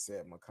reality,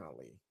 said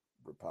McConnell,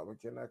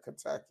 Republican of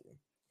Kentucky,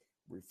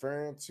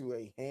 referring to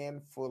a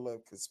handful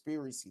of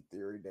conspiracy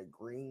theory that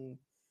Green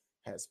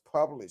has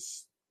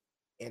published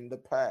in the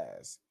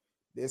past.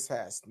 This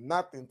has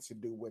nothing to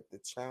do with the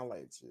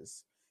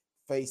challenges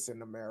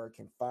facing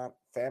American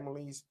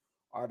families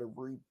or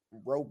the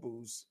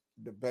robust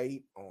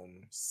debate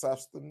on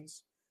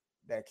substance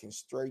that can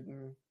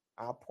straighten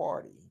our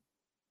party.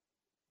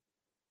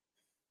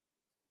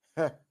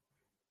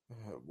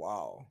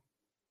 Wow.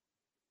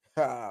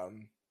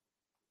 Um,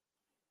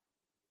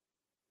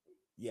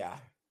 yeah,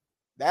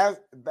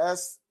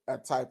 that's a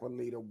type of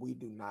leader we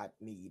do not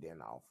need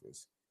in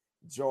office.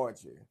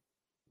 Georgia,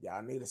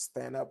 y'all need to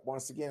stand up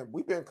once again.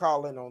 We've been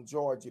calling on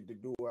Georgia to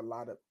do a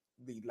lot of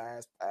the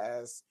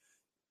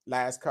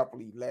last couple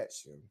of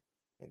elections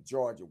in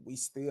Georgia. We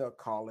still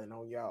calling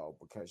on y'all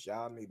because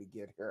y'all need to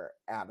get her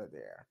out of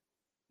there.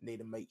 Need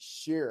to make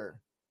sure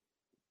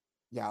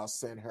y'all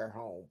send her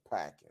home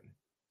packing.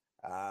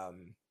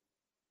 Um,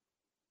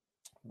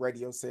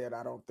 Radio said,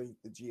 "I don't think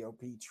the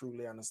GOP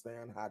truly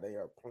understand how they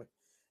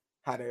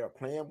are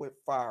playing with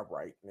fire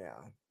right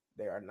now.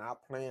 They are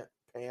not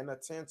paying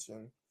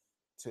attention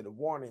to the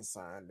warning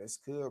sign. This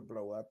could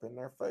blow up in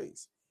their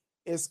face.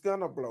 It's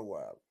gonna blow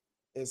up.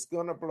 It's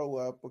gonna blow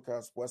up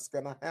because what's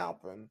gonna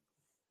happen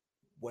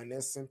when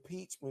this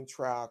impeachment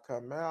trial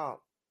come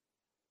out?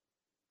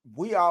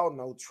 We all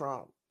know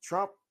Trump.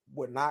 Trump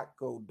would not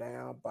go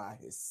down by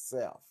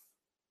himself.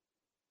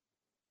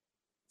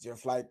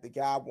 Just like the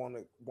guy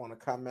wanna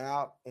come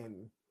out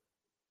and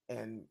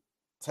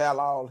tell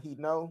all he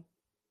know.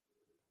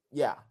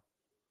 Yeah,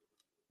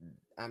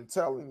 I'm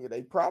telling you,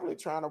 they probably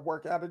trying to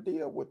work out a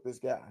deal with this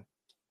guy.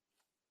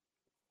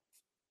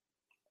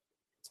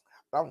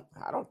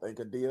 I don't think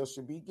a deal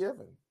should be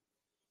given.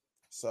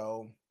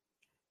 So,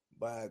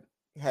 but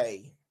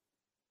hey,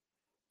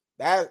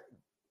 that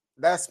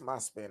that's my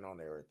spin on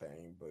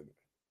everything. But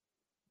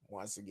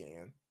once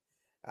again,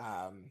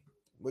 um,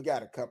 we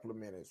got a couple of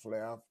minutes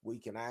left. We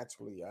can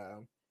actually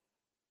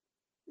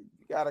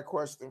you got a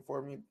question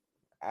for me?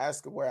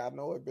 Ask away. I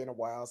know it's been a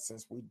while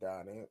since we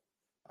done it.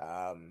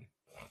 Um,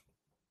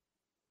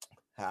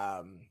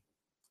 um,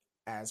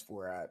 As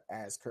for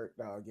ask Kurt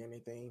Dog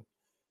anything,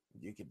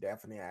 you could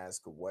definitely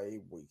ask away.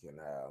 We can,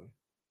 of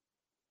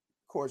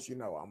course, I'm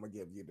gonna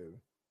give you the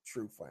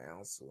truthful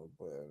answer,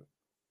 but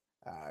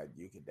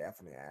you could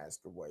definitely ask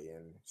away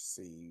and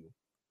see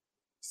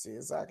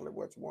exactly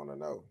what you want to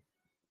know.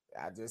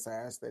 I just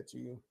ask that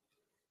you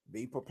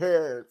be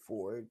prepared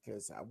for it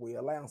because I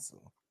will answer.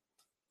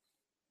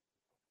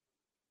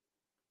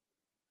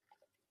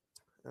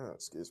 Oh,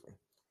 excuse me.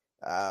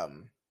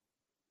 Um,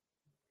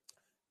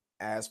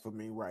 as for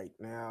me right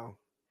now,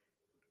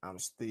 I'm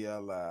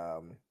still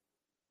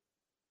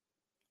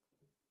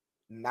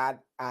not.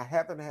 I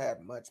haven't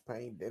had much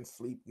pain. Didn't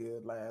sleep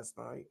good last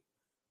night.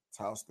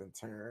 Tossed and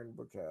turned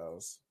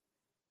because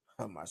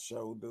of my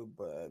shoulder,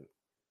 but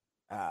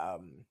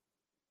um,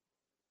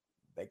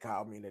 they um,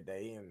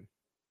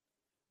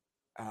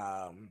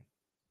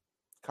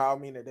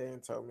 called me today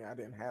and told me I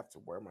didn't have to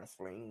wear my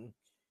sling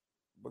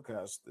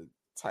because the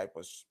type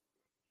of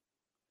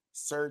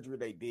surgery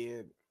they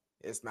did,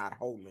 it's not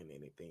holding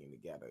anything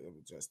together. It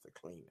was just a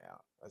clean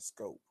out, a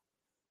scope.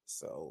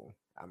 So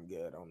I'm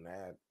good on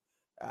that.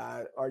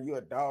 Are you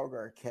a dog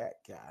or a cat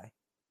guy?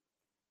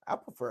 I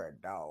prefer a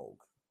dog.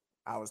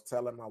 I was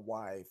telling my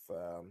wife,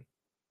 um,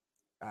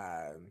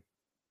 I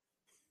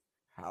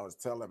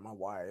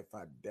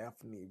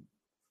definitely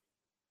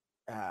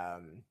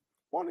um,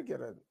 want to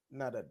get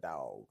another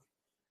dog.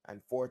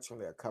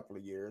 Unfortunately, a couple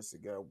of years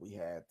ago, we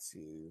had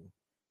to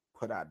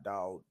put our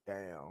dog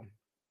down.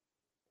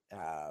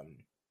 Um,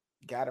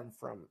 got him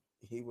from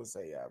he was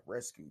a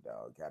rescue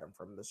dog. Got him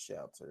from the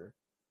shelter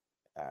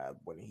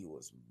when he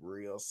was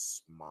real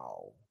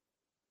small,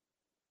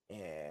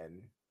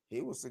 and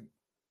he was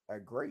a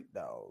great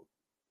dog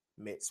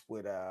mixed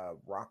with a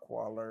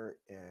Rockwaller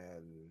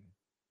and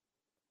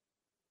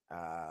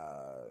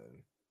uh,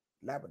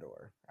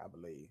 Labrador, I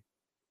believe.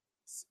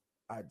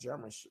 A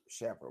German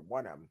Shepherd,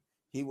 one of them.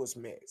 He was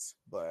mixed,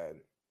 but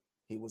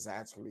he was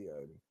actually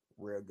a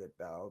real good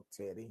dog,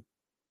 Teddy.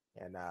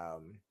 And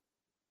um,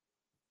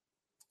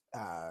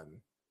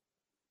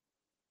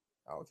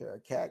 okay, a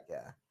cat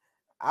guy.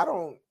 I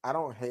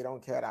don't hate on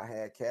cat. I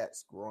had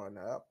cats growing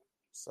up,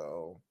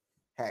 so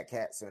had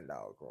cats and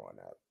dog growing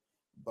up.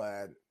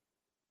 But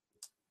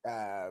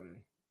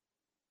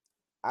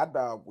I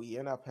dog we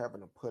end up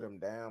having to put him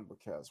down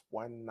because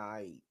one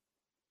night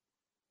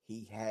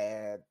he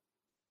had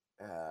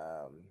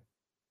um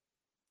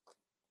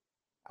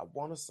I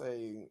want to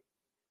say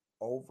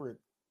over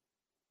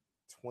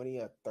 20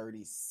 or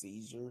 30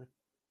 seizure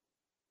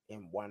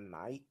in one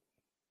night.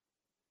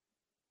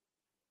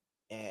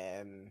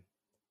 And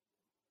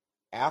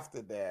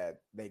after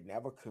that, they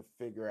never could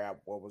figure out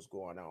what was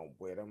going on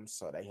with him.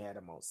 So they had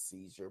him on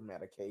seizure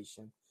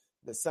medication,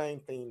 the same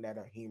thing that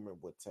a human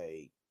would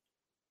take.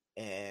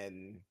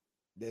 And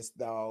this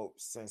dog,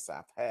 since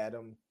I've had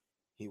him,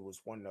 he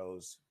was one of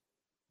those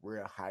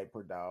real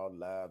hyper dog,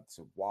 loved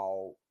to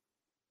walk.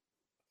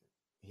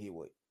 He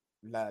would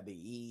love to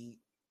eat,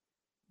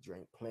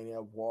 drink plenty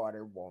of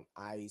water, want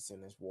ice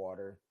in his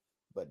water.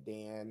 But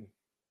then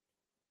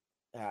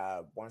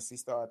once he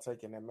started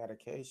taking that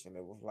medication,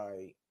 it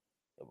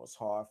was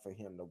hard for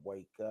him to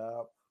wake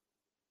up.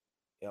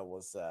 It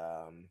was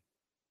um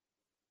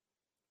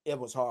it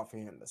was hard for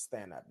him to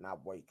stand up,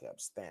 not wake up,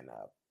 stand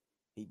up.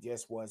 He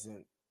just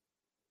wasn't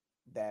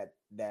that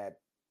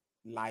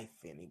life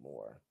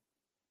anymore.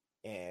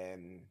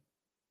 And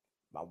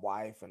my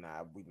wife and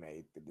I, we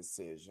made the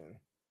decision.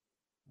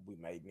 We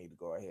may need to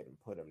go ahead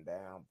and put him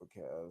down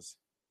because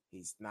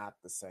he's not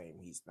the same.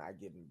 He's not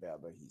getting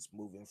better. He's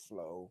moving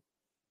slow.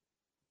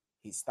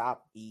 He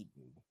stopped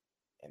eating,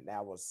 and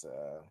that was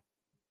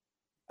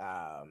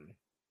um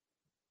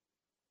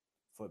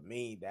for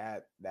me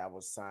that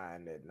was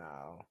sign that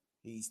now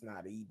he's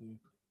not eating,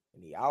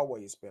 and he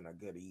always been a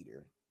good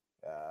eater.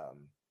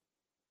 Um,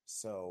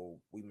 so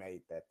we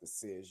made that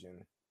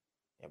decision,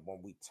 and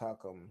when we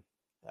took him,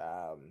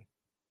 um,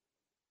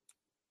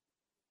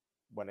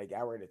 when they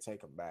got ready to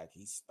take him back,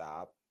 he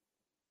stopped.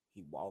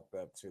 He walked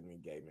up to me,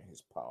 gave me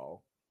his paw,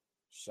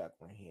 shook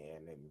my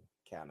hand, and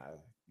kind of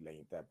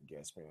leaned up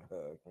against me and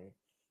hugged me.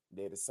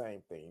 Did the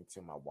same thing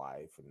to my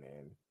wife, and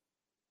then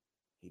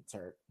he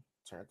turned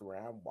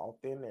around,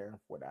 walked in there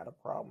without a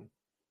problem,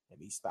 and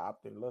he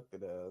stopped and looked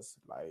at us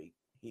like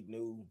he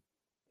knew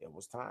it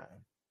was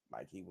time,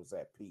 like he was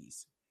at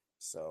peace.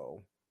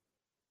 So,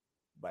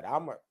 but I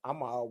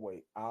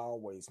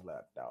always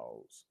love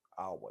dogs,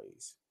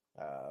 always.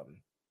 Um,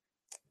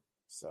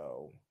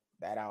 so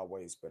that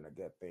always been a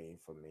good thing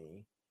for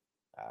me,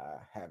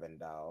 having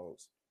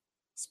dogs,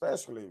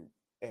 especially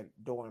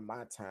during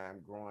my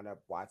time growing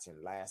up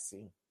watching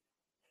Lassie.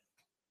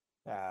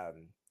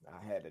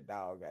 I had a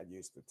dog I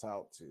used to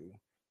talk to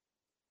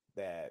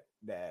that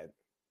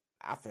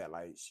I felt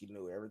like she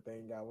knew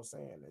everything I was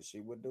saying and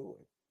she would do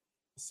it.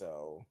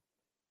 So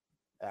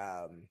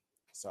um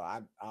I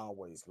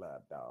always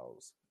love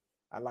dogs.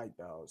 I like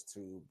dogs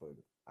too, but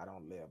I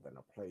don't live in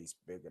a place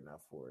big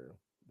enough for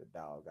the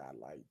dog I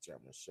like,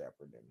 German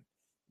Shepherd and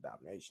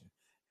Dalmatian.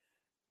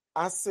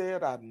 I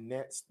said our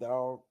next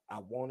dog, I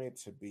wanted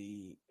to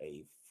be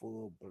a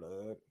full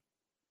blood.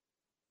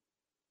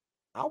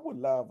 I would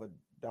love a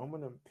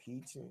Dominant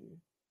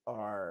Pigeon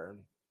or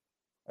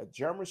a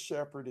German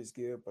Shepherd is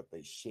good, but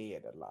they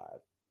shed a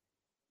lot.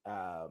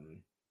 Um,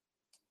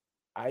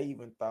 I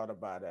even thought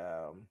about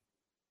a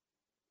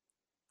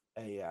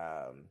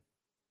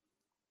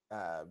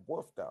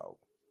wolf dog.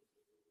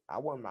 I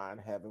wouldn't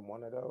mind having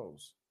one of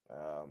those.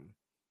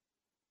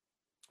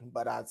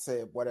 But I'd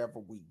say whatever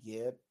we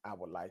get, I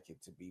would like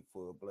it to be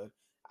full blood.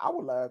 I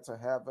would love to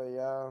have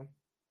a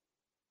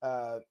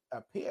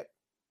pet.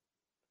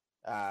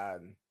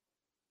 Um,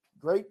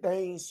 Great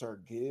Danes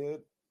are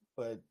good,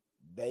 but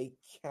they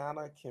kind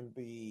of can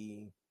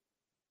be.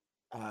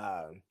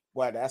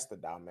 Well, that's the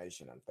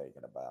Dalmatian I'm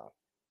thinking about.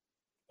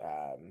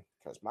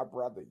 Because my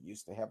brother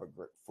used to have a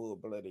full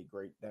blooded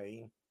Great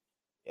Dane.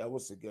 It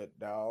was a good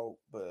dog,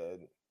 but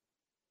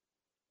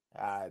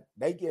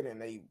they get in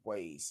their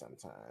way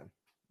sometimes.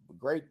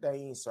 Great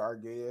Danes are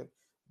good,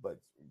 but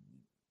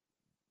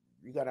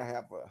you gotta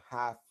have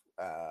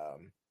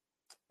um,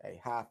 a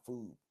high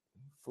food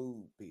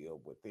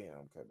bill with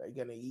them because they're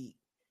gonna eat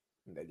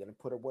and they're gonna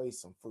put away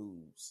some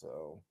food.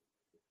 So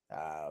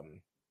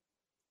um,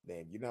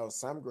 then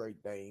some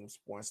Great Danes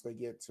once they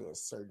get to a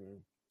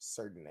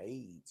certain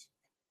age,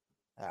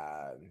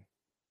 um,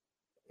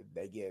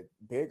 they get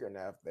big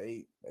enough,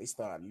 they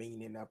start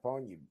leaning up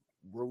on you,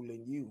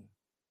 ruling you.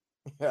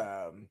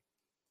 um,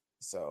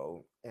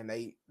 so and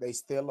they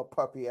still a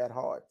puppy at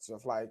heart,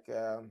 just like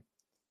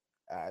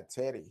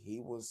Teddy.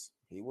 He was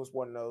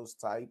one of those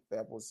type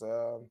that was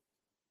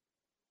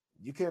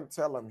you can't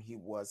tell him he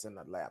wasn't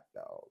a lap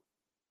dog.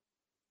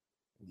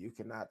 You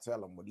cannot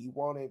tell him when he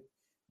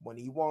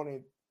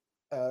wanted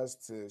us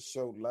to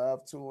show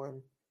love to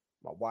him.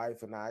 My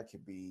wife and I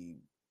could be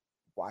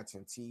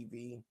watching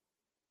TV,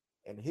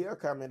 and he'll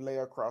come and lay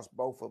across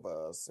both of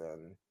us,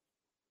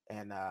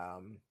 and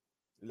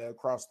lay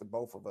across the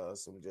both of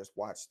us and just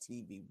watch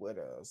TV with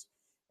us.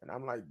 And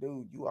I'm like,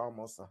 dude, you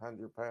almost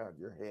 100 pounds.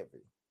 You're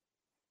heavy.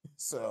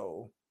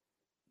 So,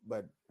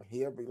 but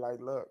he'll be like,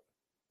 look,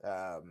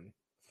 um,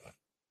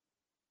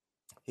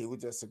 he was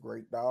just a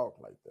great dog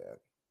like that.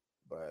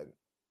 But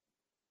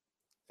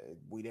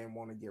we didn't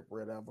want to get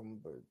rid of him.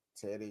 But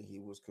Teddy, he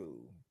was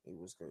cool. He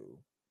was cool.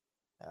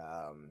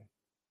 Um,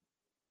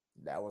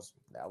 that was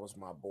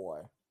my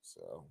boy.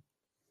 So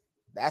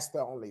that's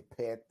the only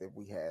pet that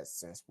we had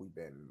since we've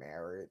been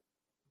married,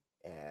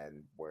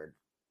 and where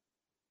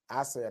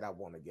I said I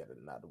want to get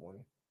another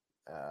one.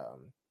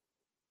 Um,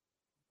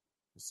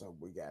 so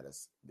we gotta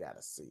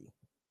see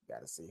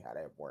how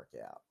that work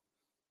out.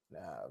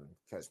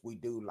 Because we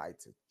do like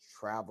to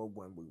travel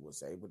when we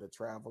was able to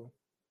travel,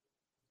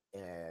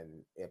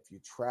 and if you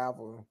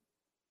travel,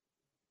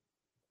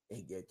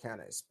 it get kind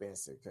of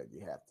expensive because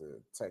you have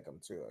to take them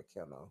to a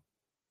kennel,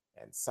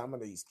 and some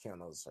of these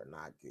kennels are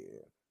not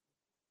good.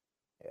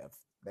 If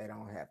they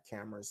don't have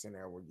cameras in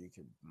there where you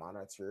can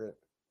monitor it,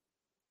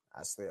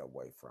 I stay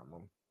away from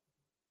them.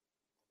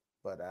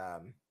 But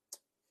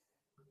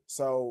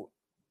so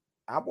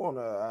I want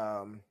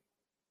to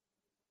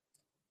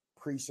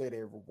appreciate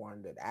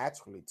everyone that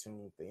actually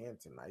tuned in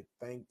tonight.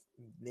 Thank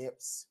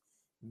Nips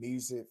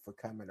Music for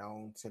coming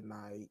on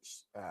tonight,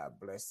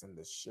 blessing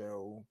the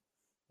show,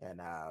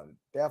 and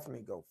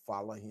definitely go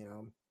follow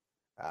him.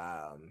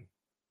 Um,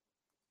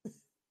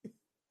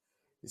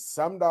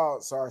 some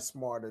dogs are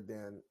smarter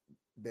than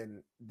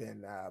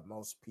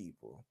most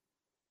people.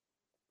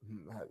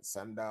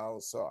 Some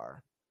dogs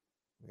are.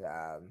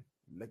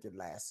 Look at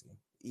Lassie,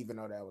 even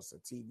though that was a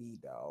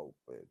TV dog,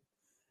 but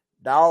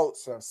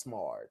dogs are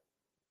smart.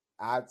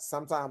 I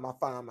sometimes I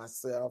find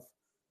myself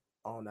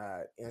on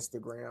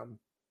Instagram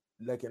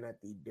looking at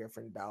the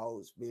different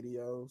dogs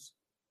videos,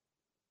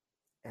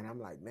 and I'm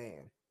like,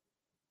 man.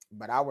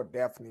 But I would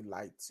definitely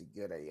like to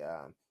get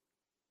a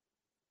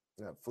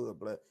full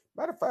blood.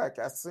 Matter of fact,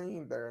 I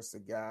seen there's a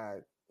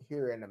guy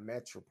here in the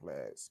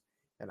Metroplex,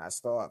 and I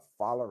started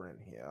following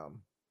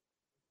him,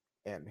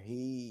 and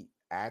he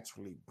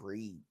actually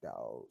breed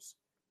dogs,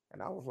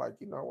 and I was like,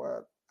 you know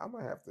what? I'm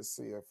gonna have to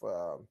see if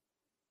I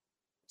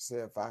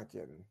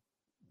can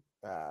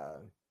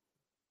uh,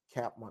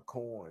 cap my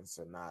coins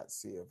or not,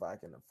 see if I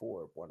can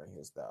afford one of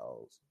his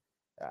dogs.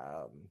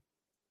 Um,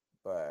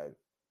 but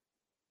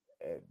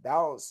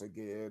dogs are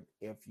good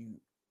if you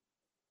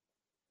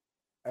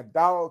a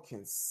dog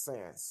can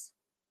sense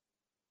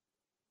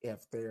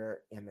if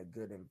they're in a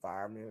good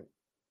environment,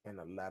 in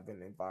a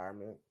loving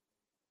environment.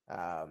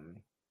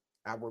 Um,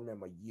 I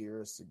remember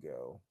years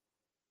ago,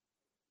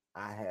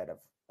 I had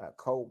a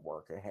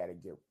co-worker had to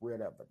get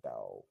rid of a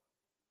dog.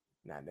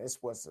 Now this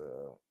was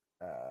a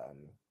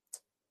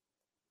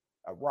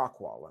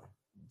Rockwaller,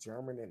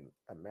 German and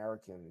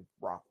American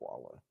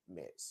Rockwaller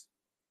mix,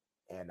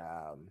 and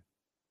I'm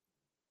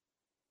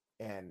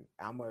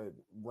gonna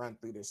run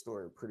through this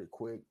story pretty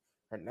quick.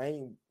 Her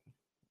name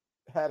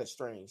had a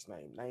strange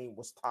name. Name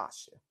was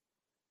Tasha,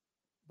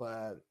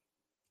 but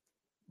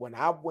when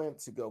I went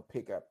to go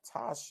pick up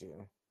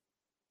Tasha,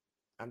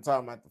 I'm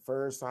talking about the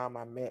first time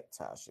I met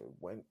Tasha.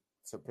 Went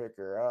to pick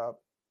her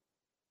up.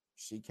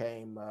 She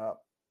came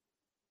up,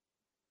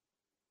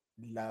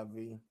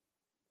 lovey.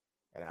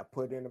 and I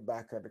put it in the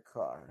back of the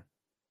car.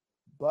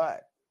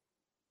 But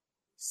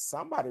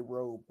somebody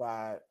rode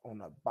by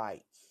on a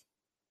bike,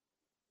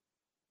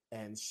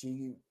 and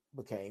she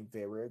became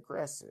very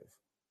aggressive.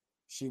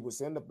 She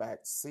was in the back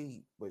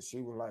seat, but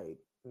she was like,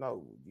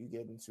 "No, you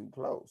getting too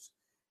close."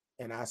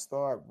 And I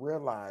started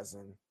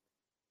realizing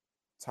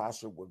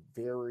Tasha was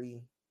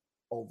very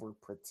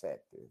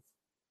overprotective.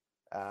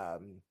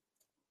 Um,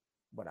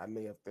 when I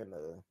lived in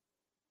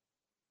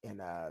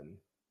um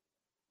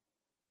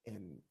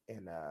in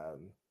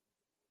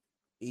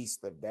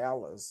east of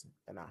Dallas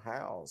in a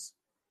house,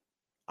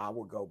 I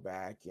would go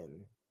back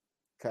and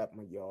cut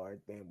my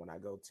yard. Then when I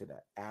go to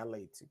the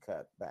alley to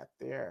cut back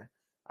there,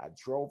 I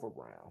drove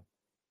around,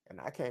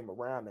 and I came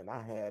around and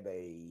I had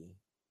a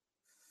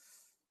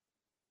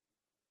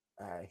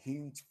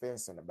huge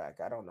fence in the back.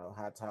 I don't know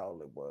how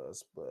tall it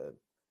was, but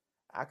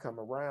I come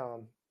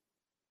around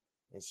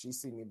and she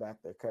see me back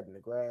there cutting the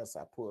grass.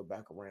 I pull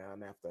back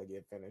around after I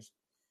get finished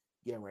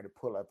getting ready to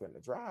pull up in the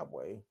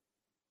driveway.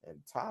 And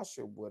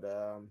Tasha would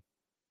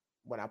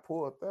when I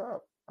pulled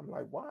up, I'm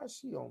like, why is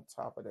she on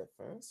top of that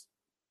fence?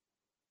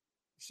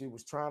 She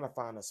was trying to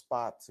find a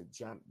spot to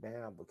jump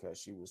down because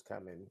she was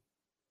coming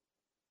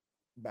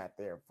back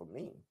there for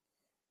me.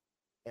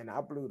 And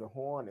I blew the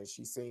horn and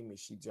she seen me,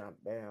 she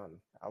jumped down.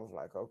 I was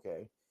like,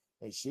 okay.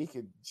 And she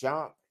could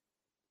jump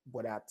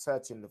without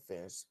touching the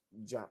fence,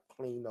 jump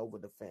clean over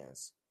the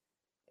fence.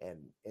 And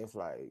it's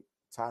like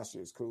Tasha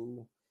is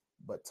cool,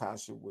 but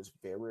Tasha was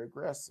very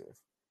aggressive.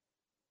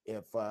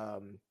 If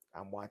I'm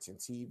watching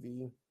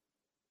TV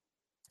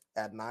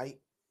at night,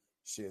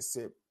 she'll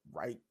sit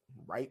right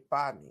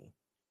by me.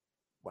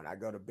 When I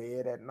go to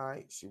bed at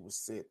night, she will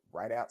sit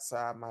right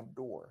outside my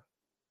door.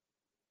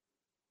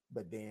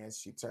 But then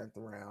she turned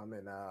around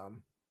and uh,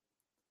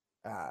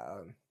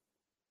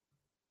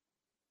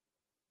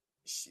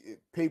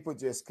 people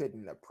just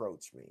couldn't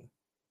approach me.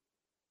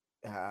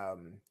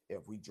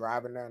 If we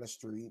driving down the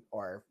street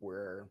or if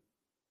we're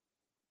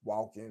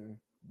walking,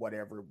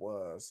 whatever it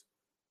was,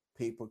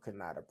 people could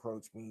not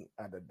approach me.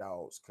 Other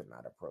dogs could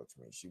not approach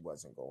me. She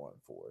wasn't going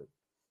for it.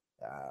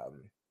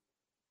 Um,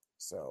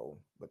 so,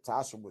 but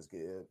Tasha was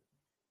good,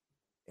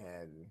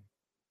 and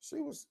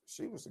she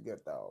was a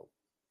good dog.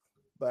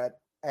 But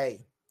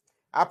hey,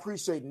 I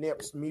appreciate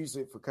Nip's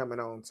music for coming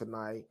on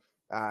tonight.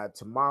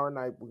 Tomorrow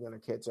night we're gonna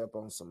catch up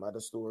on some other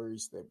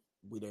stories that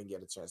we didn't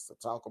get a chance to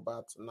talk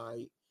about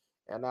tonight,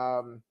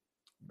 and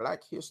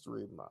Black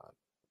History Month.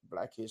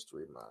 Black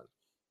History Month.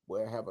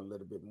 We'll have a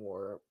little bit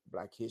more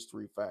Black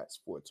History facts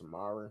for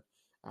tomorrow.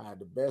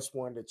 The best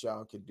one that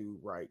y'all can do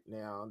right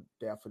now,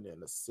 definitely in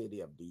the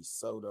city of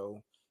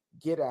DeSoto,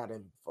 get out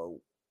and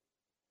vote.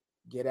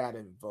 Get out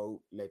and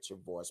vote. Let your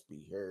voice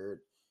be heard.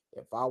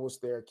 If I was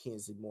there,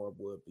 Kenzie Moore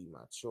would be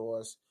my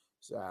choice.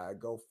 So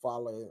go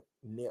follow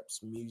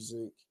Nips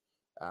Music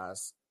uh,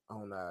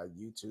 on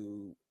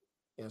YouTube,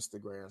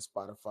 Instagram,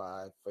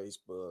 Spotify,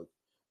 Facebook.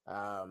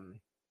 Um,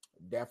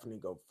 Definitely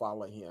go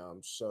follow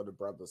him. Show the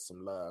brother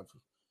some love.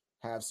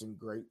 Have some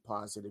great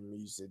positive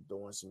music,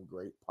 doing some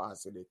great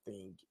positive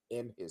thing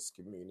in his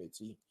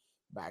community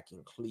back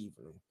in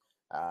Cleveland,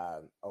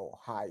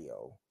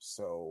 Ohio.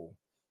 So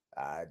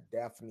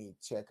definitely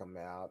check him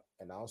out.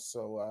 And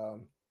also,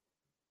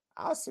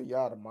 I'll see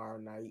y'all tomorrow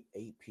night,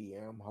 8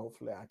 p.m.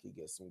 Hopefully, I can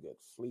get some good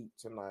sleep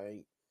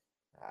tonight.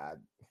 I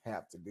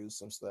have to do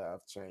some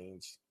stuff,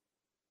 change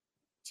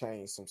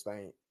some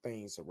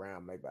things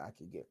around. Maybe I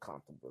could get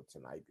comfortable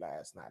tonight.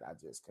 Last night, I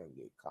just couldn't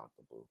get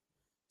comfortable.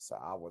 So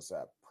I was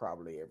up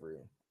probably every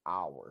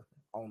hour.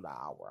 On the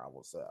hour, I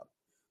was up.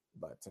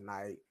 But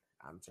tonight,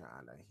 I'm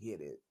trying to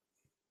hit it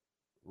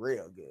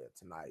real good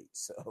tonight.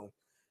 So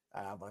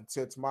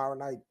until tomorrow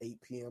night,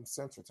 8 p.m.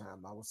 Central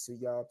Time, I will see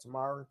y'all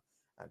tomorrow.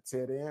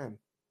 Until then,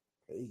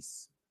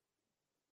 peace.